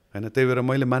होइन। त्यही भएर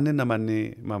मैले मान्ने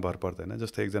नमान्नेमा भर पर्दैन।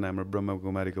 जस्तै एकजना हाम्रो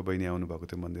ब्रह्मकुमारीको बहिनी आउनुभएको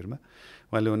थियो मन्दिरमा,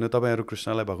 उहाँले भन्नु तपाईँहरू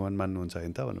कृष्णलाई भगवान मान्नुहुन्छ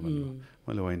होइन त भन्नुभयो।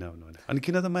 मैले होइन भन्नु भने, अनि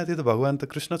किन त माथि त भगवान त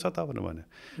कृष्ण छ त भन्नु भने,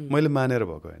 मैले मानेर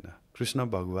भएको होइन,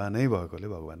 कृष्ण भगवानै भएकोले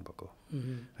भगवान भएको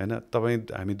होइन।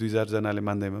 तपाईँ हामी 2-4जनाले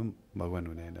मान्दैमा भगवान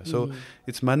हुने होइन। सो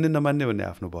इट्स मान्ने नमान्ने भन्ने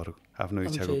आफ्नो भर आफ्नो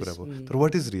इच्छाको कुरा हो। तर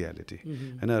वाट इज रियालिटी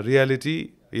होइन, रियालिटी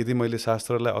यदि मैले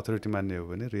शास्त्रलाई अथोरिटी मान्ने हो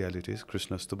भने रियालिटी इज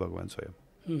कृष्णस्तु भगवान स्वयं,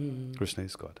 कृष्ण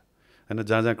इज गड होइन।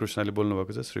 जहाँ जहाँ कृष्णले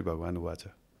बोल्नुभएको छ श्री भगवान उवाच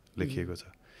लेखिएको छ,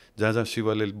 जहाँ जहाँ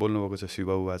शिवले बोल्नुभएको छ शिव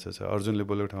उवाच छ, अर्जुनले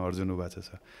बोलेको ठाउँ अर्जुन उवाच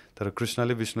छ, तर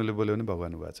कृष्णले विष्णुले बोल्यो भने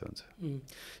भगवान उवाच हुन्छ।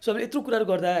 सो हामीले यत्रो कुराहरू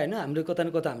गर्दा होइन हाम्रो कता न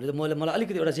कता हामीले मलाई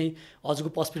अलिकति एउटा चाहिँ हजुरको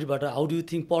पर्सपेक्टिभबाट how do you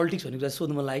think politics भन्ने कुरा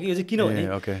सोध्नु मन लाग्यो। यो चाहिँ किनभने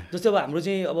जस्तै अब हाम्रो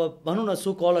चाहिँ अब भनौँ न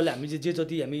सो कलहरूले हामी जे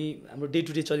जति हामी हाम्रो डे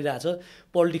टु डे चलिरहेको छ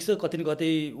पोलिटिक्स चाहिँ कति न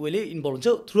कतै वेले इन्भल्भ हुन्छ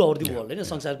थ्रु आउट दि वर्ल्ड होइन।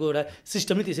 संसारको एउटा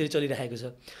सिस्टम नै त्यसरी चलिरहेको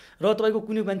छ र तपाईँको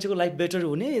कुनै मान्छेको लाइफ बेटर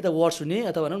हुने यता वर्स हुने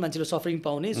अथवा भनौँ मान्छेले सफरिङ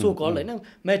पाउने सो कल होइन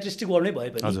म्याट्रिस्टिक वर्ल्ड नै भए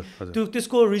पनि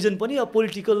त्यसको रिजन पनि अब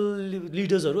पोलिटिकल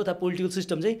लिडर्सहरू अथवा पोलिटिकल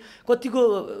सिस्टम चाहिँ कतिको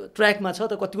ट्र्याकमा छ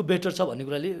त कतिको बेटर छ भन्ने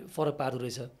कुराले फरक पार्दो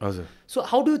रहेछ। हजुर। So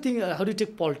how do you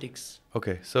take politics?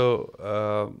 Okay, so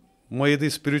म यदि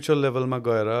स्पिरिचुअल लेभलमा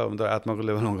गएर अन्त आत्माको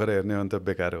लेभलमा गएर हेर्ने हो भने त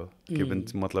बेकार हो, के पनि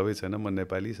मतलबै छैन। म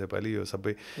नेपाली यो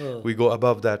सबै वी गो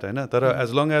अबभ द्याट होइन। तर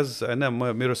एज लङ एज होइन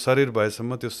मेरो शरीर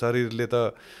भएसम्म त्यो शरीरले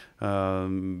त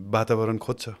वातावरण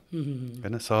खोज्छ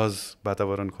होइन, सहज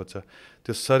वातावरण खोज्छ।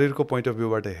 त्यो शरीरको पोइन्ट अफ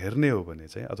भ्यूबाट हेर्ने हो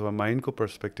भने चाहिँ अथवा माइन्डको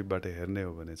पर्सपेक्टिभबाट हेर्ने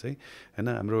हो भने चाहिँ होइन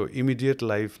हाम्रो इमिडिएट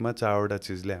लाइफमा 4वटा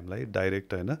चिजले हामीलाई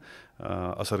डाइरेक्ट होइन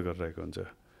असर गरिरहेको हुन्छ।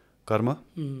 कर्म,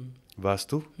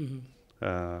 वास्तु,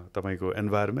 तपाईँको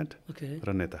इन्भाइरोमेन्ट र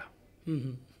नेता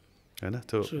होइन।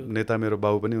 त्यो नेता मेरो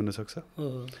बाउ पनि हुनसक्छ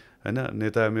होइन,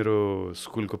 नेता मेरो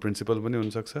स्कुलको प्रिन्सिपल पनि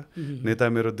हुनसक्छ, नेता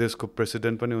मेरो देशको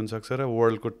प्रेसिडेन्ट पनि हुनसक्छ र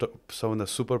वर्ल्डको सबभन्दा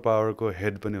सुपर पावरको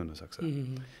हेड पनि हुनसक्छ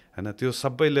होइन। त्यो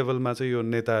सबै लेभलमा चाहिँ यो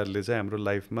नेताहरूले चाहिँ हाम्रो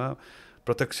लाइफमा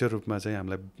प्रत्यक्ष रूपमा चाहिँ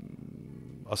हामीलाई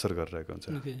असर गरिरहेको हुन्छ,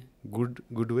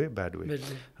 गुड वे ब्याड वे।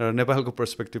 र नेपालको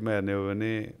पर्सपेक्टिभमा हेर्ने हो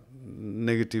भने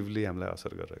नेगेटिभली हामीलाई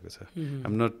असर गरिरहेको छ।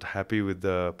 I'm not happy with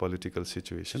the political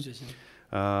situation.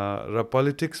 र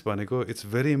पोलिटिक्स भनेको इट्स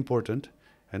भेरी इम्पोर्टेन्ट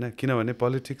होइन, किनभने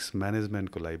पोलिटिक्स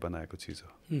म्यानेजमेन्टको लागि बनाएको चिज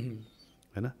हो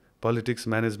होइन। पोलिटिक्स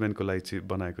म्यानेजमेन्टको लागि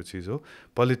बनाएको चिज हो।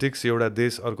 पोलिटिक्स एउटा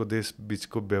देश अर्को देश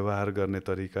बिचको व्यवहार गर्ने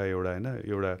तरिका एउटा होइन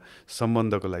एउटा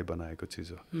सम्बन्धको लागि बनाएको चिज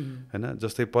हो होइन।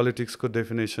 जस्तै पोलिटिक्सको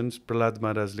डेफिनेसन्स प्रहलाद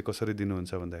महाराजले कसरी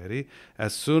दिनुहुन्छ भन्दाखेरि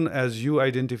as soon as you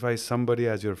identify somebody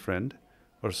as your friend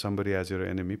or somebody as your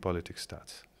enemy, politics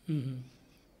starts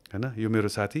हैन। यो मेरो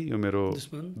साथी यो मेरो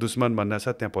दुश्मन भन्दा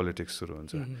साथ त्यहाँ पोलिटिक्स सुरु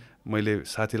हुन्छ। मैले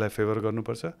साथीलाई फेभर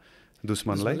गर्नुपर्छ,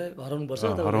 दुश्मनलाई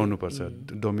हराउनुपर्छ,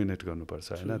 डोमिनेट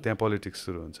गर्नुपर्छ हैन, त्यहाँ पोलिटिक्स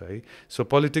सुरु हुन्छ है। सो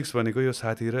पोलिटिक्स भनेको यो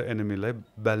साथी र एनिमीलाई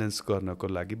ब्यालेन्स गर्नको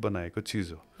लागि बनाएको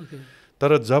चिज हो।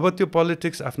 तर जब त्यो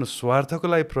पोलिटिक्स आफ्नो स्वार्थको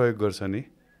लागि प्रयोग गर्छ नि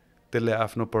त्यसले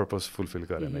आफ्नो पर्पस फुलफिल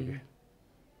गरेन कि,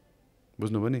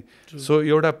 बुझ्नुभयो नि। सो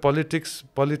एउटा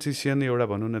पोलिटिसियन एउटा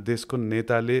भनौँ न देशको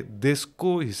नेताले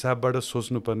देशको हिसाबबाट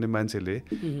सोच्नुपर्ने मान्छेले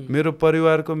मेरो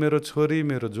परिवारको मेरो छोरी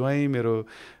मेरो ज्वाइँ मेरो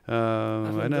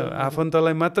होइन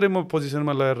आफन्तलाई मात्रै म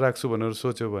पोजिसनमा लगाएर राख्छु भनेर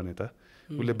सोच्यो भने त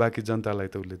उसले बाँकी जनतालाई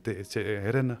त उसले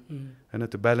हेरेन होइन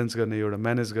त्यो ब्यालेन्स गर्ने एउटा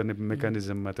म्यानेज गर्ने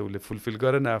मेकानिजममा त उसले फुलफिल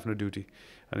गरेन आफ्नो ड्युटी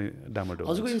अनि डामाडोल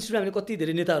हजुरको इन्स्टिट्युटमा हामीले कति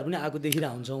धेरै नेताहरू पनि आएको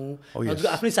देखिरहेको हुन्छौँ हजुरको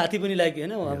आफ्नै साथी पनि लाइक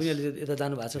होइन उहाँ पनि अहिले यता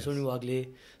जानुभएको छ सोनी वागले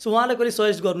सो उहाँलाई कहिले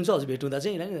सजेस्ट गर्नुहुन्छ हजुर भेट्नुहुँदा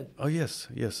चाहिँ होइन यस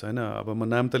यस होइन अब म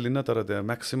नाम त लिन्न तर त्यहाँ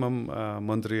म्याक्सिमम्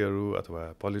मन्त्रीहरू अथवा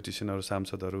पोलिटिसियनहरू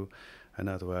सांसदहरू होइन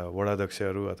अथवा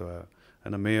वडाध्यक्षहरू अथवा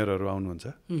होइन मेयरहरू आउनुहुन्छ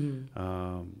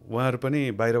उहाँहरू पनि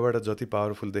बाहिरबाट जति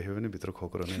पावरफुल देख्यो भने भित्र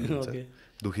खोक्रो नै हुनुहुन्छ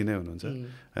दुखी नै हुनुहुन्छ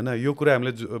होइन यो कुरा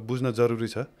हामीले बुझ्न जरुरी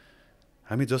छ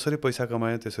हामी जसरी पैसा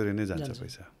कमायो त्यसरी नै जान्छ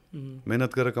पैसा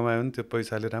मेहनत गरेर कमायो भने त्यो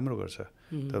पैसाले राम्रो गर्छ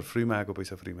तर फ्रीमा आएको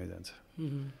पैसा फ्रीमै जान्छ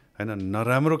होइन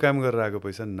नराम्रो काम गरेर आएको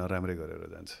पैसा नराम्रै गरेर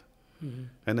जान्छ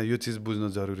होइन यो चिज बुझ्न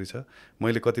जरुरी छ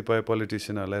मैले कतिपय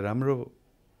पोलिटिसियनहरूलाई राम्रो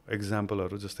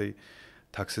एक्जाम्पलहरू जस्तै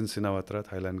थाक्सिन सिनावात्रा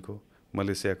थाइल्यान्डको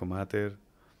मलेसियाको महातेर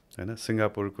होइन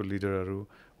सिङ्गापुरको लिडरहरू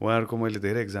उहाँहरूको मैले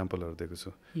धेरै एक्जाम्पलहरू दिएको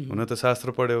छु हुन त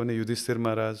शास्त्र पढ्यो भने युधिष्ठिर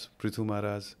महाराज पृथु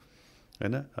महाराज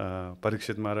होइन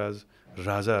परीक्षित महाराज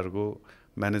राजाहरूको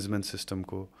म्यानेजमेन्ट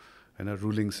सिस्टमको होइन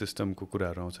रुलिङ सिस्टमको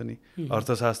कुराहरू आउँछ नि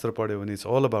अर्थशास्त्र पढ्यो भने it's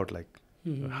all about like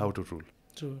how to rule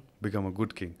become a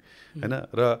good king होइन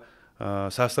र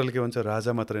शास्त्रले के भन्छ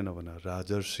राजा मात्रै नभन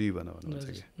राजर्षि भन्नुहुन्छ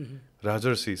कि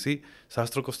राजर्षि सी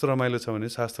शास्त्र कस्तो रमाइलो छ भने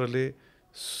शास्त्रले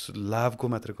लाभको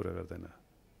मात्रै कुरा गर्दैन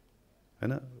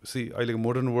होइन सी अहिलेको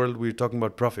modern world we talking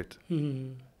about profit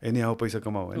any how पैसा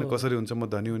कमाऊ होइन कसरी हुन्छ म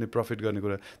धनी हुने प्रफिट गर्ने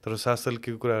कुरा तर शास्त्रले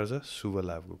के कुरा गर्छ शुभ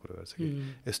लाभको कुरा गर्छ कि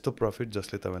यस्तो प्रफिट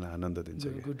जसले तपाईँलाई आनन्द दिन्छ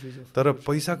कि तर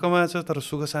पैसा कमाएछ तर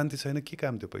सुख शान्ति छैन के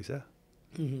काम त्यो पैसा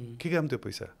के काम त्यो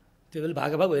पैसा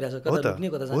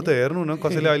हो त हेर्नु न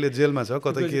कसैले अहिले जेलमा छ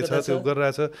कतै के छ त्यो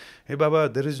गरिरहेछ हे बाबा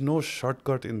there is no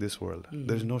shortcut in this world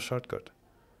there is no shortcut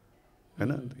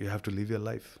होइन you have to leave your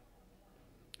life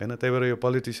होइन त्यही भएर यो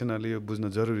पोलिटिसियनहरूले यो बुझ्न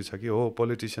जरुरी छ कि हो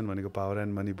पोलिटिसियन भनेको पावर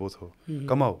एन्ड मनी बोथ हो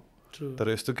कमाऊ तर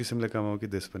यस्तो किसिमले कमाऊ कि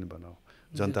देश पनि बनाऊ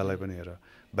जनतालाई पनि हेर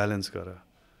ब्यालेन्स गर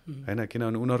होइन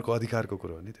किनभने उनीहरूको अधिकारको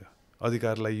कुरो हो नि त्यो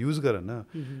अधिकारलाई युज गर न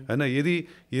होइन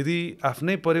यदि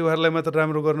आफ्नै परिवारलाई मात्र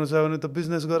राम्रो गर्नु छ भने त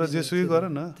बिजनेस गर जेसुकै गर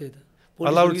न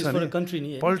अलाउड छ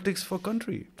नि politics for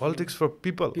country politics for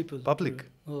people public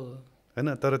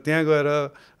होइन तर त्यहाँ गएर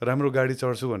राम्रो गाडी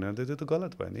चढ्छु भन्यो भने त्यो त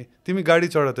गलत भयो नि तिमी गाडी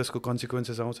चढ त्यसको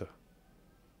कन्सिक्वेन्सेस आउँछ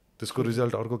त्यसको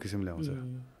रिजल्ट अर्को किसिमले आउँछ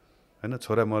होइन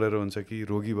छोरा मरेर हुन्छ कि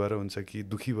रोगी भएर हुन्छ कि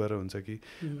दुखी भएर हुन्छ कि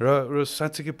र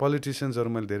साँच्चै कि पोलिटिसियन्सहरू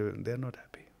मैले धेरै दे आर नट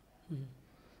ह्याप्पी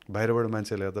बाहिरबाट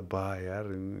मान्छेले त बा यार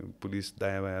पुलिस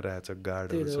दायाँ बायाँ रहेछ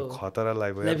गार्डहरू छ खतरा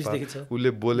लाग्यो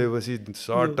उसले बोलेपछि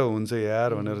सर्ट हुन्छ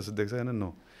यार भनेर देख्छ होइन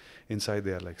no inside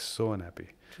they are like so unhappy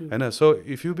होइन so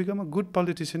if you become a good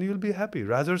politician you will be happy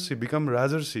Rajarshi become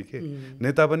राजर्षि के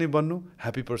नेता पनि बन्नु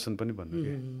ह्याप्पी पर्सन पनि बन्नु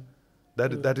के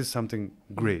द्याट इज समथिङ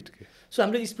ग्रेट के सो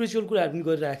हामीले स्पिरिचुअल कुराहरू पनि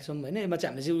गरिरहेको छौँ होइन यसमा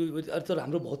चाहिँ हामीले चाहिँ तर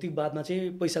हाम्रो भौतिकवादमा चाहिँ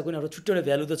पैसाको पनि एउटा छुट्टै एउटा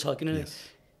भ्यालु त छ किनभने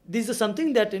दिस इज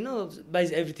समथिङ द्याट होइन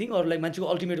बाइज एभ्रिथिङ अरू लाइक मान्छेको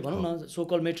अल्टिमेट भनौँ न सो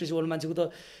कल मेट्रिक्स वर्ल्ड मान्छेको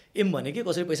त एम भने कि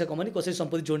कसरी पैसा कमाउने कसरी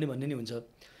सम्पत्ति जोड्ने भन्ने नै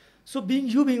हुन्छ so being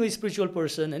a spiritual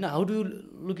person होइन how do you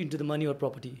look into the money or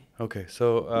property okay so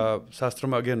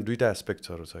शास्त्रमा अगेन दुईवटा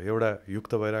एस्पेक्ट्सहरू छ एउटा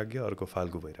युक्त वैराग्य अर्को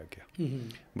फाल्गु वैराग्य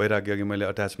वैराग्य अघि मैले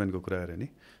अट्याचमेन्टको कुरा गरेँ नि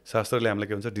शास्त्रले हामीलाई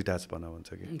के भन्छ डिट्याच बनाऊ भन्छ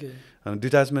कि अनि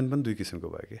डिट्याचमेन्ट पनि दुई किसिमको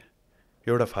भयो कि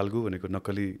एउटा फाल्गु भनेको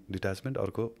नक्कली डिट्याचमेन्ट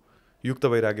अर्को युक्त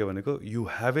वैराग्य भनेको you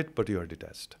have it but you're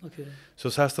डिट्याच्ड so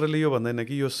शास्त्रले यो भन्दैन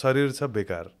कि यो शरीर छ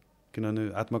बेकार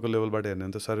किनभने आत्माको लेभलबाट हेर्ने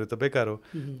भने त शरीर त बेकार हो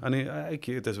अनि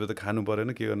के त्यसो त खानु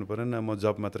परेन के गर्नु परेन म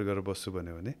जब मात्र गरेर बस्छु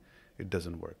भन्यो भने इट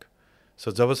डजन्ट वर्क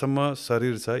सो जबसम्म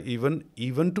शरीर छ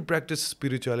even to practice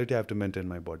spirituality I have to maintain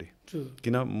my body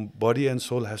किन body and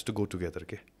sole has to go together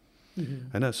के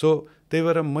होइन सो त्यही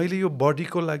भएर मैले यो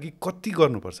बडीको लागि कति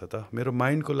गर्नुपर्छ त मेरो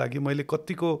माइन्डको लागि मैले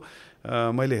कतिको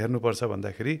मैले हेर्नुपर्छ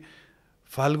भन्दाखेरि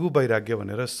फाल्गु वैराग्य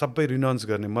भनेर सबै रिनाउन्स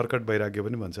गर्ने मर्कट वैराग्य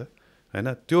पनि भन्छ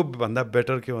होइन त्यो भन्दा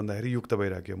बेटर के भन्दाखेरि युक्त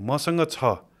वैराग्य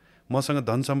मसँग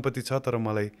धन सम्पत्ति छ तर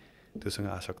मलाई त्योसँग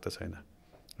आसक्त छैन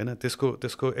होइन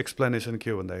त्यसको एक्सप्लेनेसन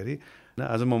के हो भन्दाखेरि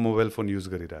आज म मोबाइल फोन युज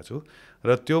गरिरहेको छु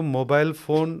र त्यो मोबाइल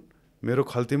फोन मेरो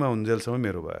खल्तीमा हुन्जेलसम्म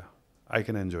मेरो भयो आई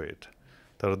क्यान एन्जोय इट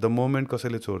तर द मोमेन्ट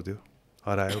कसैले चोरिदियो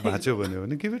हरायो भाँच्यो भन्यो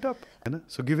भने गिभ इट अप होइन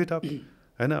सो गिभ इट अप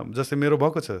होइन जस्तै मेरो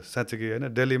भएको छ साँच्चै कि होइन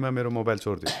दिल्लीमा मेरो मोबाइल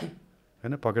चोरिदियो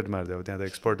होइन पकेट मारिदियो अब त्यहाँ त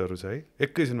एक्सपर्टहरू छ है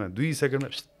एकैछिनमा 2 सेकेन्डमा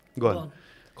गन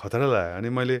खतरा लाग्यो अनि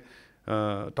मैले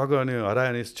टक्क अनि हरायो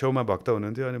अनि छेउमा भक्त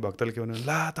हुनुहुन्थ्यो अनि भक्तले के भन्यो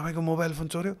ला तपाईँको मोबाइल फोन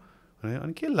चोर्यो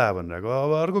अनि के ला भनेर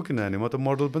अब अर्को किन हाने म त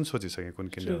मोडल पनि सोचिसकेँ कुन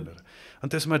किन्ने भनेर अनि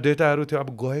त्यसमा डेटाहरू थियो अब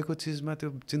गएको चिजमा त्यो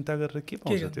चिन्ता गरेर के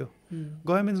पाउँछ त्यो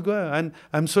गयो मिन्स गयो and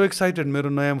I am so excited मेरो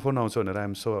नयाँ फोन आउँछ भनेर आइ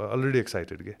एम सो अलरेडी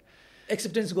एक्साइटेड के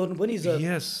एक्सेप्टेन्स गर्नु पनि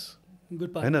यस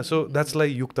होइन. सो द्याट्स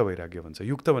लाइक युक्त वैराग्य भन्छ.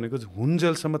 युक्त भनेको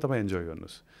हुन्जेलसम्म तपाईँ इन्जोय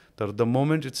गर्नुहोस्, तर the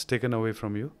moment it's taken away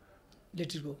from you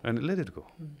and let it go.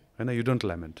 होइन, यु डोन्ट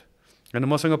ल्यामेन्ट. होइन,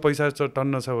 मसँग पैसा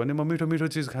टन्न छ भने म मिठो मिठो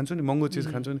चिज खान्छु नि, महँगो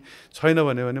चिज खान्छु नि. छैन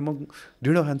भने म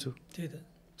ढिँडो खान्छु,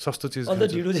 सस्तो चिज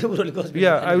खान्छु.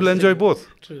 या आई विल एन्जोय बोथ.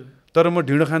 तर म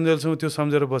ढिँडो खान्जेलसम्म त्यो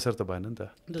सम्झेर बसेर त भएन नि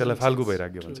त. त्यसलाई फाल्गु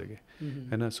वैराग्य भन्छ कि.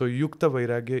 होइन, सो युक्त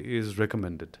वैराग्य इज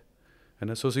रेकमेन्डेड.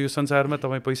 होइन, सो यो संसारमा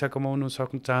तपाईँ पैसा कमाउनु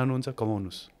चाहनुहुन्छ,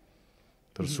 कमाउनुहोस्,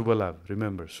 तर शुभ लाभ,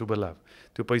 रिमेम्बर, शुभ लाभ.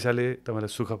 त्यो पैसाले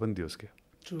तपाईँलाई सुख पनि दियोस् क्या.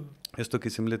 यस्तो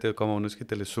किसिमले त्यो कमाउनुहोस् कि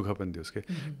त्यसले सुख पनि दियोस् कि.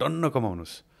 टन्न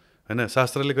कमाउनुहोस्. होइन,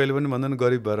 शास्त्रले कहिले पनि भन्दैन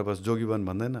गरिब भएर बस, जोगी बन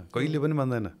भन्दैन, कहिले पनि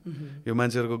भन्दैन. यो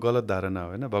मान्छेहरूको गलत धारणा हो.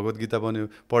 होइन, भगवत गीता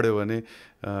पढ्यो भने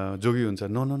जोगी हुन्छ.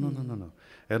 No no no no no no.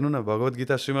 हेर्नु न, भगवत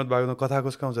गीता श्रीमद् भागवतमा कथा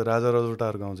कसको आउँछ? राजा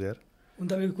रजौटाहरू गाउँछ यार.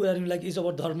 तपाईँको कुरा लाइक इज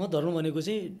अबाउट धर्म. धर्म भनेको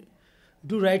चाहिँ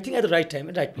do right thing at the right time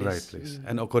and right place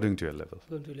and according to your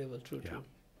level. True.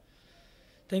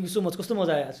 Thank you so much. कस्तो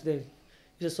मजा आयो आज.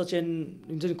 इट्स सच एन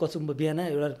हुन्छ नि, कस्तो बिहान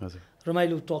एउटा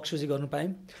रमाइलो टक सो चाहिँ गर्नु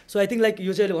पायौँ. सो आई थिङ्क लाइक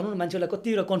यो चाहिँ अहिले भनौँ न, मान्छेलाई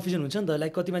कतिवटा कन्फ्युजन हुन्छ नि त.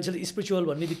 लाइक कति मान्छेले स्पिरिचुअल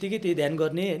भन्ने बित्तिकै त्यही ध्यान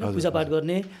गर्ने, होइन, पूजापाठ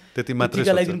गर्ने, त्यति मात्रै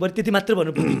लगाइदिनु पऱ्यो, त्यति मात्र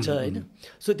भनेर बुझिन्छ. होइन,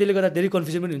 सो त्यसले गर्दा धेरै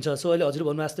कन्फ्युजन पनि हुन्छ. सो अहिले हजुर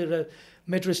भन्नु जस्तो एउटा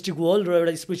मेट्रोस्टिक वर्ल्ड र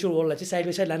एउटा स्पिरिचुअल वर्ल्डलाई चाहिँ साइड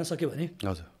बाई साइड लान सक्यो भने,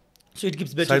 हजुर, so it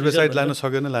gives better. Side by side लान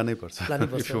सक्यो भने लानै पर्छ.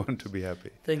 If you want to be happy.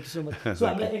 Thank you so much. So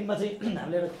हामीलाई एन्डमा चाहिँ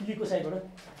हामीले एउटा फिलीको साइडबाट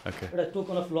एउटा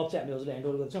टोकन अफ लभ चाहिँ हामीले हजुरलाई ह्यान्ड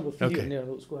ओभर गर्छौँ. फिली भन्ने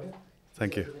उसको.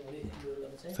 Thank you.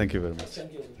 Thank you very much.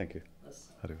 Thank you.